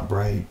not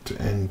bright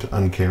and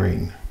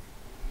uncaring.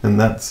 And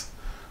that's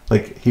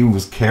he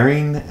was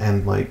caring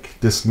and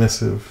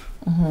dismissive.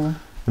 Mm-hmm.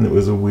 And it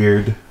was a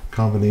weird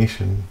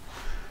combination.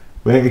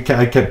 But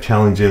I kept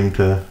challenging him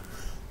to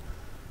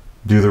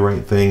do the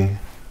right thing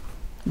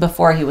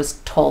before he was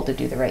told to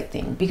do the right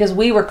thing, because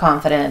we were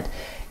confident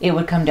it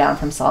would come down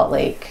from Salt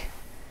Lake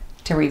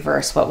to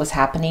reverse what was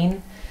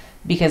happening,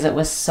 because it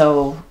was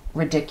so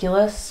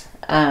ridiculous.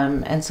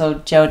 And so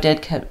Joe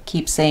did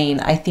keep saying,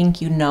 I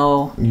think you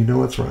know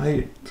what's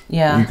right.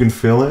 Yeah. You can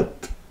feel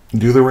it.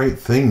 Do the right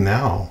thing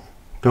now.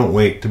 Don't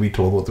wait to be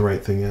told what the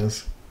right thing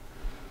is.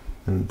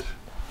 And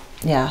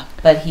yeah,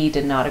 but he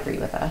did not agree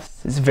with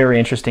us. It's very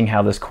interesting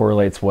how this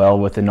correlates well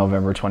with the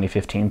November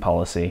 2015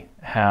 policy,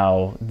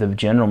 how the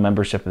general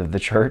membership of the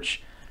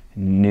church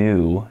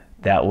knew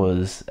that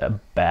was a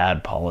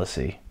bad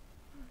policy,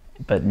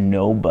 but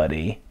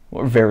nobody,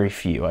 or very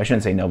few, I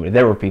shouldn't say nobody,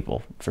 there were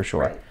people for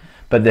sure, right.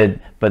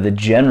 But the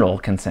general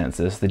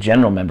consensus, the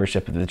general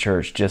membership of the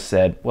church just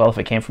said, well, if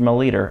it came from a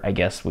leader, I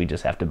guess we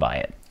just have to buy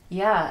it.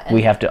 Yeah.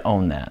 We have to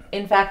own that.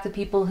 In fact, the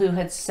people who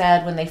had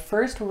said, when they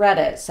first read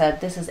it, said,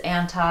 this is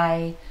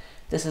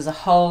this is a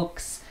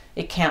hoax,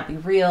 it can't be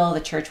real,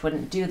 the church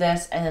wouldn't do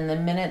this. And then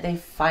the minute they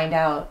find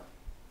out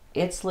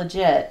it's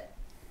legit,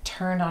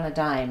 turned on a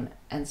dime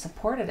and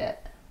supported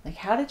it.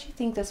 How did you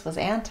think this was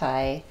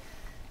anti?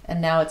 And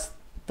now it's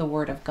the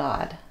word of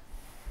God.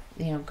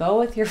 Go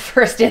with your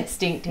first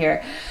instinct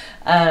here.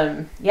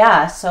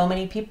 So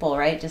many people,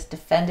 right, just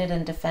defended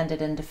and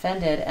defended and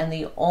defended, and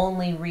the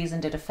only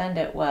reason to defend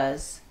it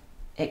was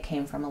it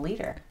came from a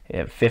leader.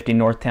 Yeah, 50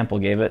 North Temple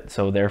gave it,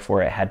 so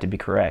therefore it had to be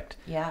correct.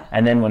 Yeah.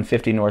 And then when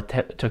 50 North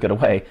took it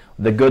away,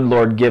 the good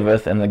Lord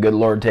giveth and the good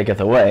Lord taketh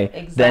away,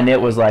 exactly. Then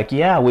it was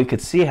we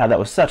could see how that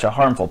was such a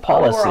harmful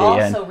policy. But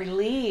we're also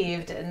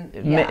relieved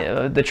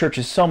And the church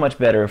is so much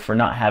better for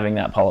not having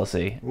that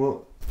policy.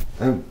 Well,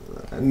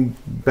 I'm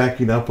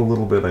backing up a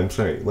little bit. I'm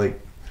sorry. Like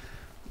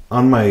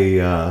on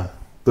my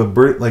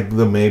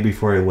the May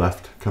before I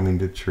left, coming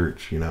to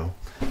church,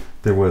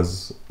 there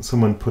was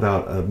someone put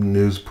out a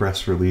news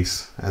press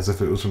release as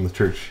if it was from the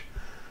church,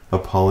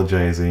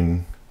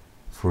 apologizing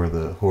for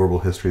the horrible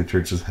history the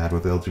church has had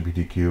with the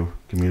LGBTQ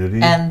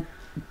community and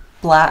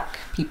Black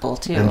people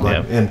too.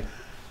 And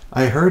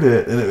I heard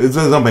it, and it was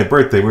on my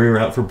birthday. We were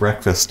out for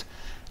breakfast,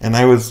 and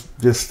I was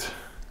just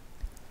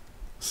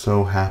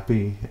so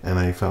happy, and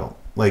I felt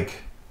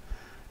like,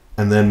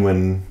 and then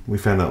when we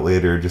found out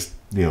later, just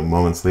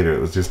moments later, it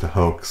was just a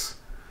hoax.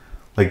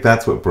 Like,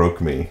 that's what broke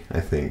me,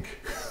 I think.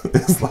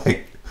 It's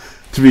like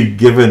to be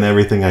given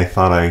everything I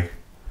thought I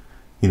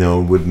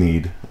would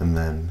need, and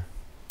then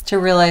to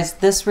realize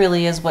this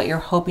really is what you're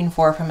hoping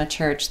for from a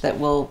church that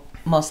will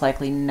most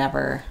likely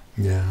never.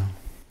 Yeah.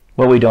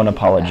 Well, we don't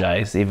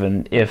apologize,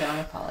 even if,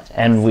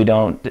 and we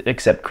don't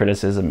accept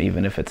criticism,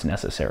 even if it's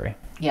necessary.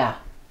 Yeah.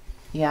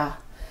 Yeah.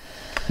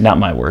 Not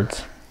my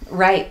words.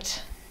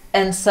 Right.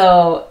 And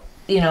so,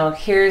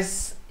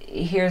 here's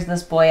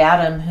this boy,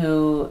 Adam,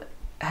 who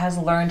has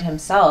learned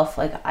himself,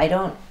 like, I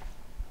don't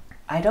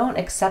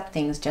accept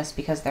things just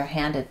because they're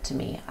handed to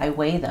me. I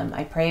weigh them.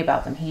 I pray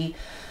about them. He,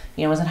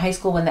 was in high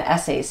school when the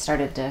essays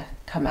started to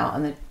come out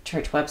on the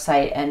church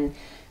website, and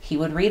he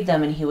would read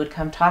them, and he would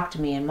come talk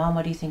to me, and Mom,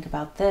 what do you think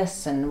about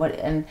this?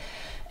 And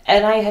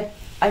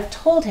I've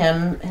told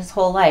him his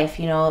whole life,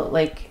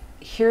 like,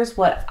 here's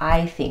what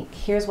I think.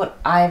 Here's what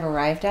I've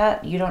arrived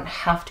at. You don't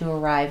have to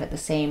arrive at the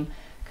same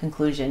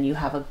conclusion. You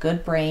have a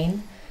good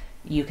brain.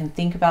 You can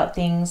think about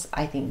things.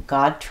 I think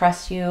God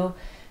trusts you.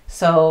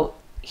 So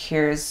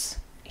here's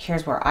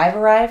where I've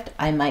arrived.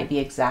 I might be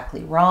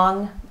exactly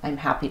wrong. I'm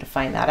happy to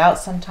find that out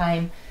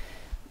sometime.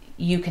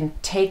 You can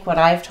take what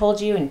I've told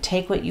you and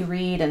take what you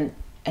read,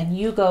 and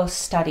you go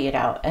study it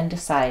out and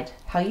decide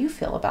how you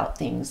feel about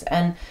things.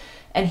 And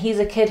he's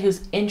a kid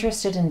who's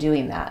interested in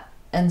doing that.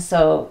 And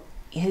so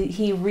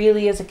he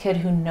really is a kid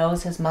who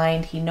knows his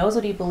mind. He knows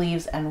what he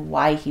believes and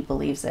why he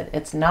believes it.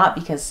 It's not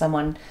because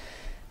someone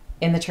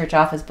in the church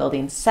office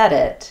building said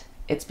it.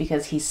 It's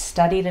because he's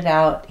studied it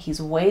out.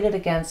 He's weighed it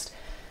against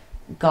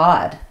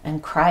God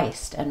and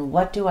Christ. And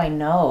what do I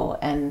know?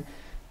 And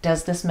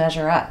does this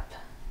measure up?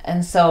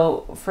 And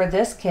so for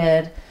this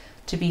kid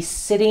to be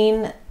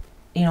sitting,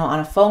 on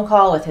a phone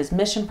call with his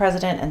mission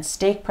president and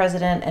stake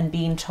president and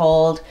being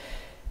told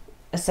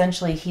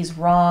essentially he's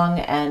wrong,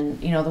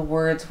 and the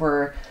words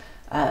were,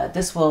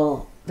 this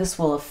will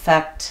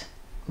affect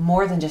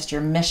more than just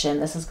your mission.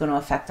 This is going to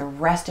affect the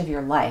rest of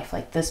your life,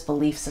 like this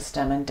belief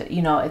system. And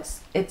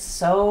it's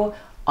so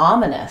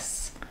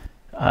ominous.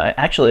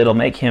 Actually, it'll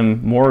make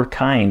him more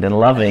kind and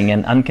loving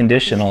and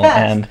unconditional. Yes.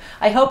 And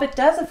I hope it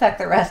does affect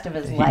the rest of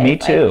his life. Me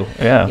too.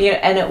 Yeah.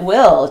 And it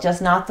will,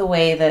 just not the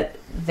way that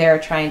they're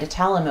trying to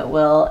tell him it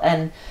will.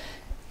 And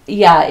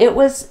yeah, it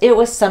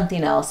was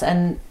something else.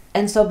 And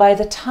so by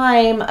the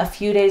time a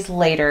few days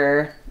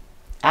later,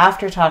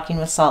 after talking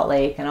with Salt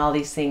Lake and all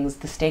these things,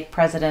 the stake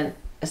president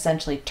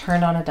essentially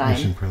turned on a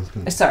dime.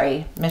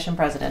 Mission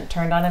president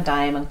turned on a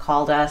dime and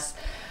called us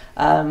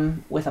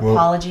with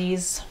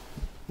apologies.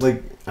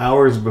 Like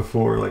hours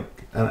before,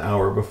 like an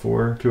hour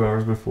before, 2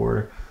 hours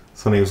before,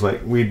 Sonny was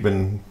like, we'd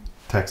been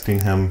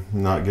texting him,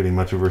 not getting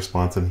much of a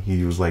response, and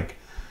he was like,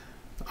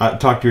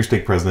 talk to your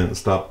stake president and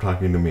stop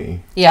talking to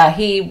me. Yeah,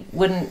 he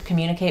wouldn't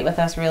communicate with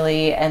us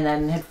really, and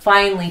then had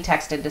finally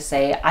texted to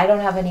say, I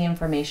don't have any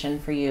information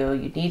for you.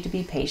 You need to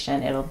be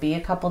patient. It'll be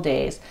a couple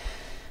days.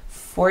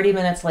 40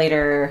 minutes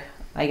later,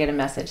 I get a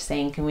message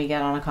saying, can we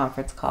get on a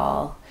conference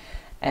call?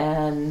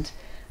 And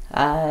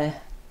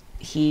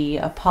he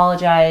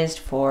apologized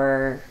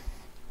for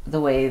the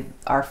way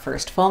our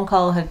first phone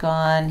call had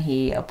gone.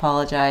 He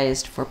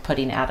apologized for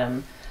putting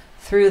Adam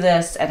through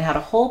this and had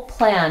a whole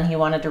plan he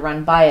wanted to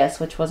run by us,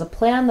 which was a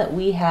plan that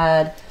we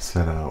had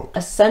set out,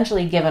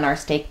 essentially given our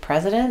stake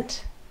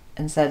president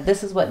and said,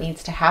 this is what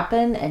needs to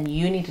happen, and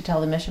you need to tell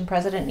the mission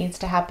president needs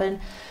to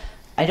happen.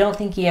 I don't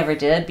think he ever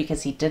did,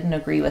 because he didn't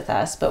agree with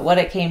us. But what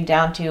it came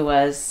down to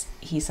was,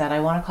 he said,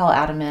 I want to call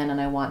Adam in and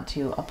I want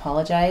to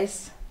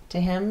apologize to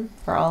him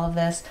for all of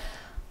this.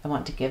 I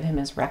want to give him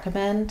his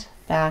recommend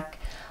back.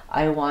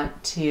 I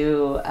want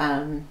to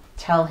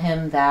tell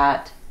him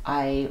that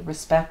I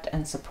respect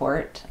and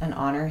support and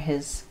honor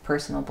his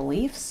personal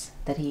beliefs,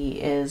 that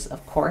he is,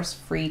 of course,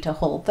 free to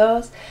hold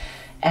those,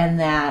 and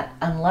that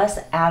unless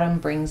Adam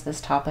brings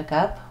this topic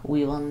up,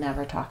 we will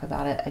never talk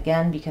about it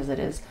again, because it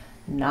is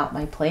not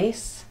my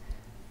place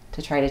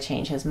to try to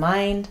change his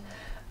mind.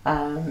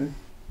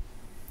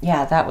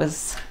 Yeah, that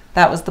was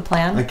the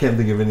plan. I can't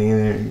think of any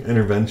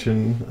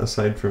intervention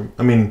aside from,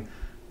 an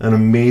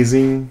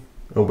amazing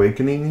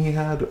awakening he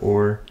had,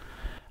 or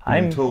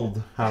I'm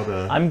told how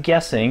to. I'm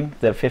guessing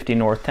that 50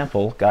 North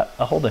Temple got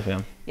a hold of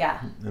him. Yeah.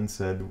 And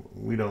said,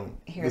 we don't.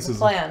 Here's this a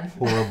plan. Is a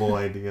horrible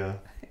idea.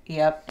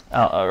 Yep.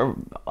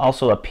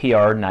 Also a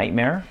PR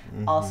nightmare.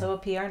 Mm-hmm. Also a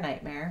PR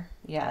nightmare.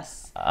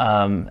 Yes.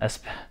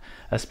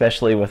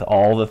 especially with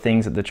all the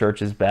things that the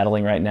church is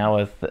battling right now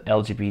with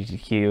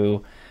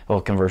LGBTQ,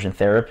 conversion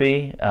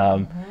therapy,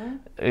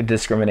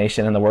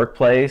 discrimination in the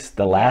workplace,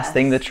 the last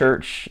thing the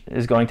church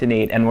is going to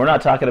need. And we're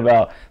not talking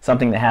about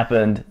something that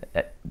happened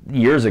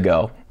years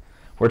ago.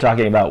 We're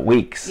talking about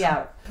weeks.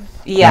 Yeah.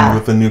 And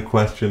with the new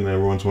question,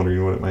 everyone's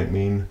wondering what it might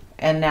mean.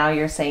 And now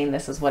you're saying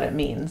this is what it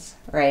means,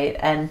 right?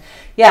 And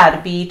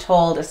to be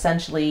told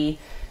essentially,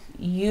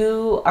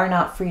 you are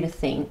not free to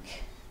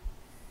think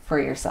for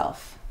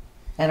yourself.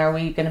 And are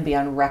we going to be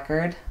on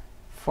record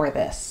for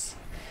this?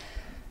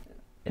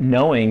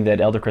 Knowing that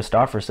Elder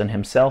Christofferson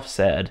himself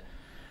said,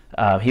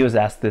 he was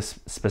asked this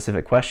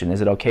specific question: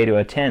 is it okay to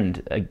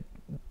attend a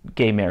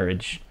gay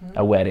marriage,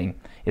 a wedding?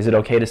 Is it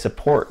okay to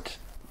support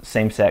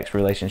same-sex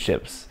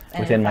relationships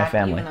within my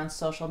family? Even on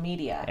social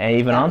media. And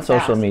even on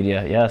social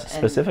media, yes,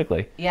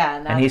 specifically.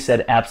 Yeah. And he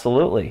said,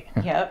 absolutely.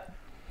 Yep.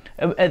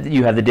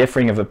 You have the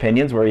differing of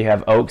opinions where you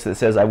have Oaks that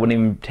says, I wouldn't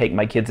even take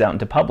my kids out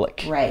into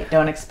public. Right.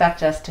 Don't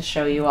expect us to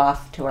show you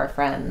off to our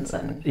friends.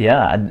 And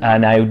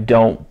and I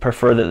don't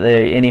prefer that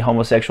any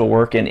homosexual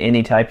work in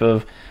any type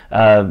of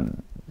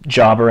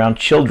job around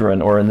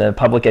children or in the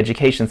public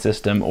education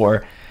system.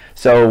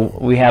 So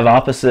we have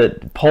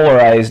opposite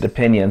polarized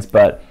opinions,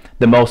 but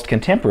the most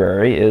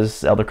contemporary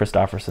is Elder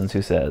Christofferson's,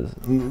 who says...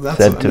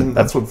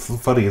 That's what's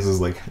funny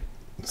is like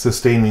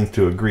sustaining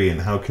to agree,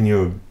 and how can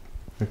you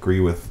agree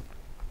with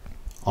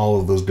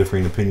all of those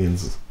differing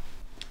opinions?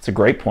 It's a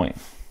great point.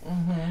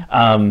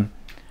 And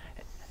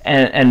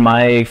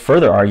my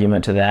further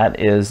argument to that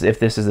is, if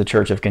this is the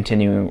Church of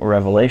Continuing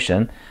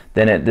Revelation,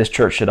 then this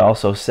church should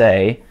also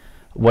say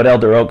what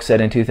Elder Oaks said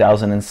in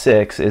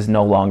 2006 is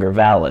no longer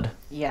valid.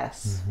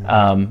 Yes.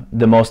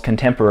 The most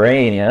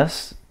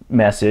contemporaneous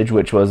message,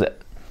 which was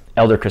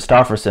Elder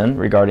Christofferson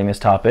regarding this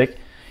topic,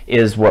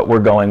 is what we're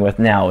going with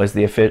now.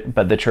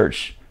 But the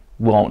church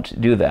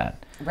won't do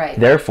that. Right.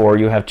 Therefore,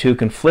 you have two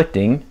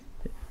conflicting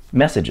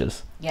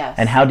messages. Yes.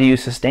 And how do you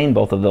sustain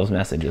both of those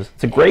messages?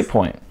 It's a great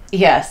point.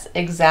 Yes,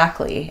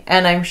 exactly.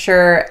 And I'm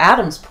sure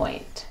Adam's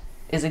point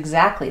is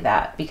exactly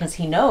that, because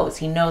he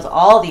knows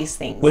all these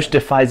things. Which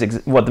defies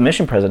what the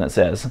mission president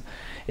says.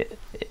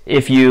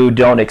 If you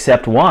don't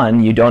accept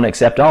one, you don't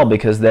accept all,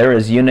 because there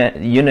is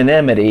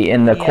unanimity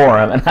in the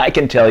quorum. And I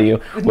can tell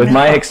you, with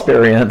my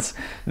experience,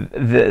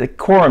 the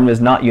quorum is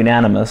not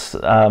unanimous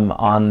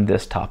on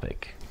this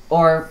topic.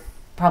 Or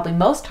probably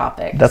most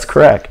topics. That's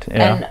correct.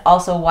 Yeah. And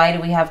also, why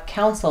do we have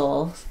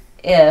councils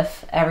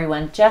if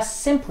everyone just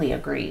simply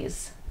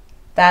agrees?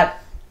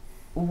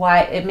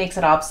 Why it makes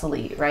it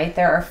obsolete, right?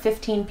 There are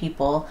 15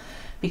 people,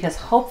 because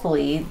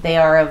hopefully they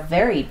are of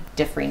very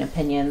differing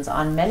opinions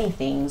on many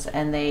things,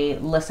 and they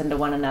listen to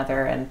one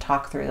another and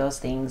talk through those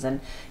things. And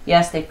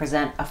yes, they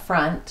present a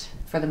front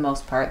for the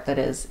most part that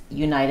is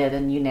united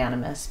and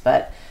unanimous,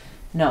 but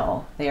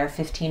no, they are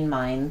 15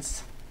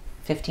 minds,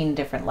 15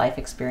 different life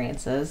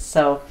experiences.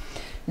 So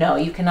no,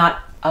 you cannot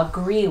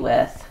agree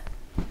with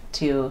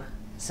to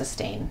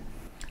sustain.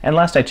 And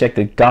last I checked,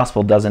 the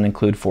gospel doesn't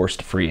include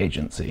forced free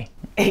agency.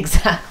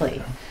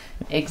 Exactly.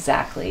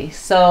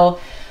 So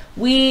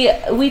we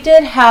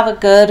did have a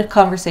good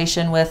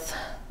conversation with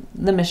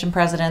the mission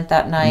president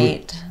that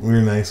night. We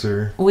were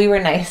nicer. We were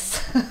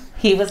nice.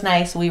 He was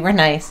nice. We were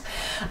nice.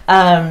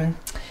 And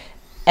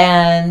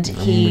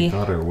we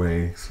got our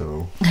way,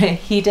 so...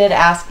 He did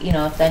ask,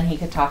 if then he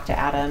could talk to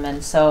Adam.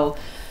 And so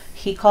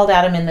he called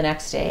Adam in the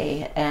next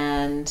day.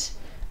 And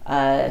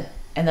then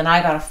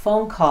I got a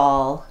phone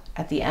call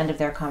at the end of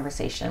their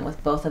conversation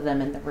with both of them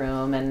in the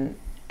room, and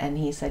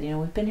he said,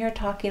 we've been here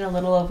talking a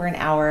little over an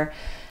hour.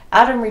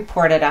 Adam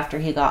reported after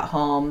he got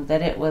home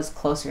that it was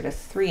closer to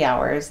 3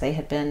 hours they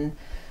had been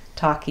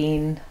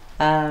talking.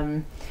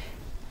 And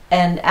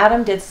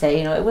Adam did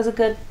say, it was a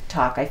good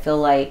talk. I feel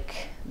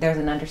like there's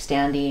an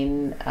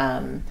understanding.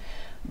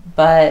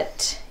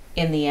 But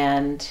in the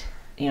end,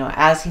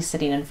 as he's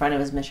sitting in front of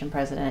his mission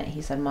president,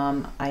 he said,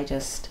 Mom, I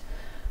got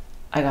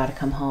to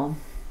come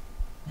home.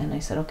 And I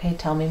said, okay,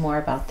 tell me more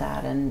about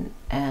that.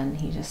 And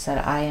he just said,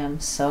 I am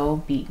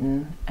so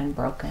beaten and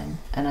broken,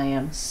 and I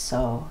am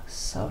so,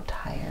 so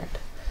tired.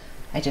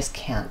 I just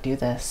can't do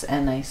this.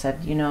 And I said,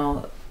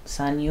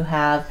 son, you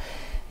have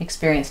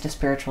experienced a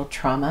spiritual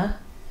trauma.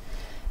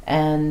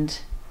 And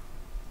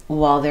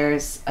while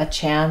there's a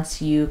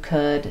chance you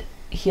could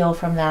heal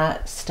from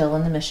that still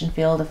in the mission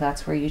field, if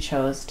that's where you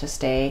chose to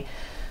stay,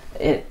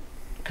 it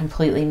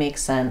completely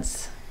makes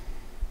sense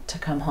to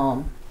come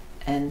home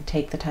and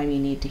take the time you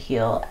need to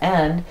heal.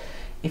 And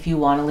if you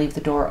want to leave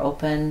the door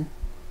open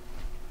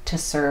to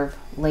serve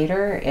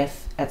later,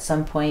 if at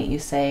some point you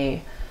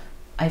say,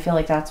 I feel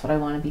like that's what I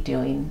want to be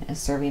doing, is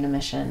serving a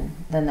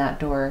mission, then that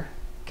door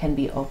can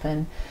be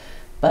open.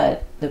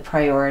 But the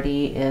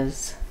priority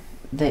is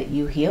that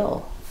you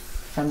heal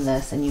from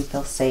this and you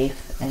feel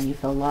safe and you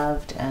feel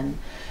loved. And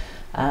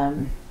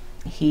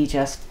he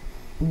just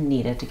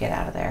needed to get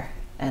out of there.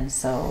 And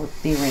so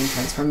the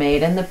arrangements were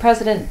made, and the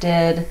president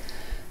did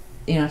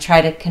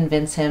try to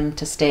convince him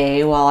to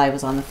stay while I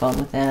was on the phone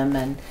with him.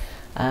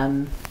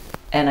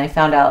 And I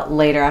found out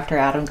later, after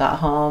Adam got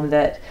home,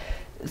 that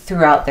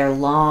throughout their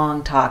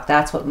long talk,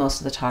 that's what most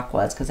of the talk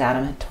was, because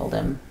Adam had told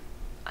him,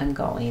 I'm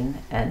going,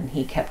 and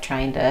he kept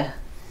trying to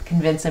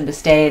convince him to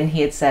stay, and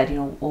he had said,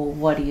 well,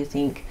 what do you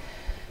think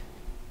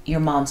your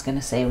mom's going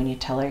to say when you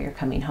tell her you're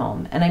coming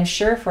home? And I'm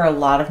sure for a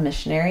lot of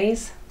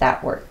missionaries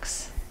that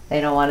works. They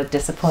don't want to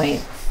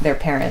disappoint their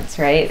parents,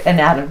 right? And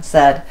Adam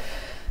said,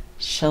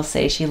 she'll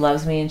say she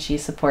loves me and she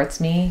supports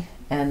me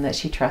and that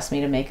she trusts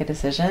me to make a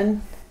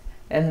decision.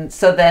 And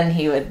so then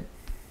he would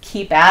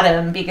keep at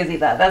him because he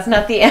thought, that's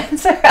not the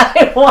answer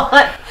I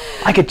want.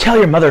 I could tell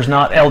your mother's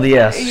not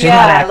LDS. She's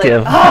not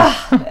active.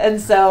 And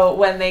so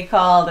when they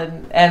called,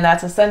 and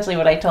that's essentially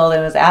what I told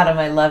him is, Adam,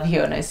 I love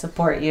you and I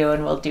support you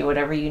and we'll do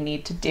whatever you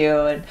need to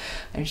do. And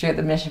I'm sure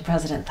the mission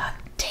president thought,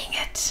 dang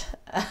it.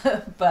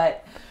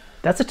 But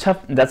that's a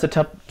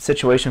tough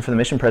situation for the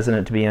mission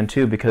president to be in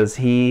too, because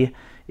he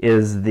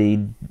is the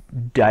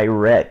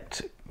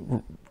direct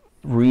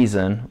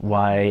reason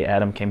why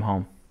Adam came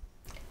home.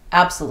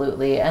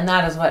 Absolutely. And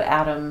that is what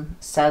Adam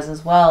says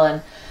as well.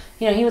 And,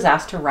 he was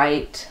asked to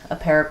write a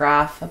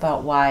paragraph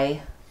about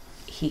why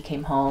he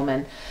came home.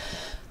 And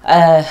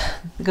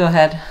go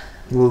ahead.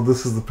 Well,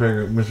 this is the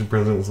paragraph. Mission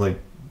president was like,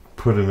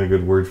 put in a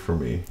good word for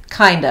me.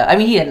 Kind of. I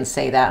mean, he didn't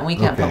say that, and we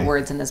can't put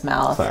words in his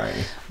mouth. Sorry.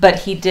 But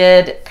he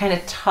did kind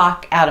of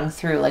talk Adam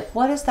through, like,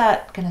 what is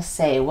that going to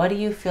say? What do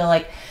you feel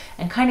like?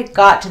 And kind of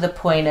got to the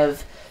point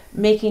of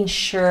making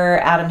sure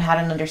Adam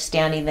had an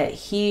understanding that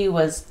he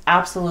was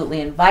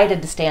absolutely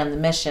invited to stay on the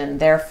mission.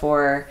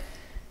 Therefore,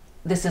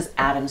 this is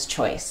Adam's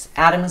choice.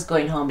 Adam is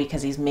going home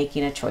because he's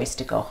making a choice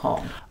to go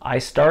home. I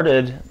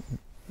started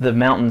the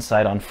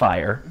mountainside on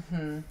fire,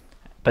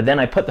 but then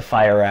I put the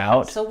fire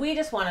out. So we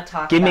just want to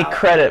talk Give me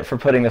credit for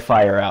putting the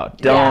fire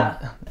out.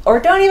 Or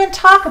don't even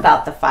talk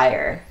about the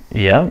fire.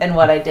 Yeah. And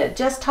what I did.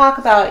 Just talk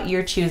about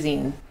your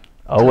choosing.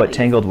 Oh, what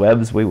tangled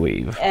webs we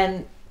weave.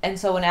 And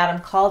so when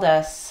Adam called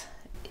us,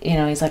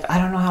 he's like, I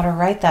don't know how to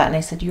write that. And I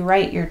said, you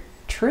write your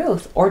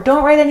truth, or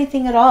don't write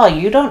anything at all.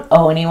 You don't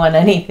owe anyone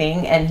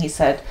anything. And he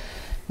said,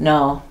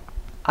 no,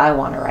 I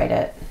want to write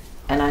it.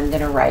 And I'm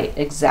going to write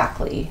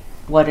exactly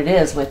what it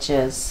is, which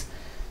is,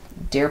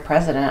 Dear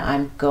President,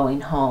 I'm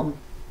going home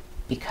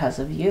because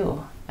of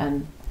you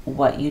and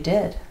what you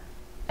did.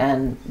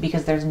 And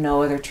because there's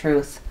no other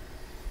truth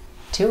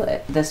to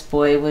it. This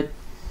boy would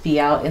be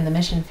out in the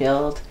mission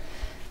field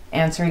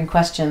answering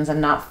questions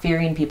and not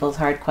fearing people's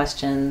hard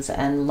questions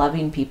and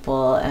loving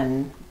people,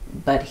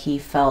 but he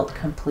felt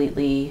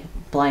completely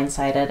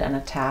blindsided and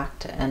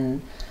attacked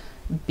and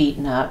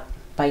beaten up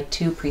by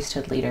two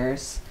priesthood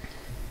leaders,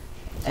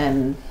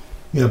 and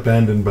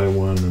abandoned by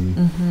one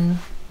and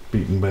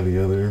beaten by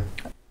the other,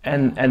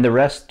 and the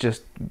rest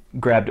just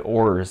grabbed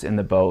oars in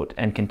the boat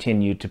and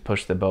continued to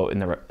push the boat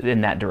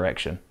in that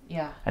direction.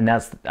 And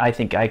I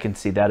think I can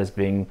see that as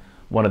being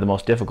one of the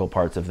most difficult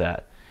parts of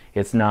that.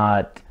 It's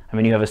not,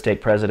 you have a stake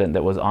president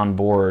that was on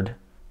board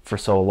for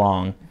so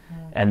long,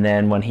 and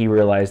then when he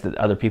realized that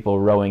other people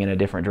were rowing in a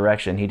different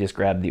direction, he just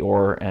grabbed the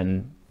oar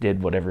and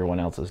did what everyone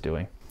else was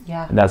doing.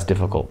 And that's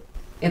difficult.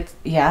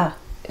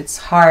 It's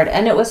hard.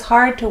 And it was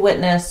hard to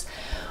witness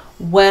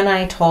when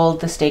I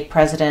told the stake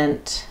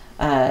president,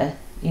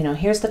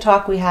 here's the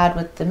talk we had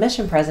with the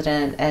mission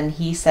president, and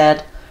he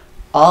said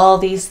all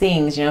these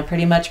things,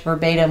 pretty much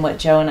verbatim what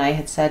Joe and I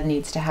had said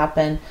needs to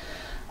happen.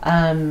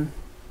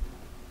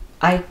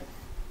 I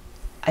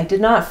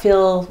did not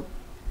feel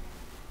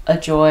a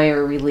joy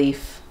or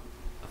relief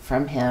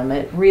from him.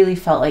 It really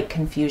felt like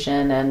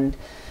confusion, and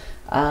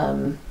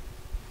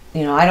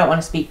I don't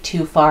want to speak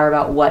too far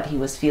about what he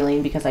was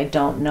feeling because I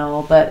don't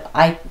know, but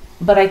I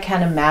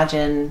can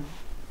imagine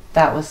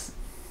that was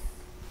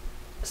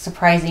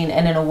surprising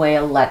and in a way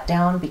a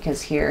letdown,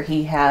 because here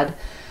he had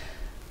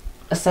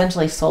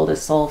essentially sold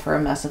his soul for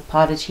a mess of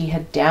pottage. He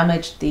had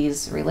damaged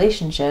these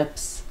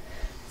relationships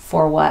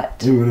for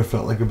what? It would have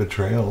felt like a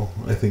betrayal,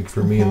 I think,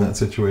 for me in that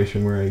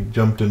situation where I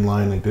jumped in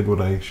line, I did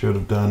what I should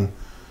have done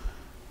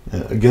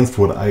against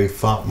what I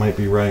thought might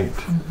be right.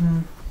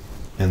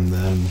 And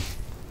then,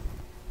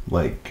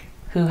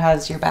 who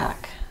has your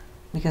back?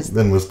 Because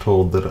then was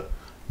told that,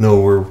 no,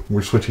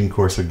 we're switching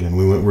course again.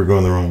 We're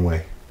going the wrong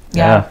way.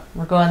 Yeah,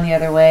 we're going the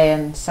other way,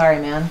 and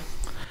sorry, man.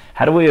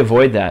 How do we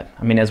avoid that?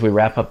 As we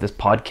wrap up this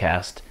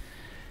podcast,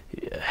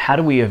 how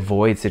do we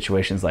avoid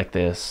situations like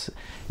this?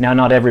 Now,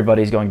 not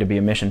everybody's going to be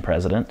a mission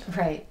president.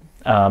 Right.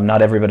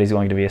 Not everybody's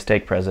going to be a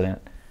stake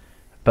president.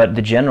 But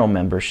the general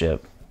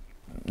membership,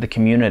 the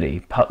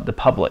community, the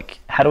public,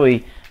 how do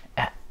we...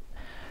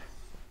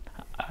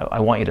 I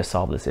want you to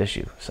solve this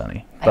issue,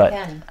 Sonny. But,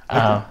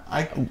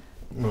 I can.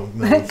 No,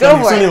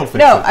 Go for it.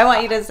 No, I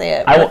want you to say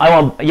it.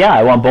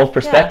 I want both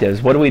perspectives.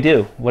 Yeah. What do we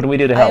do? What do we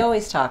do to help? I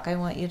always talk. I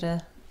want you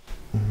to...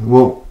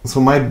 Well, so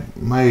my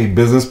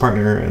business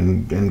partner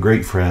and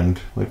great friend,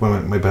 like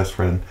my best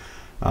friend,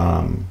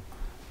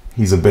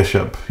 he's a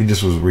bishop. He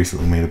just was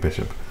recently made a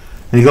bishop,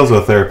 and he's also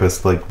a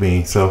therapist like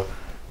me. So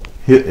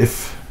he'll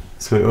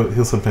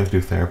sometimes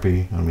do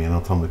therapy on me, and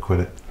I'll tell him to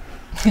quit it.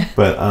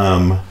 But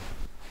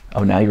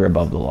oh, now you're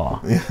above the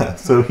law. Yeah.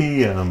 So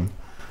he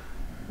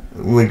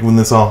like when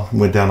this all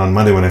went down on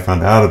Monday, when I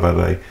found out about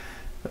it,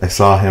 I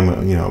saw him,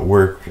 at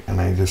work,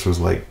 and I just was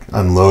like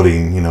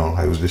unloading.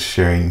 I was just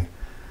sharing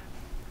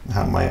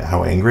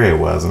how angry I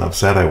was and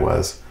upset I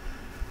was,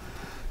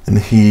 and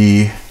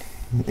he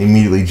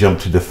immediately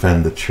jumped to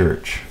defend the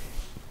church,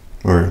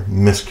 or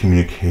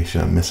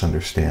miscommunication,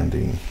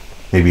 misunderstanding.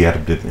 Maybe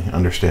Adam didn't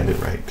understand it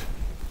right.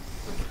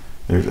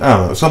 I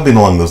don't know, something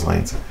along those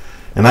lines.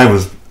 And I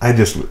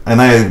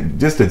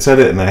just had said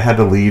it, and I had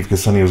to leave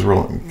because Sonny was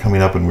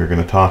coming up and we were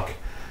going to talk.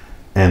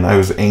 And I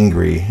was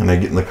angry, and I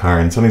get in the car,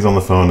 and Sonny's on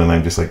the phone, and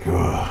I'm just like,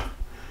 ugh.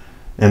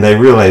 And I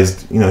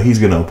realized, he's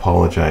going to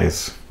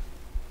apologize,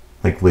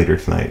 like, later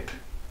tonight,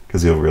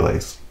 because he'll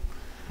realize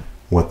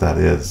what that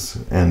is.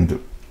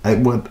 And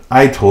what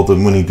I told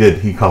him when he did,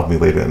 he called me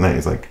later at night.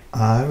 He's like,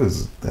 that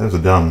was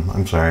dumb.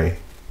 I'm sorry.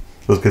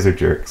 Those guys are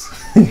jerks,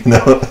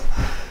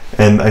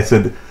 And I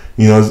said,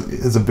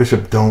 as a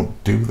bishop,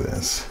 don't do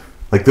this.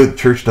 Like, the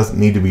church doesn't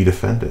need to be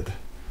defended.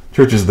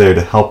 Church is there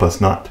to help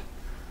us, not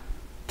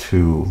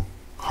to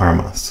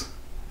harm us.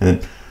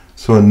 And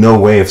so in no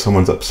way, if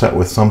someone's upset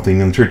with something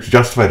in the church,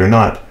 justified or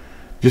not,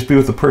 just be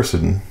with the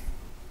person.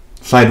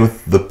 Side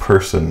with the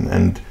person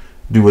and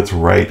do what's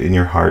right in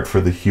your heart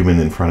for the human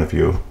in front of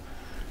you,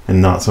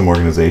 and not some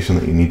organization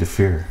that you need to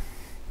fear.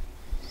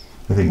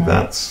 I think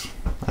that's,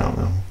 I don't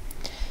know.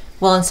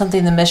 Well, and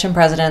something the mission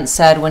president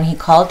said when he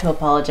called to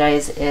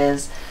apologize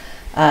is,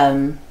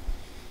 and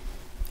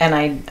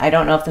I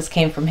don't know if this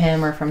came from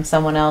him or from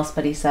someone else,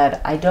 but he said,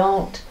 I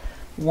don't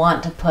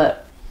want to put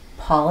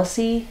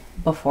policy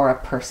before a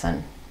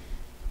person.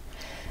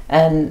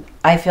 And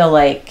I feel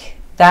like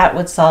that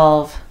would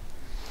solve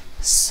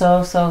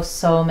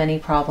so many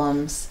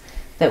problems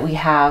that we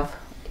have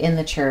in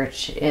the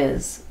church.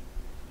 Is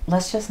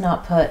let's just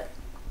not put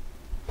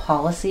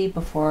policy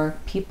before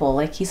people.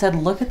 Like he said,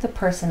 look at the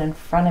person in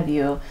front of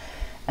you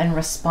and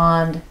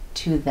respond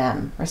to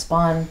them,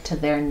 respond to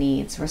their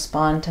needs,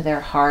 respond to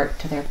their heart,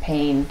 to their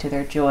pain, to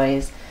their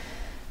joys.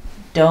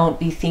 Don't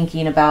be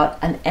thinking about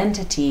an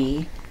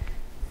entity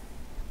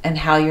and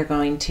how you're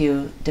going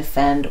to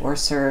defend or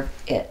serve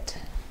it.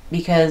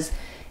 Because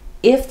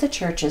if the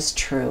church is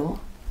true,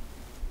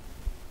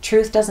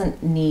 truth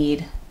doesn't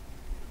need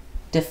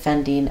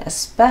defending,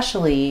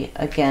 especially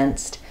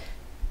against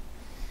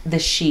the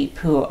sheep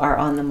who are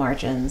on the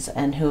margins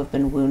and who have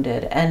been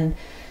wounded.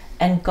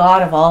 And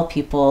God of all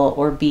people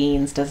or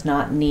beings does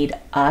not need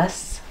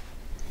us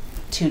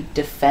to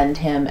defend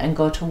him and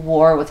go to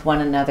war with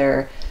one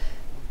another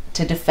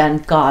to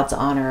defend God's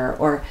honor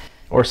or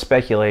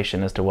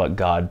speculation as to what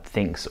God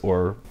thinks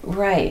or...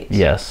 Right.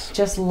 Yes.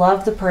 Just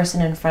love the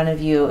person in front of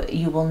you.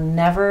 You will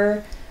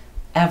never,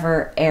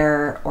 ever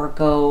err or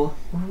go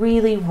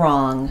really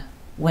wrong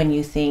when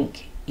you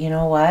think, you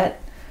know what?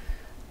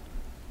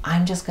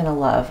 I'm just going to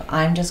love.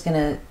 I'm just going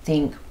to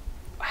think,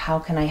 how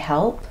can I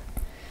help?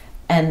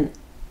 And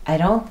I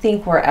don't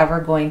think we're ever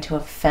going to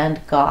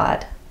offend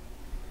God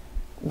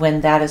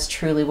when that is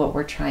truly what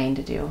we're trying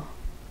to do,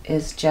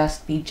 is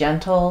just be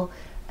gentle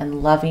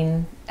and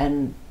loving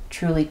and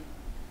truly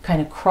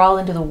kind of crawl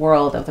into the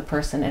world of the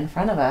person in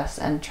front of us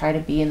and try to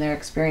be in their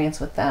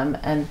experience with them.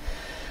 And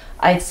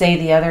I'd say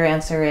the other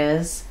answer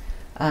is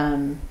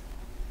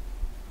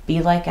be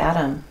like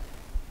Adam.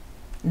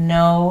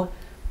 Know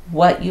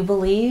what you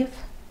believe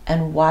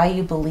and why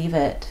you believe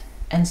it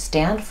and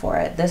stand for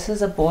it. This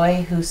is a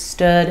boy who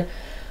stood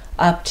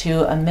up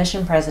to a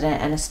mission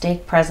president and a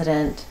stake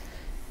president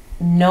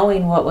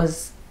knowing what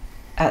was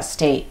at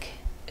stake,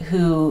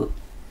 who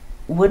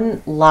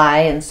wouldn't lie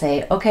and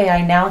say, okay,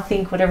 I now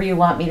think whatever you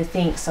want me to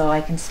think so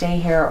I can stay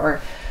here.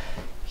 Or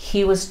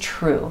he was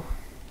true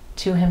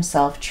to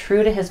himself,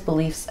 true to his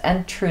beliefs,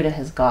 and true to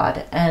his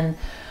God. And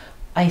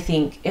I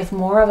think if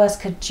more of us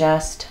could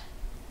just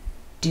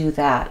do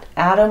that.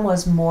 Adam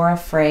was more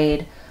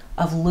afraid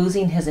of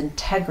losing his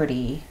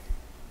integrity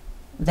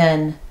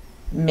than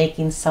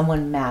making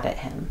someone mad at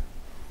him.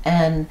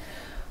 And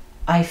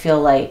I feel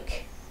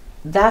like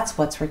that's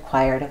what's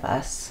required of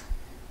us.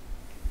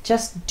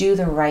 Just do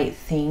the right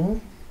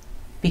thing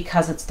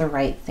because it's the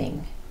right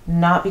thing.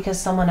 Not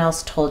because someone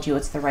else told you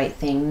it's the right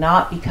thing.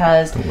 Not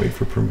because... Don't wait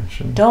for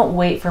permission. Don't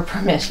wait for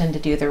permission to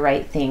do the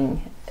right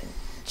thing.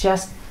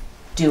 Just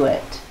do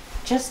it.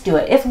 Just do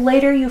it. If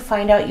later you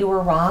find out you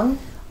were wrong,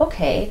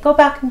 okay, go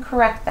back and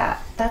correct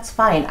that. That's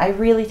fine. I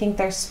really think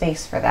there's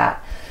space for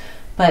that.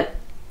 But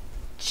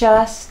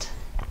just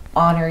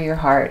honor your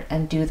heart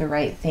and do the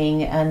right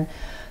thing. And,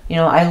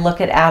 I look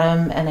at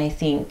Adam and I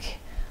think,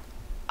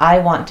 I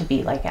want to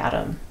be like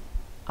Adam.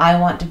 I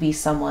want to be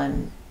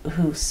someone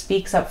who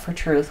speaks up for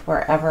truth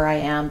wherever I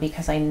am,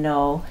 because I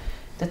know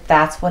that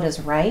that's what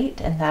is right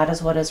and that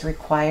is what is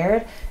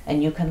required.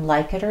 And you can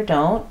like it or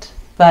don't,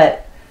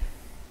 but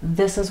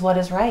this is what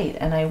is right.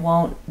 And I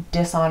won't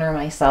dishonor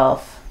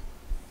myself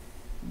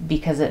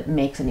because it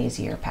makes an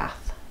easier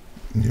path.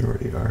 You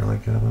already are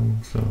like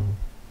Adam, so...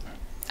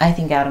 I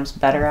think Adam's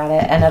better at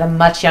it and at a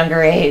much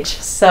younger age.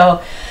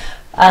 So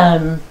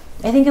I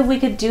think if we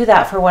could do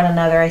that for one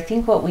another, I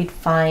think what we'd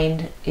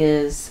find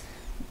is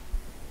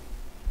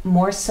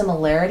more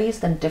similarities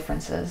than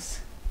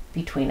differences.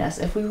 between us,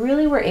 if we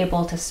really were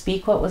able to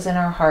speak what was in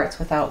our hearts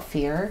without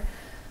fear,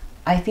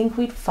 I think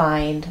we'd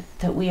find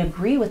that we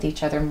agree with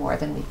each other more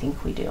than we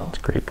think we do. That's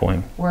a great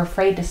point. We're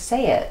afraid to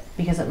say it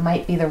because it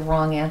might be the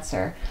wrong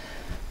answer.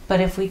 But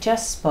if we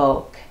just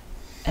spoke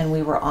and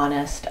we were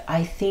honest,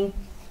 I think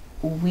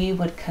we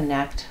would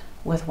connect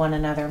with one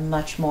another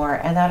much more,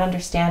 and that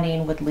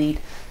understanding would lead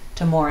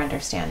to more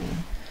understanding.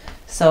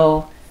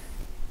 So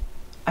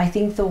I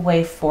think the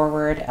way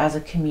forward as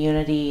a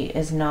community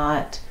is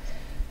not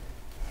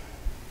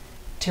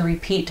to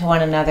repeat to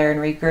one another and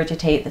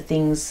regurgitate the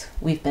things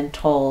we've been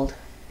told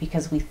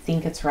because we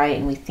think it's right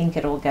and we think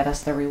it will get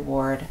us the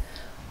reward.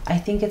 I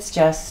think it's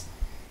just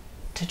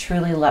to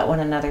truly let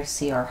one another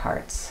see our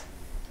hearts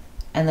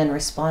and then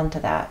respond to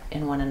that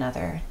in one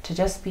another, to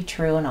just be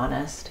true and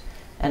honest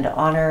and to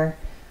honor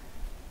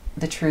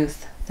the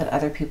truth that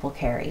other people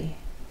carry.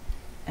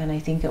 And I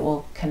think it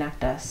will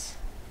connect us.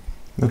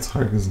 That's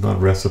hard. It's not a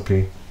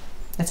recipe.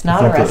 It's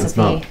not a recipe. It's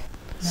not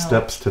No.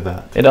 steps to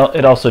that.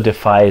 It also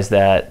defies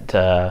that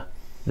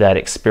that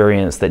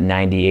experience that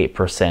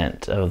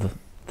 98% of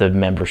the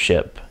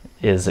membership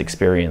is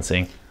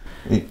experiencing.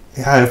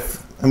 Yeah,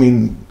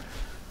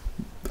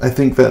 I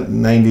think that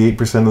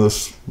 98% of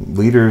those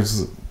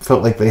leaders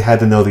felt like they had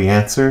to know the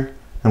answer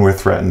and were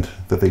threatened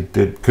that they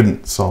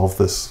couldn't solve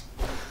this.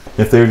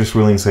 If they were just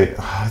willing to say,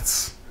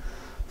 it's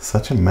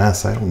such a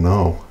mess, I don't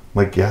know.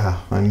 Like, yeah,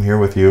 I'm here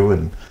with you,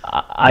 and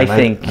I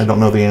think I don't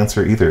know the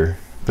answer either.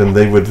 Then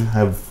they would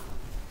have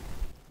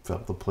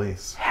felt the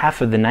place.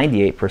 half of the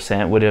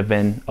 98% would have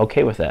been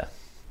okay with that.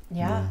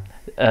 Yeah.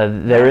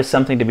 There is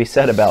something to be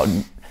said about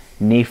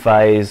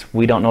Nephi's,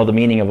 we don't know the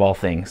meaning of all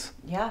things.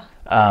 Yeah.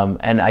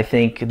 And I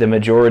think the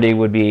majority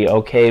would be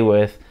okay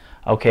with,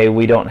 okay,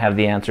 we don't have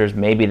the answers.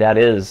 Maybe that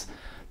is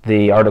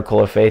the article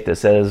of faith that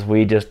says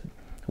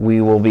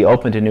we will be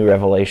open to new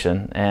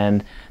revelation.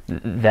 And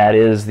that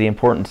is the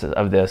importance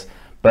of this.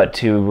 But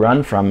to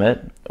run from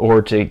it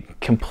or to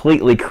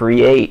completely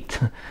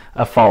create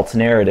a false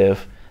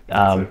narrative,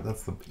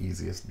 That's the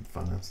easiest and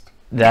funnest.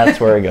 that's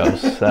where it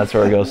goes. That's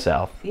where it goes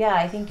south. Yeah,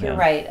 I think you're Yeah.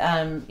 right.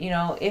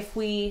 If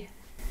we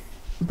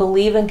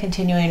believe in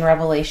continuing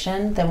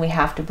revelation, then we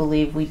have to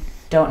believe we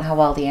don't have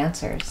all the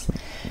answers.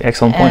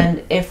 Excellent point.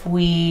 And if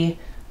we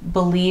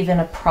believe in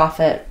a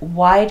prophet,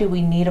 why do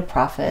we need a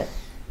prophet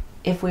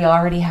if we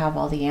already have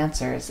all the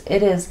answers?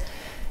 It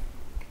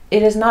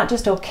is not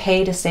just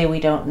okay to say we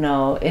don't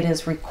know. It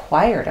is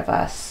required of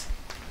us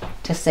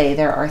to say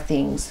there are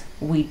things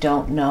we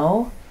don't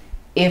know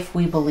if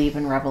we believe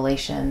in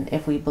revelation,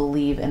 if we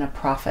believe in a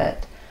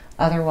prophet.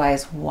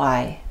 Otherwise,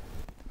 why?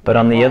 But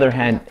on the Why other do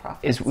we hand, have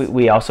prophets?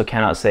 we also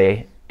cannot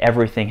say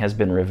everything has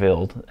been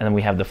revealed and then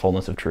we have the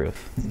fullness of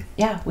truth.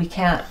 Yeah, we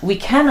can't. We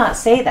cannot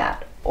say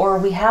that, or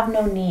we have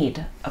no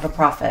need of a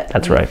prophet.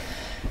 That's right.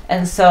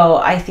 And so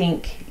I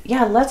think,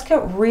 yeah, let's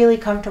get really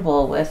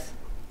comfortable with,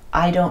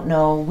 I don't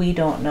know, we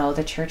don't know,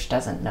 the church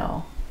doesn't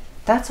know.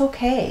 That's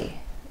okay.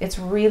 It's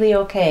really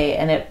okay.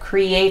 And it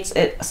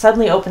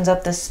suddenly opens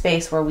up this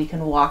space where we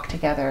can walk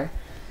together.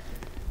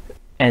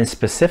 And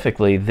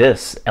specifically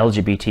this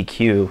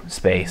LGBTQ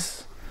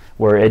space,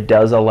 where it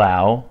does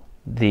allow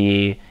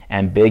the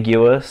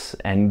ambiguous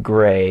and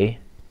gray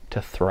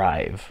to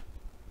thrive.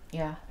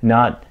 Yeah.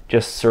 Not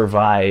just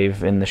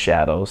survive in the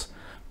shadows,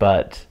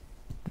 but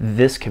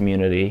this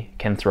community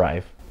can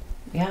thrive.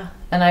 Yeah.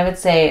 And I would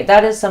say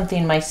that is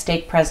something my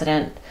stake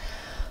president,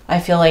 I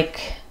feel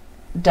like,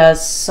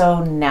 does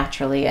so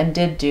naturally and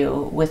did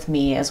do with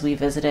me as we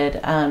visited.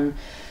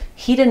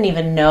 He didn't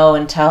even know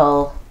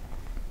until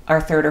our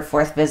third or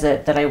fourth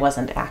visit that I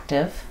wasn't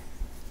active.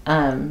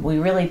 We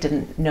really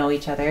didn't know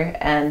each other.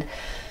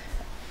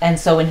 And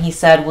so when he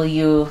said, will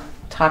you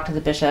talk to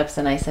the bishops?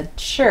 And I said,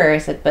 sure. I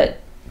said, but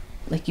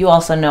like, you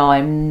also know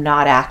I'm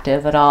not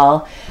active at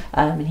all.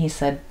 And he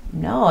said,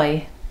 no,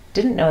 I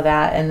didn't know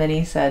that. And then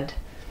he said,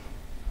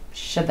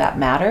 should that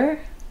matter?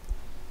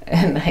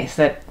 And I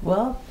said,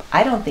 well,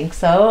 I don't think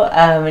so.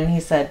 And he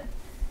said,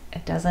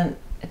 it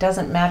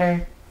doesn't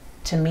matter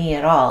to me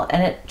at all.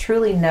 And it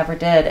truly never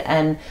did.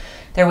 And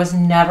there was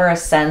never a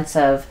sense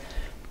of,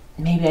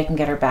 maybe I can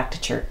get her back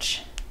to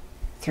church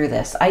through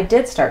this. I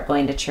did start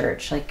going to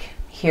church, like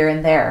here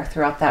and there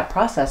throughout that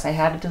process. I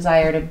had a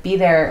desire to be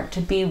there,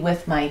 to be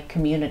with my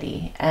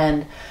community.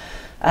 And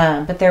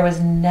but there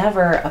was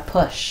never a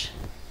push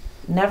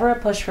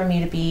for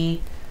me to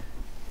be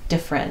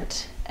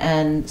different.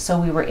 And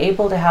so we were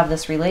able to have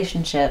this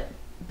relationship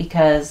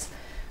because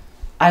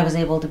I was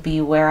able to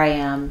be where I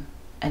am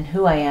and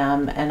who I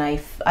am. And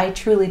I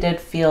truly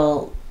did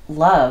feel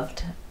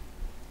loved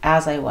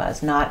as I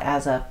was, not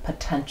as a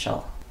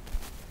potential.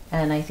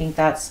 And I think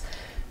that's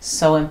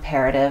so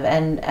imperative.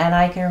 And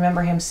I can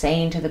remember him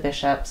saying to the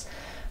bishops,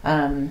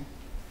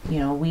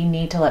 we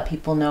need to let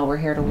people know we're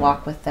here to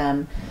walk with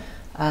them.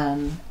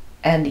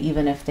 And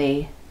even if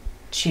they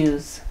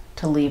choose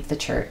to leave the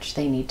church,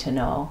 they need to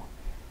know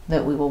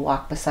that we will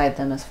walk beside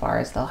them as far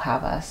as they'll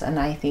have us. And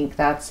I think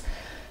that's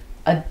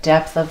a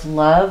depth of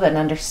love and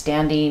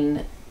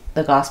understanding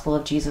the gospel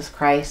of Jesus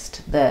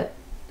Christ that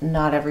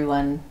not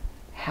everyone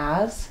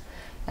has.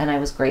 And I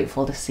was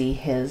grateful to see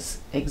his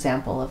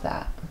example of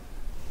that.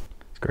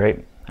 It's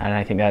great. And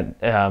I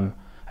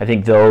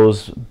think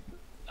those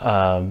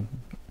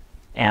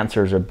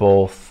answers are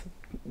both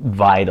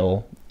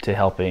vital to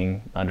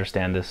helping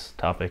understand this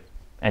topic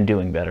and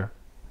doing better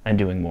and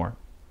doing more.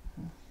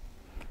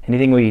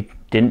 Anything we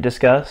didn't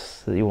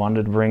discuss that you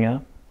wanted to bring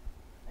up?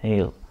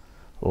 Any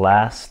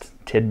last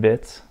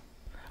tidbits?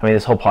 I mean,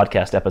 this whole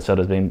podcast episode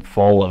has been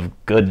full of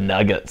good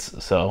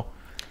nuggets, so.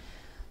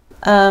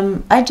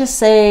 I just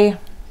say,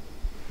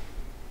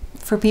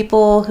 for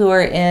people who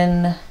are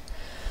in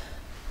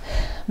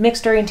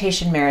mixed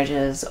orientation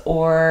marriages,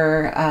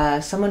 or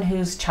someone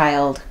whose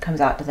child comes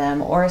out to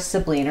them, or a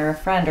sibling or a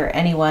friend or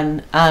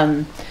anyone,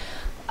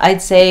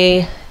 I'd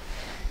say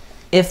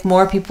if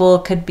more people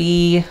could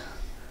be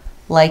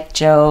like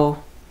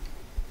Joe,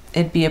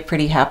 it'd be a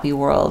pretty happy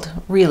world,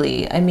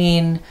 really. I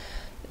mean,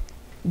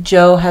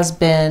 Joe has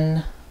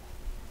been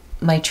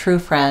my true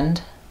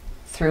friend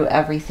through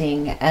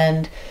everything,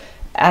 and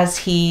as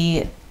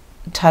he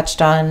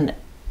touched on,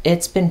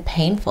 it's been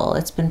painful.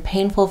 It's been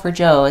painful for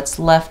Joe. It's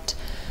left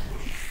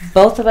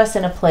both of us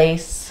in a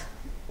place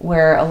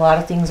where a lot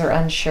of things are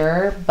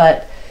unsure,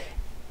 but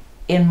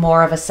in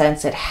more of a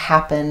sense it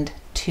happened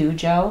to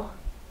Joe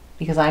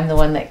because I'm the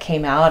one that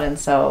came out, and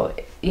so,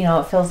 you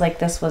know, it feels like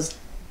this was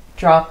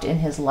dropped in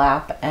his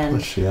lap.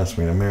 And she asked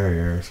me to marry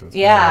her. So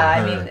yeah,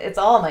 I mean, it's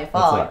all my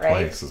fault,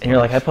 right? And you're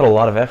like, I put a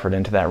lot of effort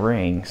into that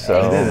ring,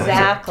 so.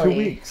 Exactly. Like 2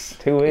 weeks.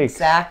 2 weeks.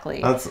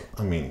 Exactly.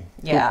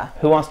 Yeah.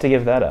 Who wants to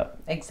give that up?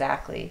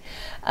 Exactly.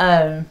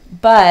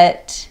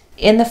 But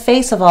in the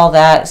face of all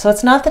that, so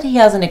it's not that he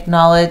hasn't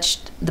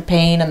acknowledged the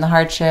pain and the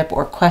hardship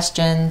or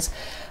questions,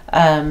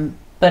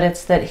 but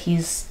it's that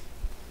he's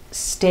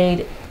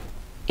stayed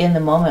in the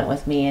moment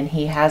with me, and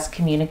he has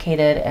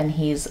communicated, and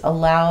he's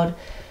allowed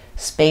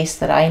space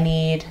that I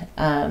need.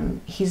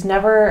 He's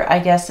never, I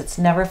guess it's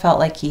never felt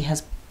like he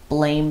has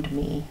blamed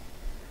me.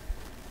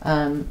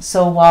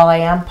 So while I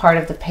am part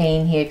of the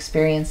pain he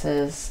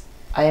experiences,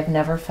 I have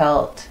never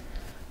felt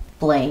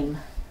blame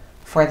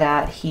for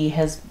that. He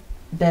has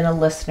been a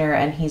listener,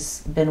 and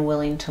he's been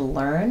willing to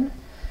learn.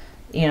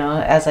 You know,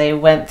 as I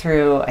went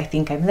through, I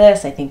think I'm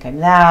this, I think I'm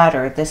that,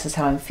 or this is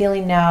how I'm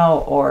feeling now,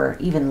 or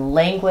even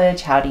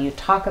language, how do you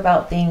talk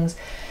about things?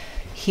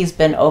 He's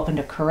been open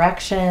to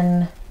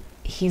correction.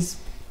 He's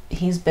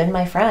been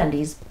my friend.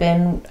 He's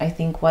been, I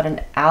think, what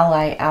an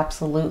ally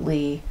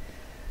absolutely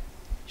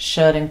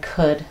should and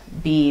could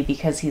be,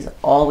 because he's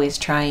always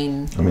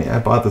trying. I mean, I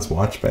bought this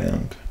watch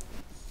band.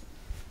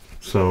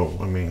 So,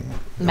 I mean...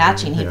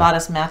 Matching. He yeah. bought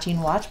us matching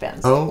watch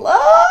bands. Oh.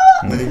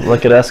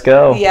 Look at us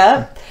go.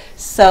 Yeah.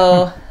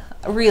 So,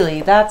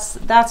 really, that's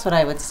what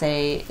I would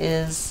say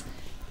is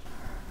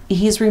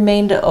he's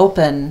remained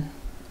open,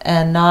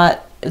 and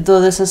not,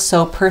 though this is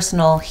so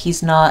personal,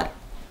 he's not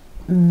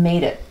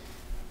made it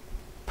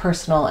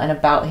personal and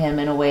about him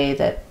in a way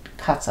that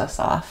cuts us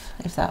off,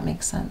 if that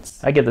makes sense.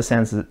 I get the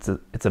sense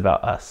that it's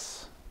about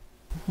us.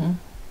 Mm-hmm.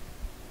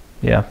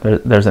 Yeah,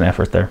 there's an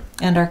effort there.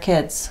 And our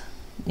kids,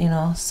 you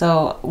know.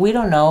 So we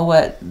don't know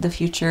what the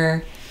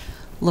future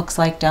looks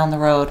like down the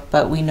road,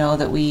 but we know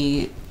that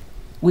we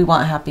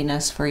want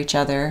happiness for each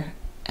other,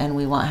 and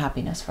we want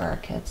happiness for our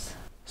kids.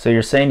 So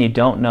you're saying you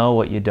don't know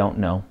what you don't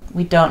know.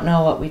 We don't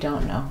know what we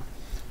don't know.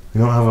 We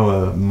don't have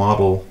a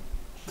model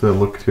to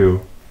look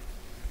to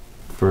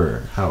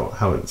for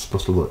how it's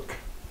supposed to look.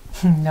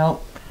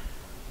 Nope.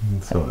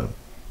 And so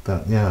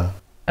that, yeah.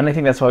 And I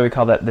think that's why we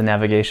call that the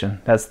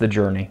navigation. That's the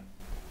journey.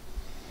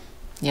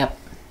 Yep.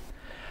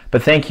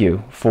 But thank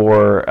you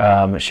for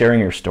sharing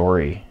your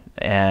story.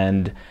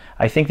 And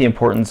I think the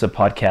importance of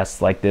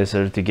podcasts like this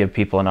is to give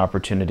people an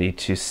opportunity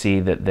to see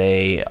that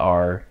they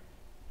are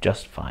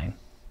just fine.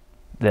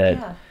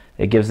 That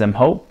it gives them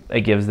hope.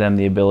 It gives them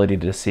the ability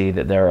to see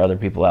that there are other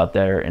people out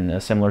there in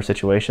a similar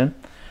situation.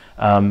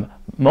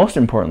 Most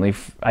importantly,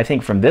 I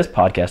think from this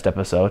podcast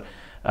episode,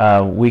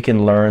 we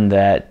can learn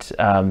that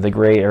the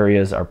gray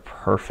areas are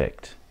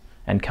perfect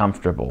and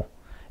comfortable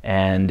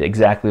and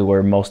exactly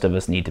where most of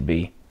us need to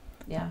be.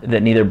 Yeah.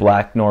 That neither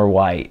black nor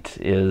white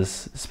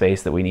is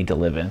space that we need to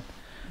live in.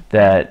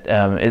 That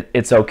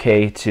it's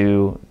okay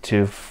to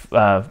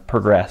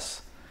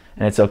progress,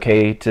 and it's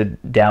okay to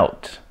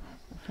doubt,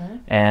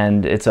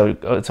 and it's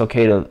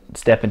okay to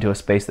step into a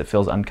space that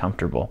feels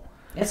uncomfortable.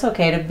 It's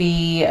okay to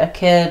be a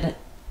kid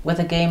with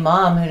a gay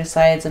mom who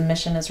decides a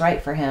mission is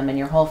right for him, and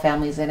your whole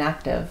family's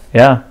inactive.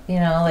 Yeah. You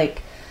know,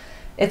 like,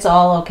 it's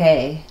all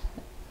okay.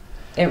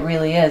 It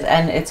really is.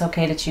 And it's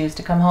okay to choose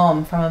to come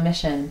home from a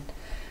mission.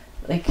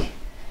 Like,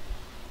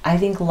 I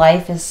think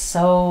life is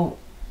so,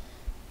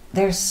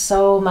 there's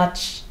so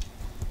much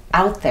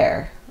out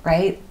there,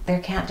 right? There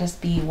can't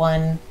just be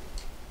one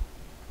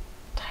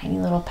tiny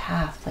little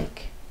path.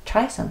 Like,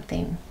 try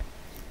something.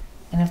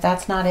 And if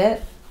that's not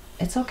it,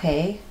 it's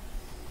okay.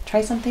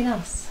 Try something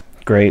else.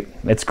 Great.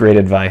 It's great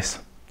advice.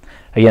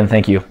 Again,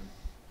 thank you.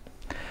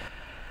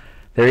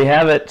 There you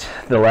have it,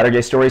 the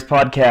Latter-day Stories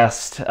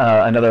podcast,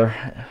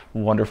 another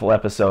wonderful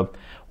episode.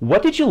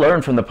 What did you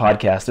learn from the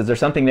podcast? Is there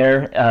something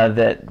there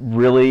that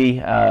really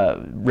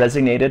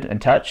resonated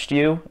and touched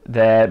you,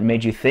 that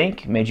made you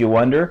think, made you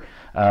wonder,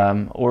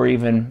 or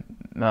even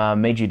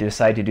made you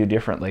decide to do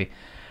differently?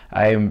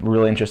 I'm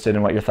really interested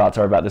in what your thoughts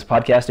are about this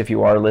podcast. If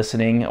you are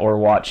listening or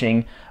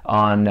watching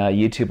on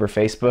YouTube or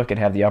Facebook and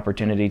have the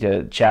opportunity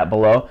to chat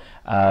below,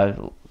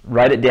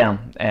 write it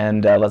down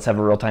and let's have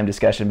a real-time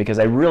discussion, because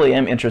I really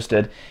am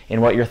interested in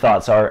what your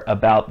thoughts are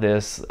about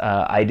this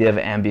idea of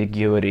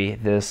ambiguity,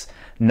 this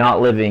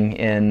not living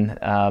in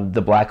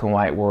the black and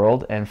white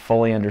world, and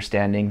fully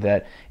understanding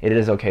that it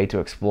is okay to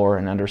explore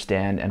and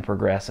understand and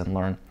progress and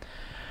learn.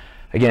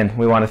 Again,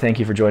 we want to thank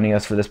you for joining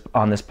us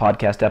on this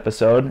podcast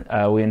episode.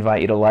 We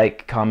invite you to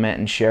like, comment,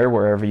 and share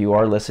wherever you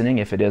are listening.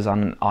 If it is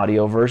on an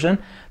audio version,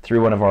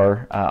 through one of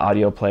our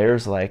audio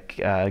players like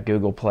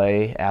Google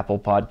Play, Apple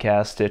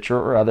Podcasts, Stitcher,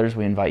 or others,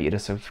 we invite you to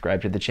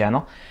subscribe to the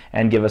channel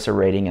and give us a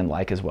rating and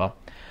like as well.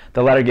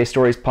 The Latter-day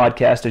Stories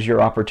podcast is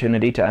your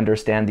opportunity to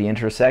understand the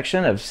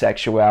intersection of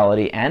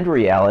sexuality and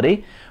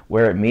reality,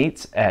 where it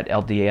meets at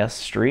LDS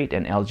Street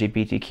and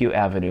LGBTQ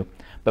Avenue.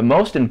 But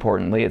most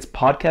importantly, it's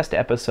podcast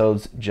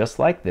episodes just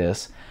like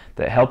this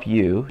that help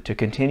you to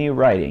continue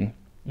writing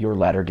your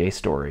latter-day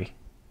story.